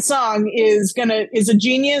Celine Song is a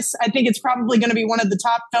genius. I think it's probably going to be one of the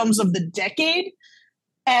top films of the decade.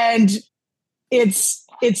 And it's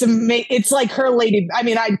like her Lady. I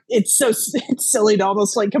mean, it's silly to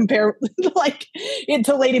almost like compare like it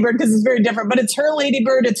to Lady Bird because it's very different, but it's her Lady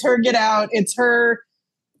Bird. It's her Get Out. It's her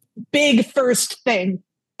big first thing.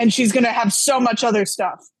 And she's going to have so much other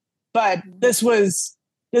stuff, but this was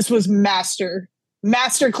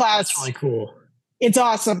masterclass. That's really cool. It's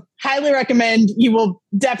awesome. Highly recommend. You will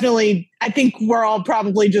definitely, I think we're all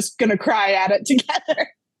probably just going to cry at it together.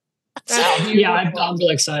 I'm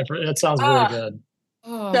really excited for it. That sounds really good.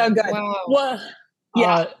 Oh, so good. Wow. Well,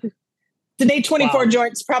 yeah. The A24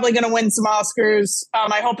 joint's probably going to win some Oscars.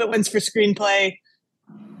 I hope it wins for screenplay.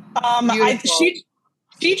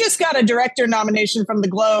 She just got a director nomination from the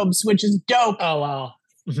Globes, which is dope. Oh, wow.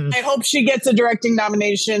 Mm-hmm. I hope she gets a directing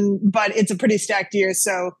nomination, but it's a pretty stacked year,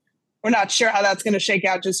 so we're not sure how that's going to shake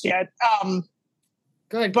out just yet.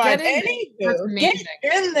 Good. But get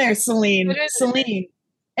in there, Celine. Celine.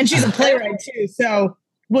 And she's a playwright too, so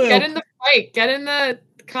woo. Get in the fight. Get in the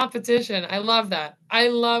competition. I love that.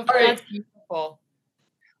 That's beautiful.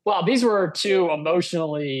 Wow, these were two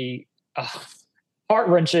emotionally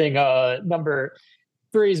heart-wrenching number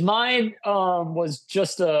threes. Mine was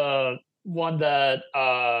just one that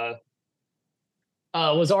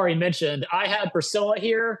was already mentioned. I had Priscilla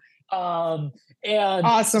here, and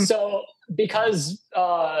awesome. So because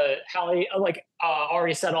Hallie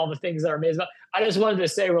already said all the things that are amazing, I just wanted to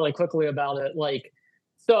say really quickly about it.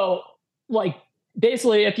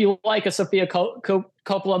 Basically, if you like a Sofia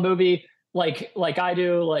Coppola movie, like I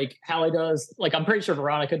do, like Hallie does, like I'm pretty sure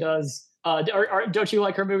Veronica does. Don't you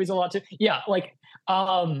like her movies a lot too? Yeah,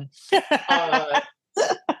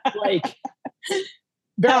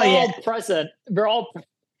 they're all present. They're all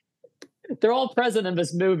present in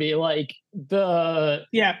this movie. Like the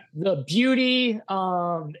beauty,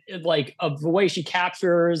 of the way she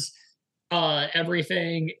captures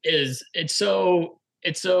everything it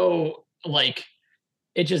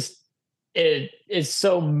is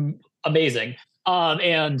so amazing.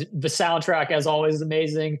 And the soundtrack, as always, is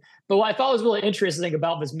amazing. But what I thought was really interesting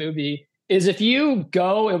about this movie is if you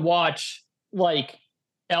go and watch like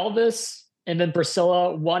Elvis and then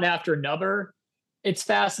Priscilla one after another, it's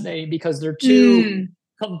fascinating because they're two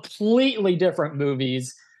completely different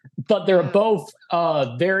movies, but they're both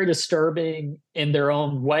very disturbing in their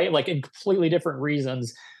own way, like in completely different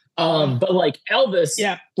reasons. But like Elvis,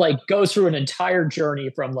 goes through an entire journey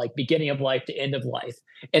from like beginning of life to end of life.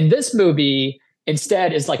 And this movie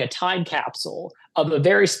instead is like a time capsule of a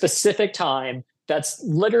very specific time. That's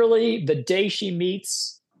literally the day she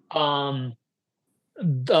meets Elvis,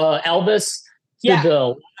 the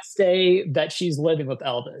last day that she's living with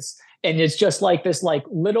Elvis. And it's just like this like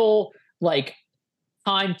little like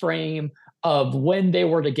time frame of when they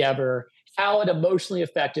were together, how it emotionally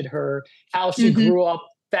affected her, how she grew up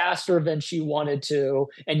faster than she wanted to,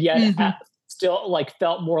 and yet still like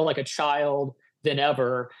felt more like a child than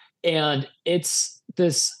ever. And it's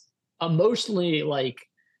this emotionally like,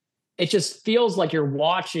 it just feels like you're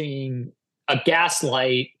watching a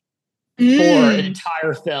Gaslight for an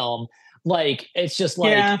entire film. Like it's just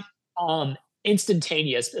like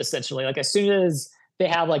instantaneous, essentially. Like as soon as they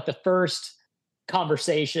have like the first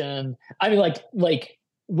conversation, I mean like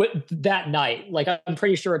with that night, like I'm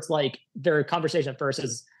pretty sure it's like their conversation at first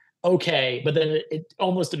is okay, but then it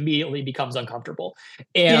almost immediately becomes uncomfortable.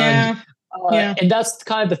 And and that's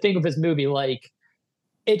kind of the thing with this movie. Like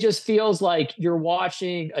it just feels like you're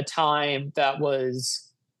watching a time that was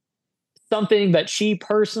something that she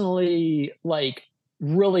personally like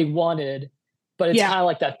really wanted, but it's kind of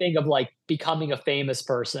like that thing of like becoming a famous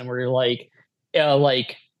person where you're like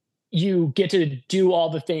you get to do all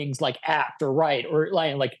the things like act or write or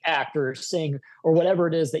like act or sing or whatever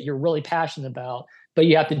it is that you're really passionate about, but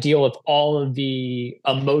you have to deal with all of the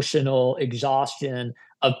emotional exhaustion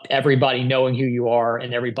of everybody knowing who you are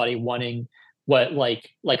and everybody wanting what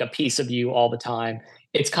like a piece of you all the time.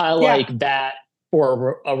 It's kind of like that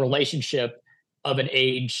for a relationship of an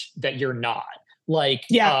age that you're not. Like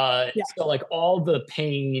so like all the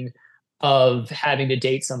pain of having to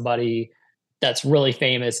date somebody that's really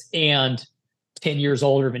famous and 10 years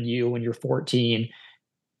older than you when you're 14,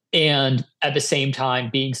 and at the same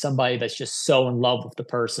time being somebody that's just so in love with the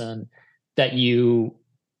person that you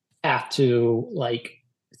have to like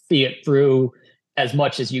see it through as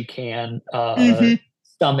much as you can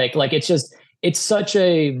stomach. Like it's such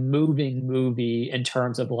a moving movie in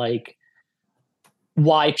terms of like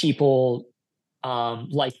why people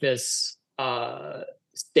like this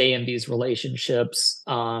stay in these relationships.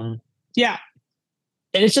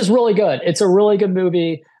 And it's just really good. It's a really good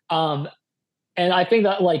movie. And I think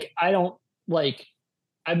that like I've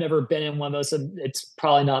never been in one of those, and it's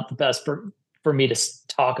probably not the best for me to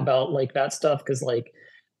talk about like that stuff because like,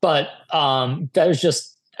 but that was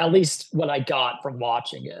just at least what I got from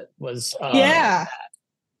watching it was no,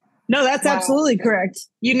 that's absolutely correct.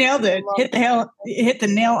 You nailed it. Hit the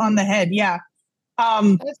nail on the head.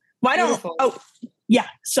 Why don't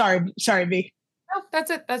sorry V. Oh,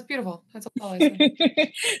 that's it. That's beautiful. That's all I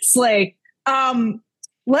say. Slay.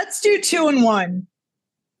 Let's do 2 and 1.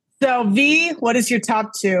 So V, what is your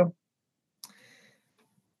top 2?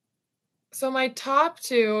 So my top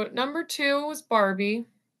 2, number 2 was Barbie.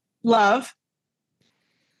 Love.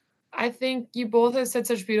 I think you both have said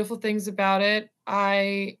such beautiful things about it.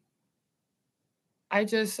 I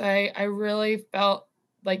really felt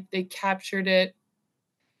like they captured it.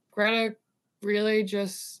 Greta really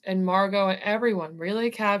just, and Margot and everyone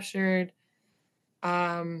really captured,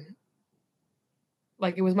 like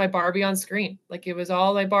it was my Barbie on screen. Like it was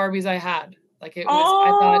all my Barbies I had. Like it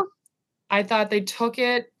was, I thought they took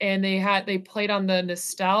it and they played on the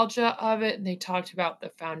nostalgia of it and they talked about the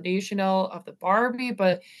foundational of the Barbie,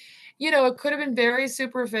 but it could have been very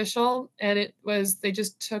superficial and they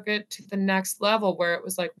just took it to the next level where it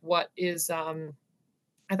was like, what is, I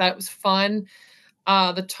thought it was fun.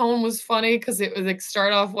 The tone was funny because it was like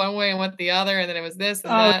start off one way and went the other, and then it was this and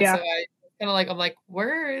that. Yeah. So I'm like,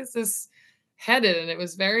 where is this headed? And it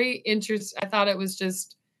was very interesting. I thought it was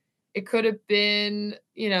just, it could have been,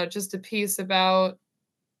 just a piece about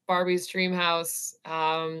Barbie's dream house.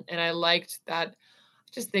 And I liked that. I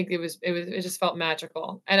just think it just felt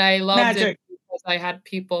magical. And I loved it because I had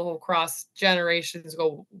people across generations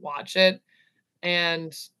go watch it.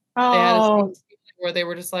 And they had a feeling where they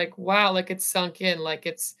were just like, wow, like it's sunk in, like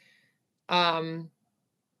it's,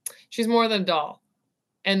 she's more than a doll.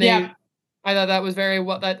 And I thought that was very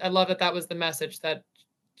well, I love that was the message, that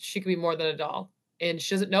she could be more than a doll and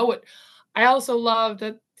she doesn't know what. I also love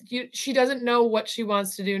that she doesn't know what she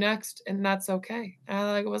wants to do next, and that's okay. And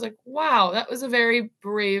I was like, wow, that was a very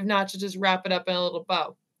brave, not to just wrap it up in a little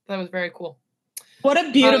bow. That was very cool. What a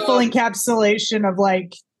beautiful encapsulation of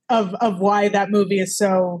like of why that movie is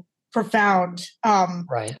so profound.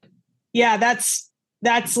 Right. Yeah, that's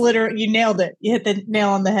literally, you nailed it. You hit the nail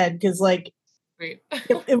on the head because like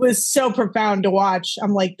it was so profound to watch.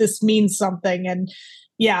 I'm like, this means something. And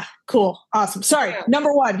yeah, cool. Awesome. Sorry.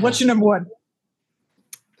 Number 1. What's your number 1?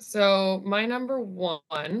 So my number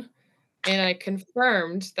 1, and I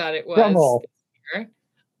confirmed that it was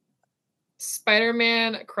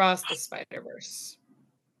Spider-Man Across the Spider-Verse.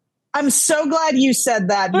 I'm so glad you said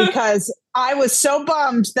that because I was so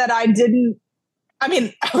bummed that I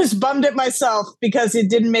was bummed at myself because it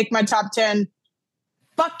didn't make my top 10.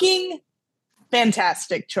 Fucking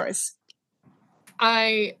fantastic choice.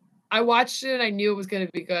 I watched it and I knew it was going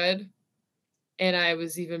to be good. And I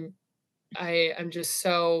was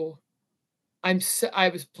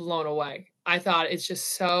blown away. I thought it's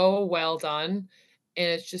just so well done and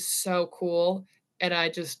it's just so cool. And I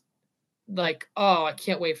just like, oh, I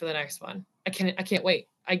can't wait for the next one. I can't wait.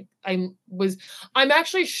 I'm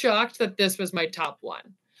actually shocked that this was my top 1.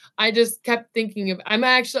 I just kept thinking of, I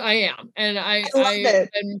am. And I love it.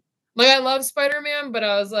 Like, I love Spider-Man, but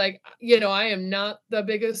I was like, I am not the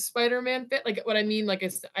biggest Spider-Man fan. Like, what I mean, like,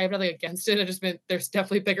 I have nothing against it. I just meant there's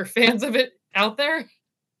definitely bigger fans of it out there.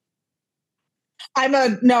 I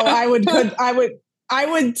would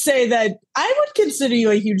say that I would consider you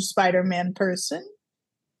a huge Spider-Man person,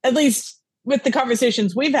 at least with the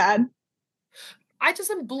conversations we've had. I just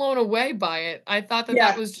am blown away by it. I thought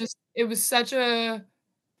that was just, it was such a,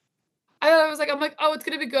 I'm like, oh, it's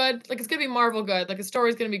going to be good. Like, it's going to be Marvel good. Like, the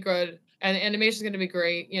story's going to be good. And the animation's going to be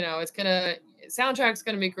great. Soundtrack's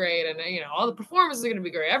going to be great. And, all the performances are going to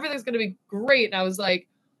be great. Everything's going to be great. And I was like,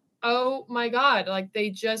 oh my God. Like,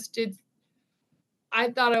 they just did.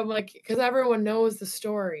 I thought, I'm like, because everyone knows the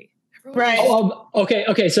story. Right.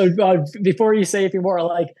 Okay. So before you say anything more,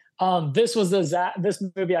 like, this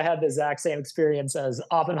movie, I had the exact same experience as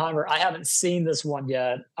Oppenheimer. I haven't seen this one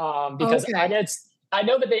yet because I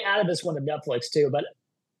know that they added this one to Netflix too, but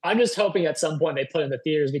I'm just hoping at some point they put it in the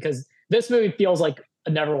theaters because this movie feels like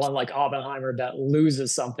another one like Oppenheimer that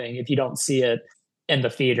loses something if you don't see it in the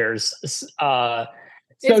theaters. Just no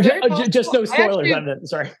spoilers.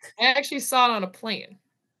 Sorry. I actually saw it on a plane.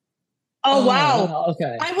 Oh, wow.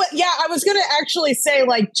 Okay. I was going to actually say,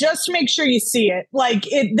 like, just make sure you see it. Like,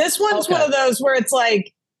 this one's one of those where it's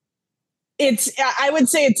like, I would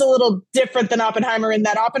say it's a little different than Oppenheimer in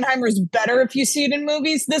that Oppenheimer is better if you see it in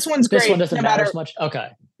movies. This one's great. This one doesn't matter as much. Okay.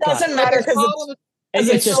 Doesn't matter because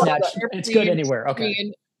it's just natural. It's good anywhere.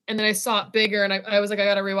 Okay. And then I saw it bigger and I was like, I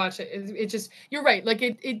got to rewatch it. It just, you're right. Like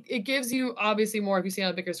it gives you obviously more if you see it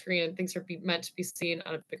on a bigger screen and things are meant to be seen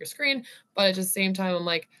on a bigger screen. But at the same time, I'm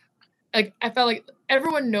like I felt like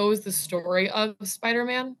everyone knows the story of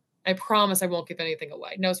Spider-Man. I promise I won't give anything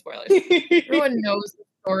away. No spoilers. Everyone knows the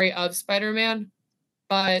story of Spider-Man,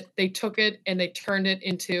 but they took it and they turned it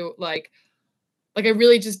into like I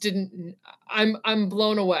really just didn't. I'm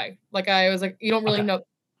blown away. Like I was like, you don't really know.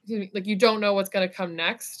 like you don't know what's going to come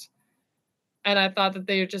next. And I thought that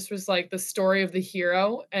they just was like the story of the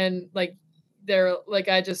hero, and like they're like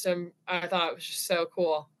I thought it was just so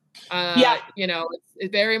cool. You know,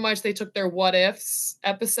 it very much they took their what ifs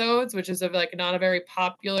episodes, which is like not a very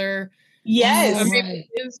popular it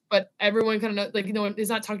is, but everyone kind of like it's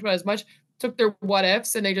not talked about as much. Took their what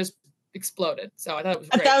ifs and they just exploded. So I thought it was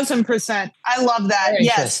great. 1,000%. I love that.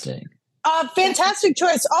 Interesting. Fantastic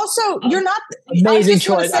choice. Also, you're not amazing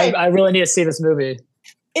choice. I really need to see this movie.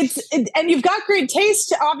 And you've got great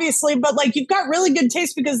taste, obviously, but like you've got really good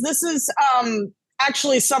taste because this is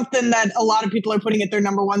actually something that a lot of people are putting at their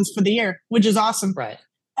number ones for the year, which is awesome. Right.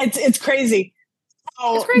 It's crazy.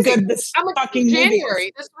 It's crazy. Good this I'm like, fucking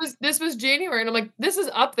January. This was January, and I'm like, this is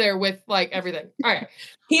up there with like everything. All right.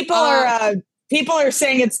 People are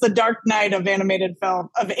saying it's the Dark Knight of animated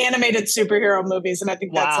superhero movies, and I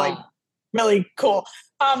think that's like really cool.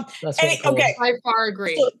 That's really cool. Okay. I far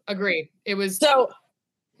agree. Agreed. It was so.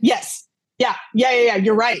 Yes. Yeah.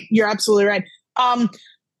 You're right. You're absolutely right.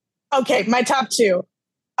 Okay. My top two.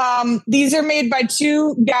 These are made by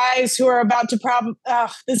two guys who are about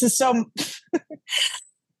to this is so,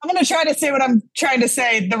 I'm going to try to say what I'm trying to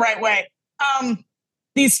say the right way.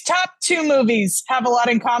 These top two movies have a lot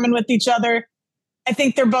in common with each other. I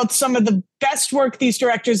think they're both some of the best work these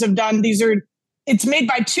directors have done. It's made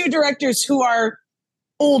by two directors who are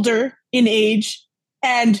older in age,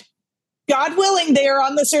 and God willing, they are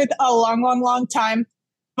on this earth a long, long, long time.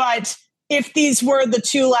 But if these were the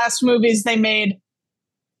two last movies they made,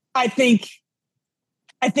 I think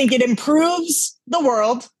it improves the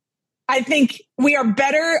world. I think we are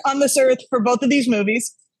better on this earth for both of these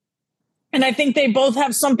movies. And I think they both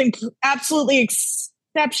have something absolutely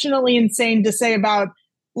exceptionally insane to say about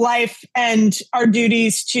life and our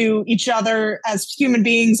duties to each other as human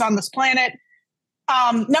beings on this planet.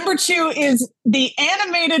 Number two is the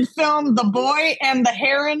animated film The Boy and the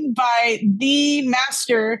Heron by the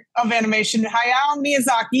master of animation, Hayao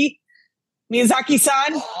Miyazaki.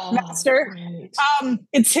 Miyazaki-san, master.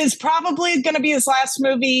 It's his probably going to be his last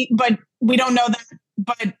movie, but we don't know that.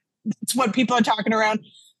 But it's what people are talking around.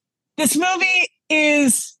 This movie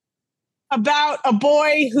is about a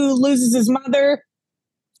boy who loses his mother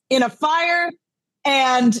in a fire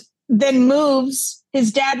and then moves.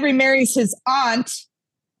 His dad remarries his aunt,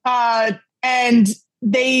 and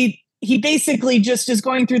he basically just is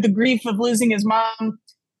going through the grief of losing his mom.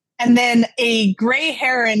 And then a gray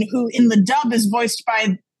heron who in the dub is voiced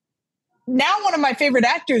by now one of my favorite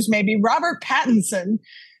actors, maybe Robert Pattinson.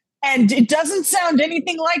 And it doesn't sound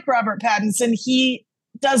anything like Robert Pattinson. He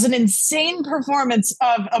does an insane performance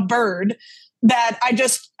of a bird that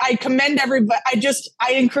I commend everybody.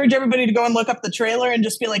 I encourage everybody to go and look up the trailer and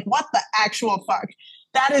just be like, what the actual fuck?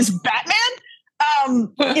 That is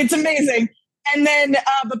Batman. It's amazing. And then,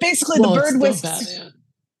 but basically the bird was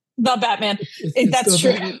the Batman. That's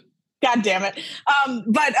true. Batman. God damn it.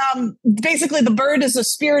 But basically the bird is a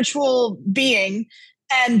spiritual being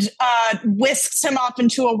and whisks him off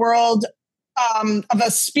into a world of a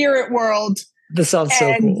spirit world. This sounds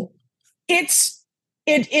so cool. It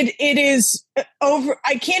is over.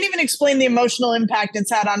 I can't even explain the emotional impact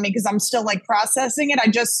it's had on me because I'm still like processing it. I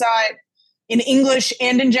just saw it in English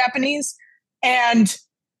and in Japanese, and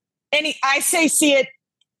I say see it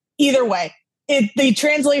either way. The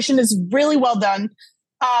translation is really well done.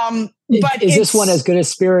 But is this one as good as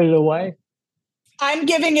Spirited Away? I'm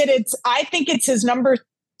giving it. I think it's his number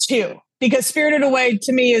 2 because Spirited Away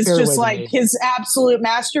to me is just like his absolute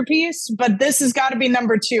masterpiece. But this has got to be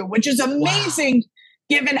number 2, which is amazing. Wow.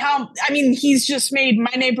 Given how, I mean, he's just made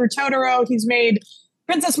My Neighbor Totoro. He's made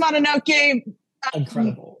Princess Mononoke.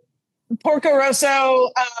 Incredible. Porco Rosso.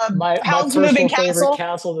 My personal favorite,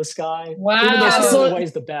 Castle in the Sky. Wow. Even though Spirited Away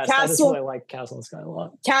is the best. I just really like Castle in the Sky a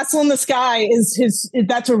lot. Castle in the Sky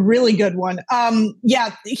that's a really good one.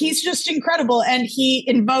 Yeah, he's just incredible. And he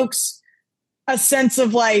invokes a sense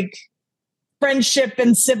of like friendship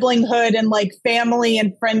and siblinghood and like family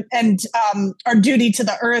and friend and our duty to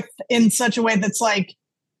the earth in such a way that's like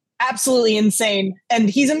absolutely insane. And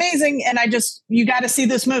he's amazing. And you got to see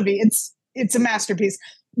this movie. It's a masterpiece.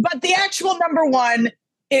 But the actual number 1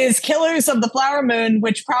 is Killers of the Flower Moon,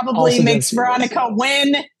 which probably also makes Veronica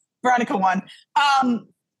win. Veronica won.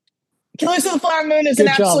 Killers of the Flower Moon is an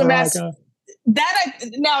absolute mess.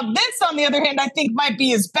 Now this, on the other hand, I think might be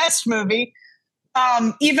his best movie.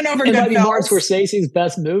 Even over Goodfellas. It might be Martin Scorsese's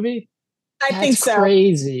best movie? I think so.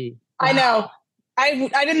 Crazy. Wow. I know.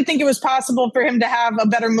 I didn't think it was possible for him to have a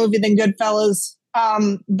better movie than Goodfellas.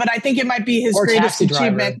 But I think it might be his greatest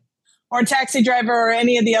achievement. Or Taxi Driver or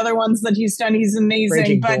any of the other ones that he's done. He's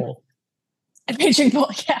amazing. Raging Bull,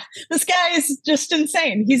 yeah. This guy is just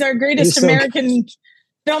insane. He's our greatest American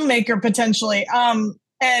filmmaker, potentially.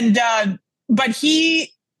 But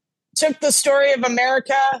he took the story of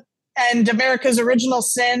America and America's original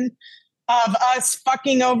sin of us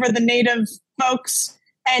fucking over the native folks,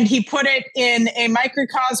 and he put it in a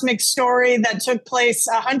microcosmic story that took place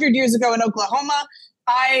 100 years ago in Oklahoma.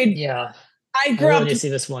 I grew up to see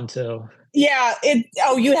this one too. Yeah,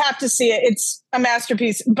 you have to see it. It's a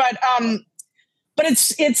masterpiece. But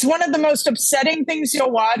it's one of the most upsetting things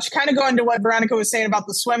you'll watch. Kind of going to what Veronica was saying about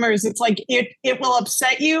the swimmers. It's like it will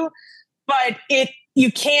upset you, but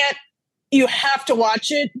you have to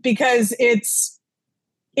watch it because it's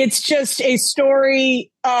just a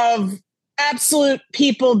story of absolute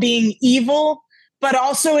people being evil, but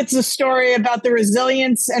also it's a story about the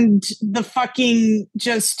resilience and the fucking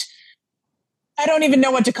just, I don't even know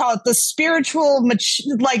what to call it. The spiritual,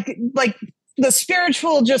 like the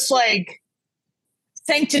spiritual, just like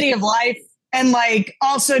sanctity of life. And like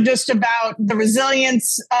also just about the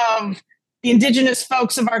resilience of the indigenous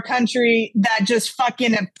folks of our country that just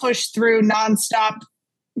fucking have pushed through nonstop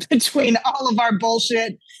between all of our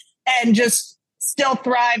bullshit and just still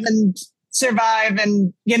thrive and survive.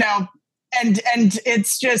 And, and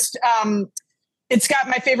it's just, it's got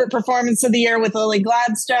my favorite performance of the year with Lily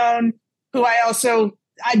Gladstone, who I have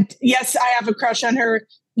a crush on her.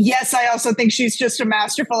 Yes, I also think she's just a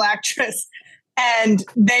masterful actress, and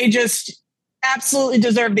they just absolutely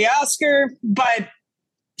deserve the Oscar. But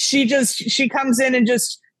she comes in and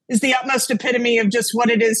just is the utmost epitome of just what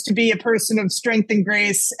it is to be a person of strength and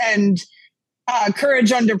grace and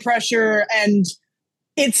courage under pressure. And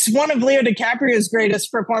it's one of Leo DiCaprio's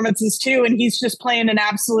greatest performances too. And he's just playing an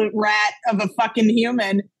absolute rat of a fucking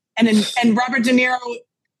human. And Robert De Niro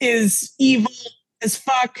is evil as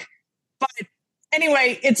fuck. But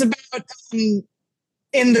anyway, it's about in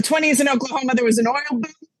the 1920s in Oklahoma, there was an oil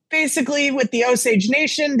boom basically with the Osage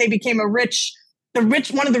Nation. They became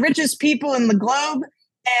one of the richest people in the globe.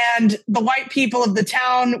 And the white people of the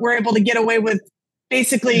town were able to get away with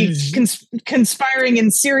basically conspiring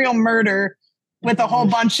in serial murder with a whole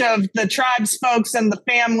bunch of the tribes folks and the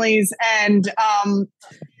families, and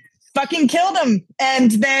fucking killed them.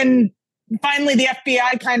 And then finally the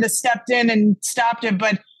FBI kind of stepped in and stopped it.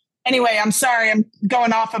 But anyway, I'm sorry, I'm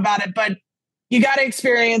going off about it, but you got to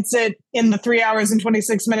experience it in the 3 hours and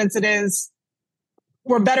 26 minutes it is.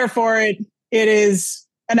 We're better for it. It is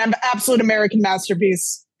an absolute American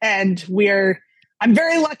masterpiece. And I'm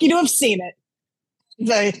very lucky to have seen it.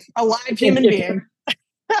 A live human being.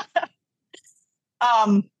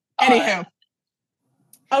 Anywho.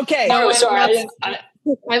 Okay. No, sorry.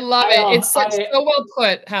 I love it. It's so well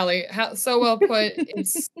put, Hallie. So well put.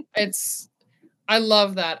 It's. I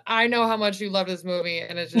love that. I know how much you love this movie,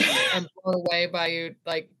 and it's just I'm blown away by you,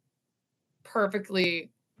 like perfectly.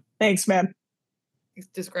 Thanks, man.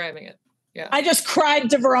 Describing it. Yeah. I just cried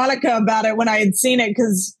to Veronica about it when I had seen it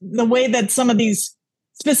because the way that some of these,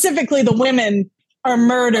 specifically the women, are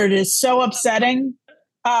murdered is so upsetting.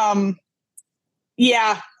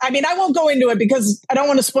 Yeah, I mean, I won't go into it because I don't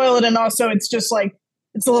want to spoil it, and also it's just like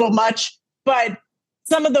it's a little much. But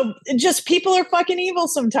some of people are fucking evil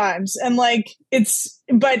sometimes, and like it's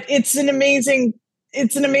an amazing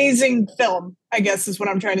film, I guess is what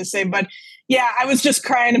I'm trying to say. But yeah, I was just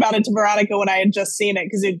crying about it to Veronica when I had just seen it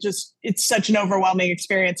because it's such an overwhelming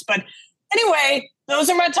experience. But anyway, those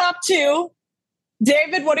are my top two.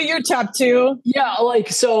 David, what are your top two? Yeah,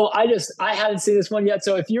 so I hadn't seen this one yet.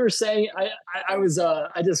 So if you were saying, I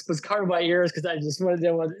just was covering my ears because I just wanted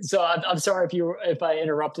to. So I'm sorry if I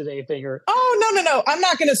interrupted anything or. Oh no! I'm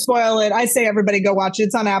not going to spoil it. I say everybody go watch it.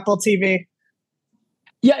 It's on Apple TV.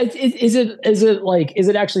 Yeah, is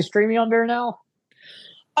it actually streaming on there now?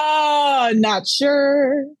 Not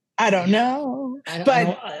sure. I don't know.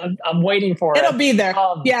 I'm waiting for it. It'll be there.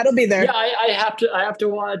 It'll be there. Yeah, I have to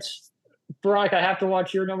watch. Veronica, I have to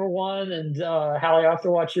watch your number one, and Hallie, I have to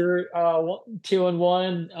watch your 2 and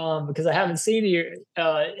 1 because I haven't seen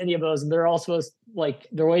any of those, and they're all supposed like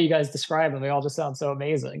the way you guys describe them. They all just sound so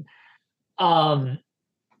amazing. So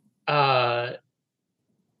for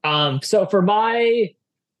my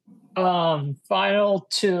final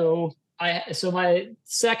two, my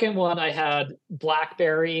second one I had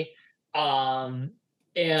Blackberry, and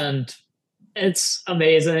it's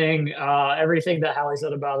amazing. Everything that Hallie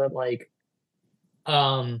said about it, like.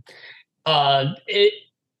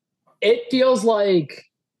 It feels like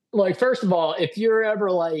first of all, if you're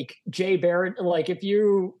ever like Jay Baruchel, like if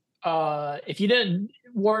you didn't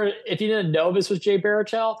know this was Jay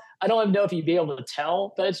Baruchel, I don't even know if you'd be able to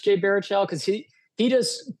tell that it's Jay Baruchel because he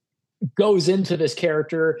just goes into this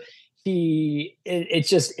character.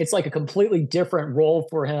 it's like a completely different role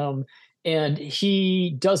for him, and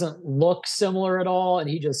he doesn't look similar at all, and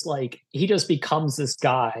he just becomes this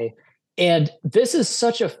guy. And this is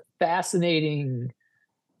such a fascinating,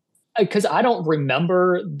 because I don't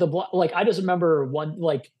remember like, I just remember one,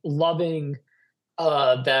 like, loving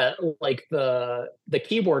that, like, the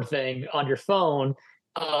keyboard thing on your phone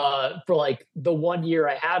for like the 1 year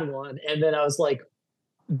I had one, and then I was like,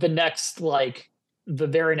 the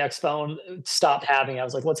very next phone stopped having it. I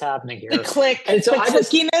was like, what's happening here? The click, and so the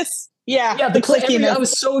clickiness. Yeah, the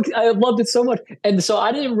clickiness. I loved it so much. And so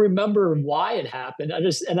I didn't remember why it happened. I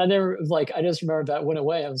just remember that went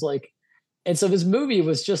away. I was like, and so this movie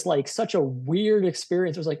was just like such a weird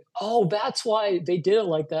experience. It was like, oh, that's why they did it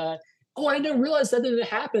like that. Oh, I didn't realize that didn't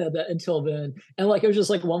happen until then. And like, it was just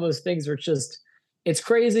like one of those things where it's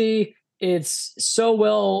crazy. It's so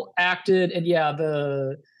well acted. And yeah,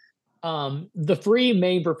 the three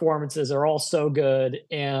main performances are all so good.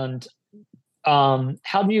 And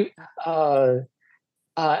how do you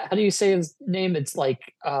say his name? It's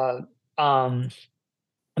like the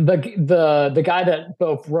guy that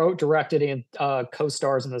both wrote, directed, and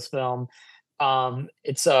co-stars in this film.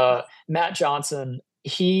 It's Matt Johnson.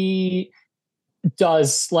 He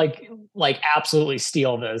does like absolutely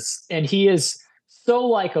steal this, and he is so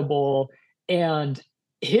likable, and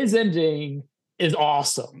his ending is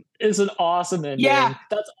awesome. It's an awesome ending. Yeah.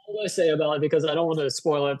 That's all I say about it, because I don't want to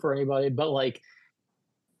spoil it for anybody, but like,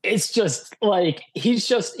 it's just like, he's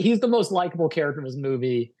the most likable character in this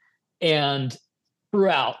movie, and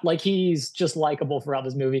throughout, like, he's just likable throughout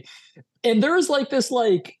this movie. And there's this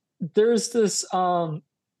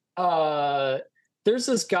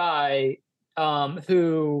guy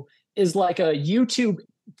who is like a YouTube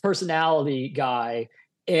personality guy,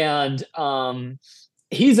 and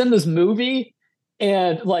he's in this movie,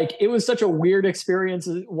 and like, it was such a weird experience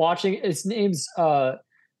watching. His name's I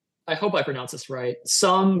hope I pronounce this right,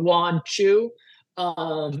 Sung-Wan Chu,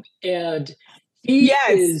 and he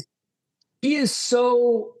is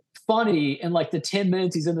so funny in like the 10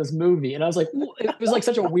 minutes he's in this movie. And I was like, it was like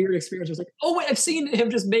such a weird experience. I was like, oh wait, I've seen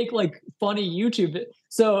him just make like funny YouTube.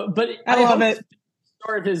 So, but I love it.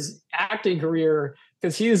 Start his acting career,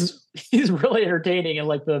 because he's really entertaining in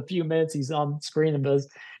like the few minutes he's on screen in this.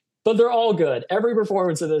 But they're all good. Every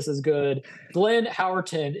performance of this is good. Glenn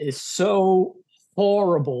Howerton is so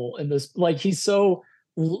horrible in this. Like, he's so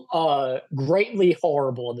greatly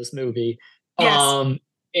horrible in this movie. Yes.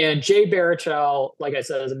 And Jay Baruchel, like I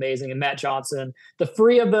said, is amazing, and Matt Johnson. The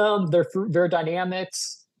three of them, their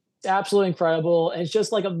dynamics, it's absolutely incredible. And it's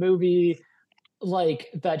just like a movie like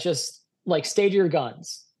that. Just like, stay to your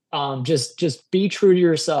guns. Just be true to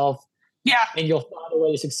yourself. Yeah. And you'll find a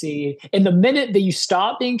way to succeed. And the minute that you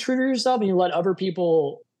stop being true to yourself and you let other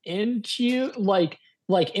people into you, like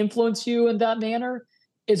influence you in that manner,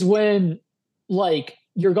 is when like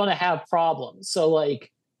you're gonna have problems. So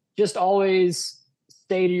like, just always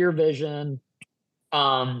stay to your vision.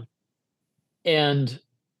 And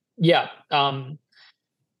yeah,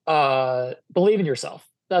 believe in yourself.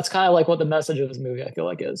 That's kind of like what the message of this movie, I feel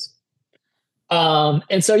like, is.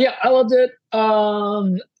 And so yeah, I loved it.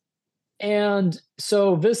 And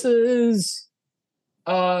so this is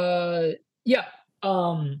it's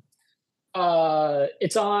on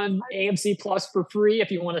AMC Plus for free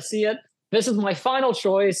if you want to see it. This is my final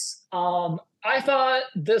choice. I thought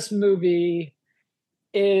this movie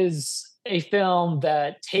is a film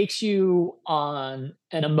that takes you on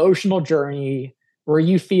an emotional journey where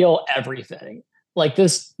you feel everything. Like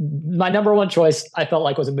this, my number one choice, I felt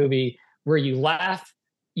like, was a movie where you laugh,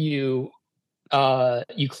 you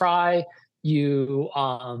cry, you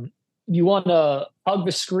want to hug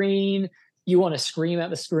the screen, you want to scream at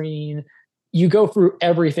the screen. You go through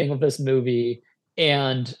everything with this movie,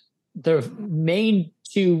 and the main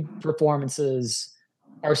two performances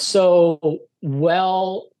are so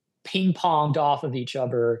well ping-ponged off of each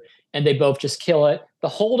other, and they both just kill it. The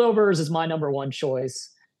Holdovers is my number one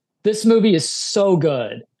choice. This movie is so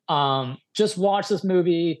good. Just watch this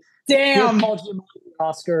movie. Damn. Paul Giamatti,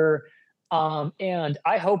 Oscar. And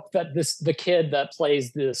I hope that the kid that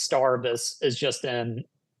plays the star of this is just in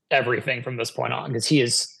everything from this point on, because he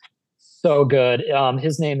is so good.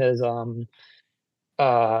 His name is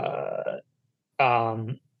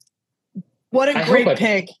what a great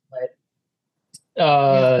pick.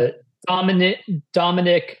 Dominic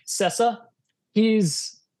Sessa.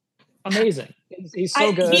 He's amazing. He's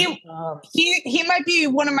so good. He might be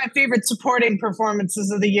one of my favorite supporting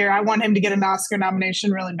performances of the year. I want him to get an Oscar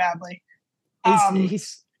nomination really badly.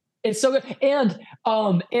 It's so good. And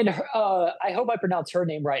I hope I pronounce her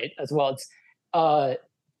name right as well. It's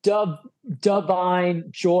Divine,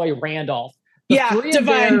 Joy, Randolph.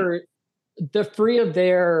 Divine. The three of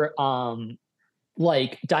their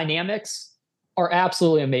like dynamics are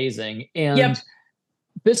absolutely amazing. And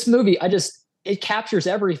this movie, it captures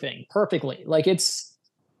everything perfectly. Like it's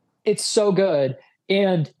so good.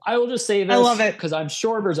 And I will just say this, I love it, because I'm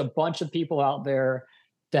sure there's a bunch of people out there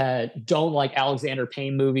that don't like Alexander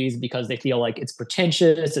Payne movies because they feel like it's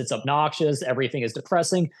pretentious, it's obnoxious, everything is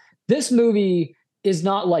depressing. This movie is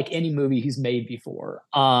not like any movie he's made before.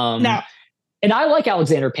 No. And I like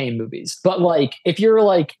Alexander Payne movies, but like if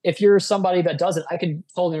you're somebody that doesn't, I can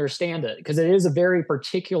totally understand it, because it is a very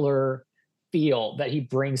particular feel that he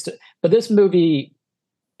brings to. But this movie,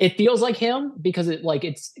 it feels like him because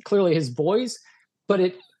it's clearly his voice, but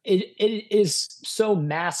it is so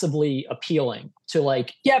massively appealing to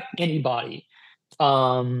like anybody.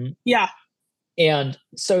 And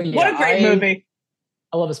so what a great movie.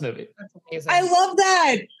 I love this movie. That's amazing. I love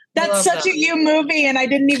that. That's such a you movie, and I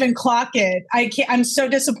didn't even clock it. I'm so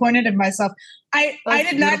disappointed in myself. I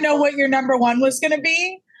did not know what your number one was going to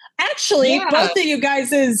be. Actually, both of you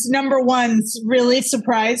guys' number ones really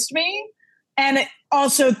surprised me, and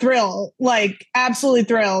also absolutely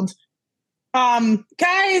thrilled.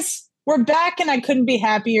 Guys, we're back, and I couldn't be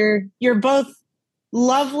happier. You're both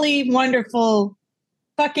lovely, wonderful,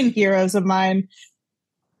 fucking heroes of mine.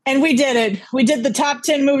 And we did it. We did the top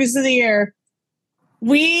 10 movies of the year.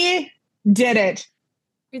 We did it.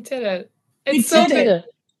 We did it. It's so good.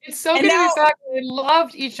 It's so good to be back. I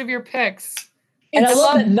loved each of your picks. And I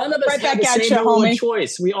love that none of us had the same number one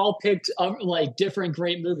choice. We all picked like different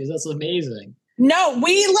great movies. That's amazing. No,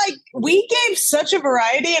 we gave such a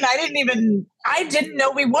variety, and I didn't know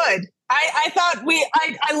we would. I thought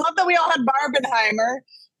I love that we all had Barbenheimer.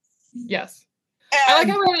 Yes. I like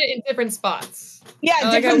how we went in different spots. Yeah,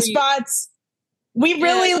 different spots. We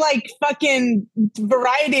really fucking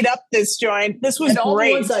varietied up this joint. This was all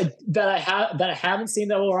great. The ones that I haven't seen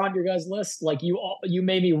that were on your guys' list. Like you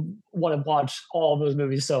made me want to watch all of those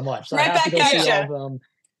movies so much. So right I have back to go at see you. all of them.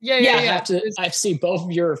 Yeah. I see both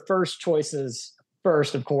of your first choices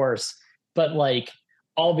first, of course, but like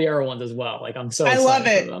all the other ones as well. Like I'm so excited. I love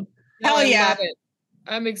it. For them. Hell yeah. I love it.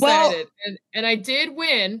 I'm excited. And I did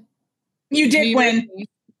win. You did win.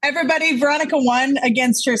 Everybody, Veronica won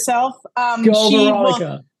against herself. Go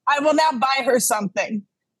Veronica. I will now buy her something.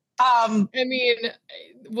 I mean,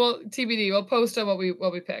 well, TBD. We'll post on what we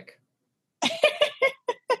pick.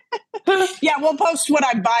 Yeah, we'll post what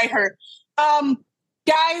I buy her.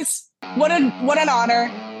 Guys, what an honor.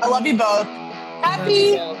 I love you both.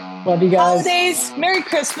 Happy love you guys. holidays. Merry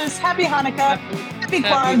Christmas. Happy Hanukkah. Happy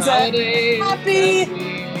Kwanzaa. Happy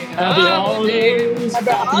holidays.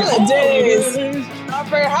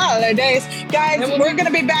 Happy holidays. Guys, we're going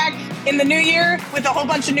to be back in the new year with a whole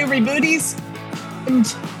bunch of new rebooties.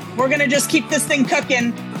 And we're going to just keep this thing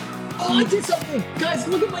cooking. Oh, I did something. Guys,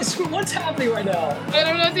 look at my screen. What's happening right now? I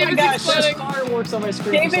don't know. David's exploding. Fireworks on my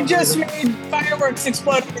screen. David just made fireworks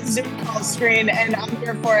explode on his Zoom call screen, and I'm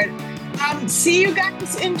here for it. See you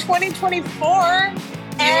guys in 2024.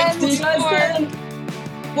 And see you guys then.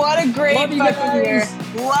 What a great fucking year.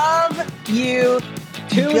 Love you.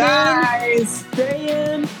 Tune guys.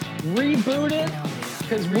 Stay in. Reboot it.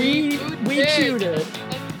 Because we chewed it.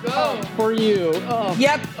 Let's go. For you. Oh.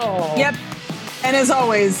 Yep. And as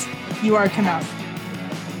always, you are Knauf.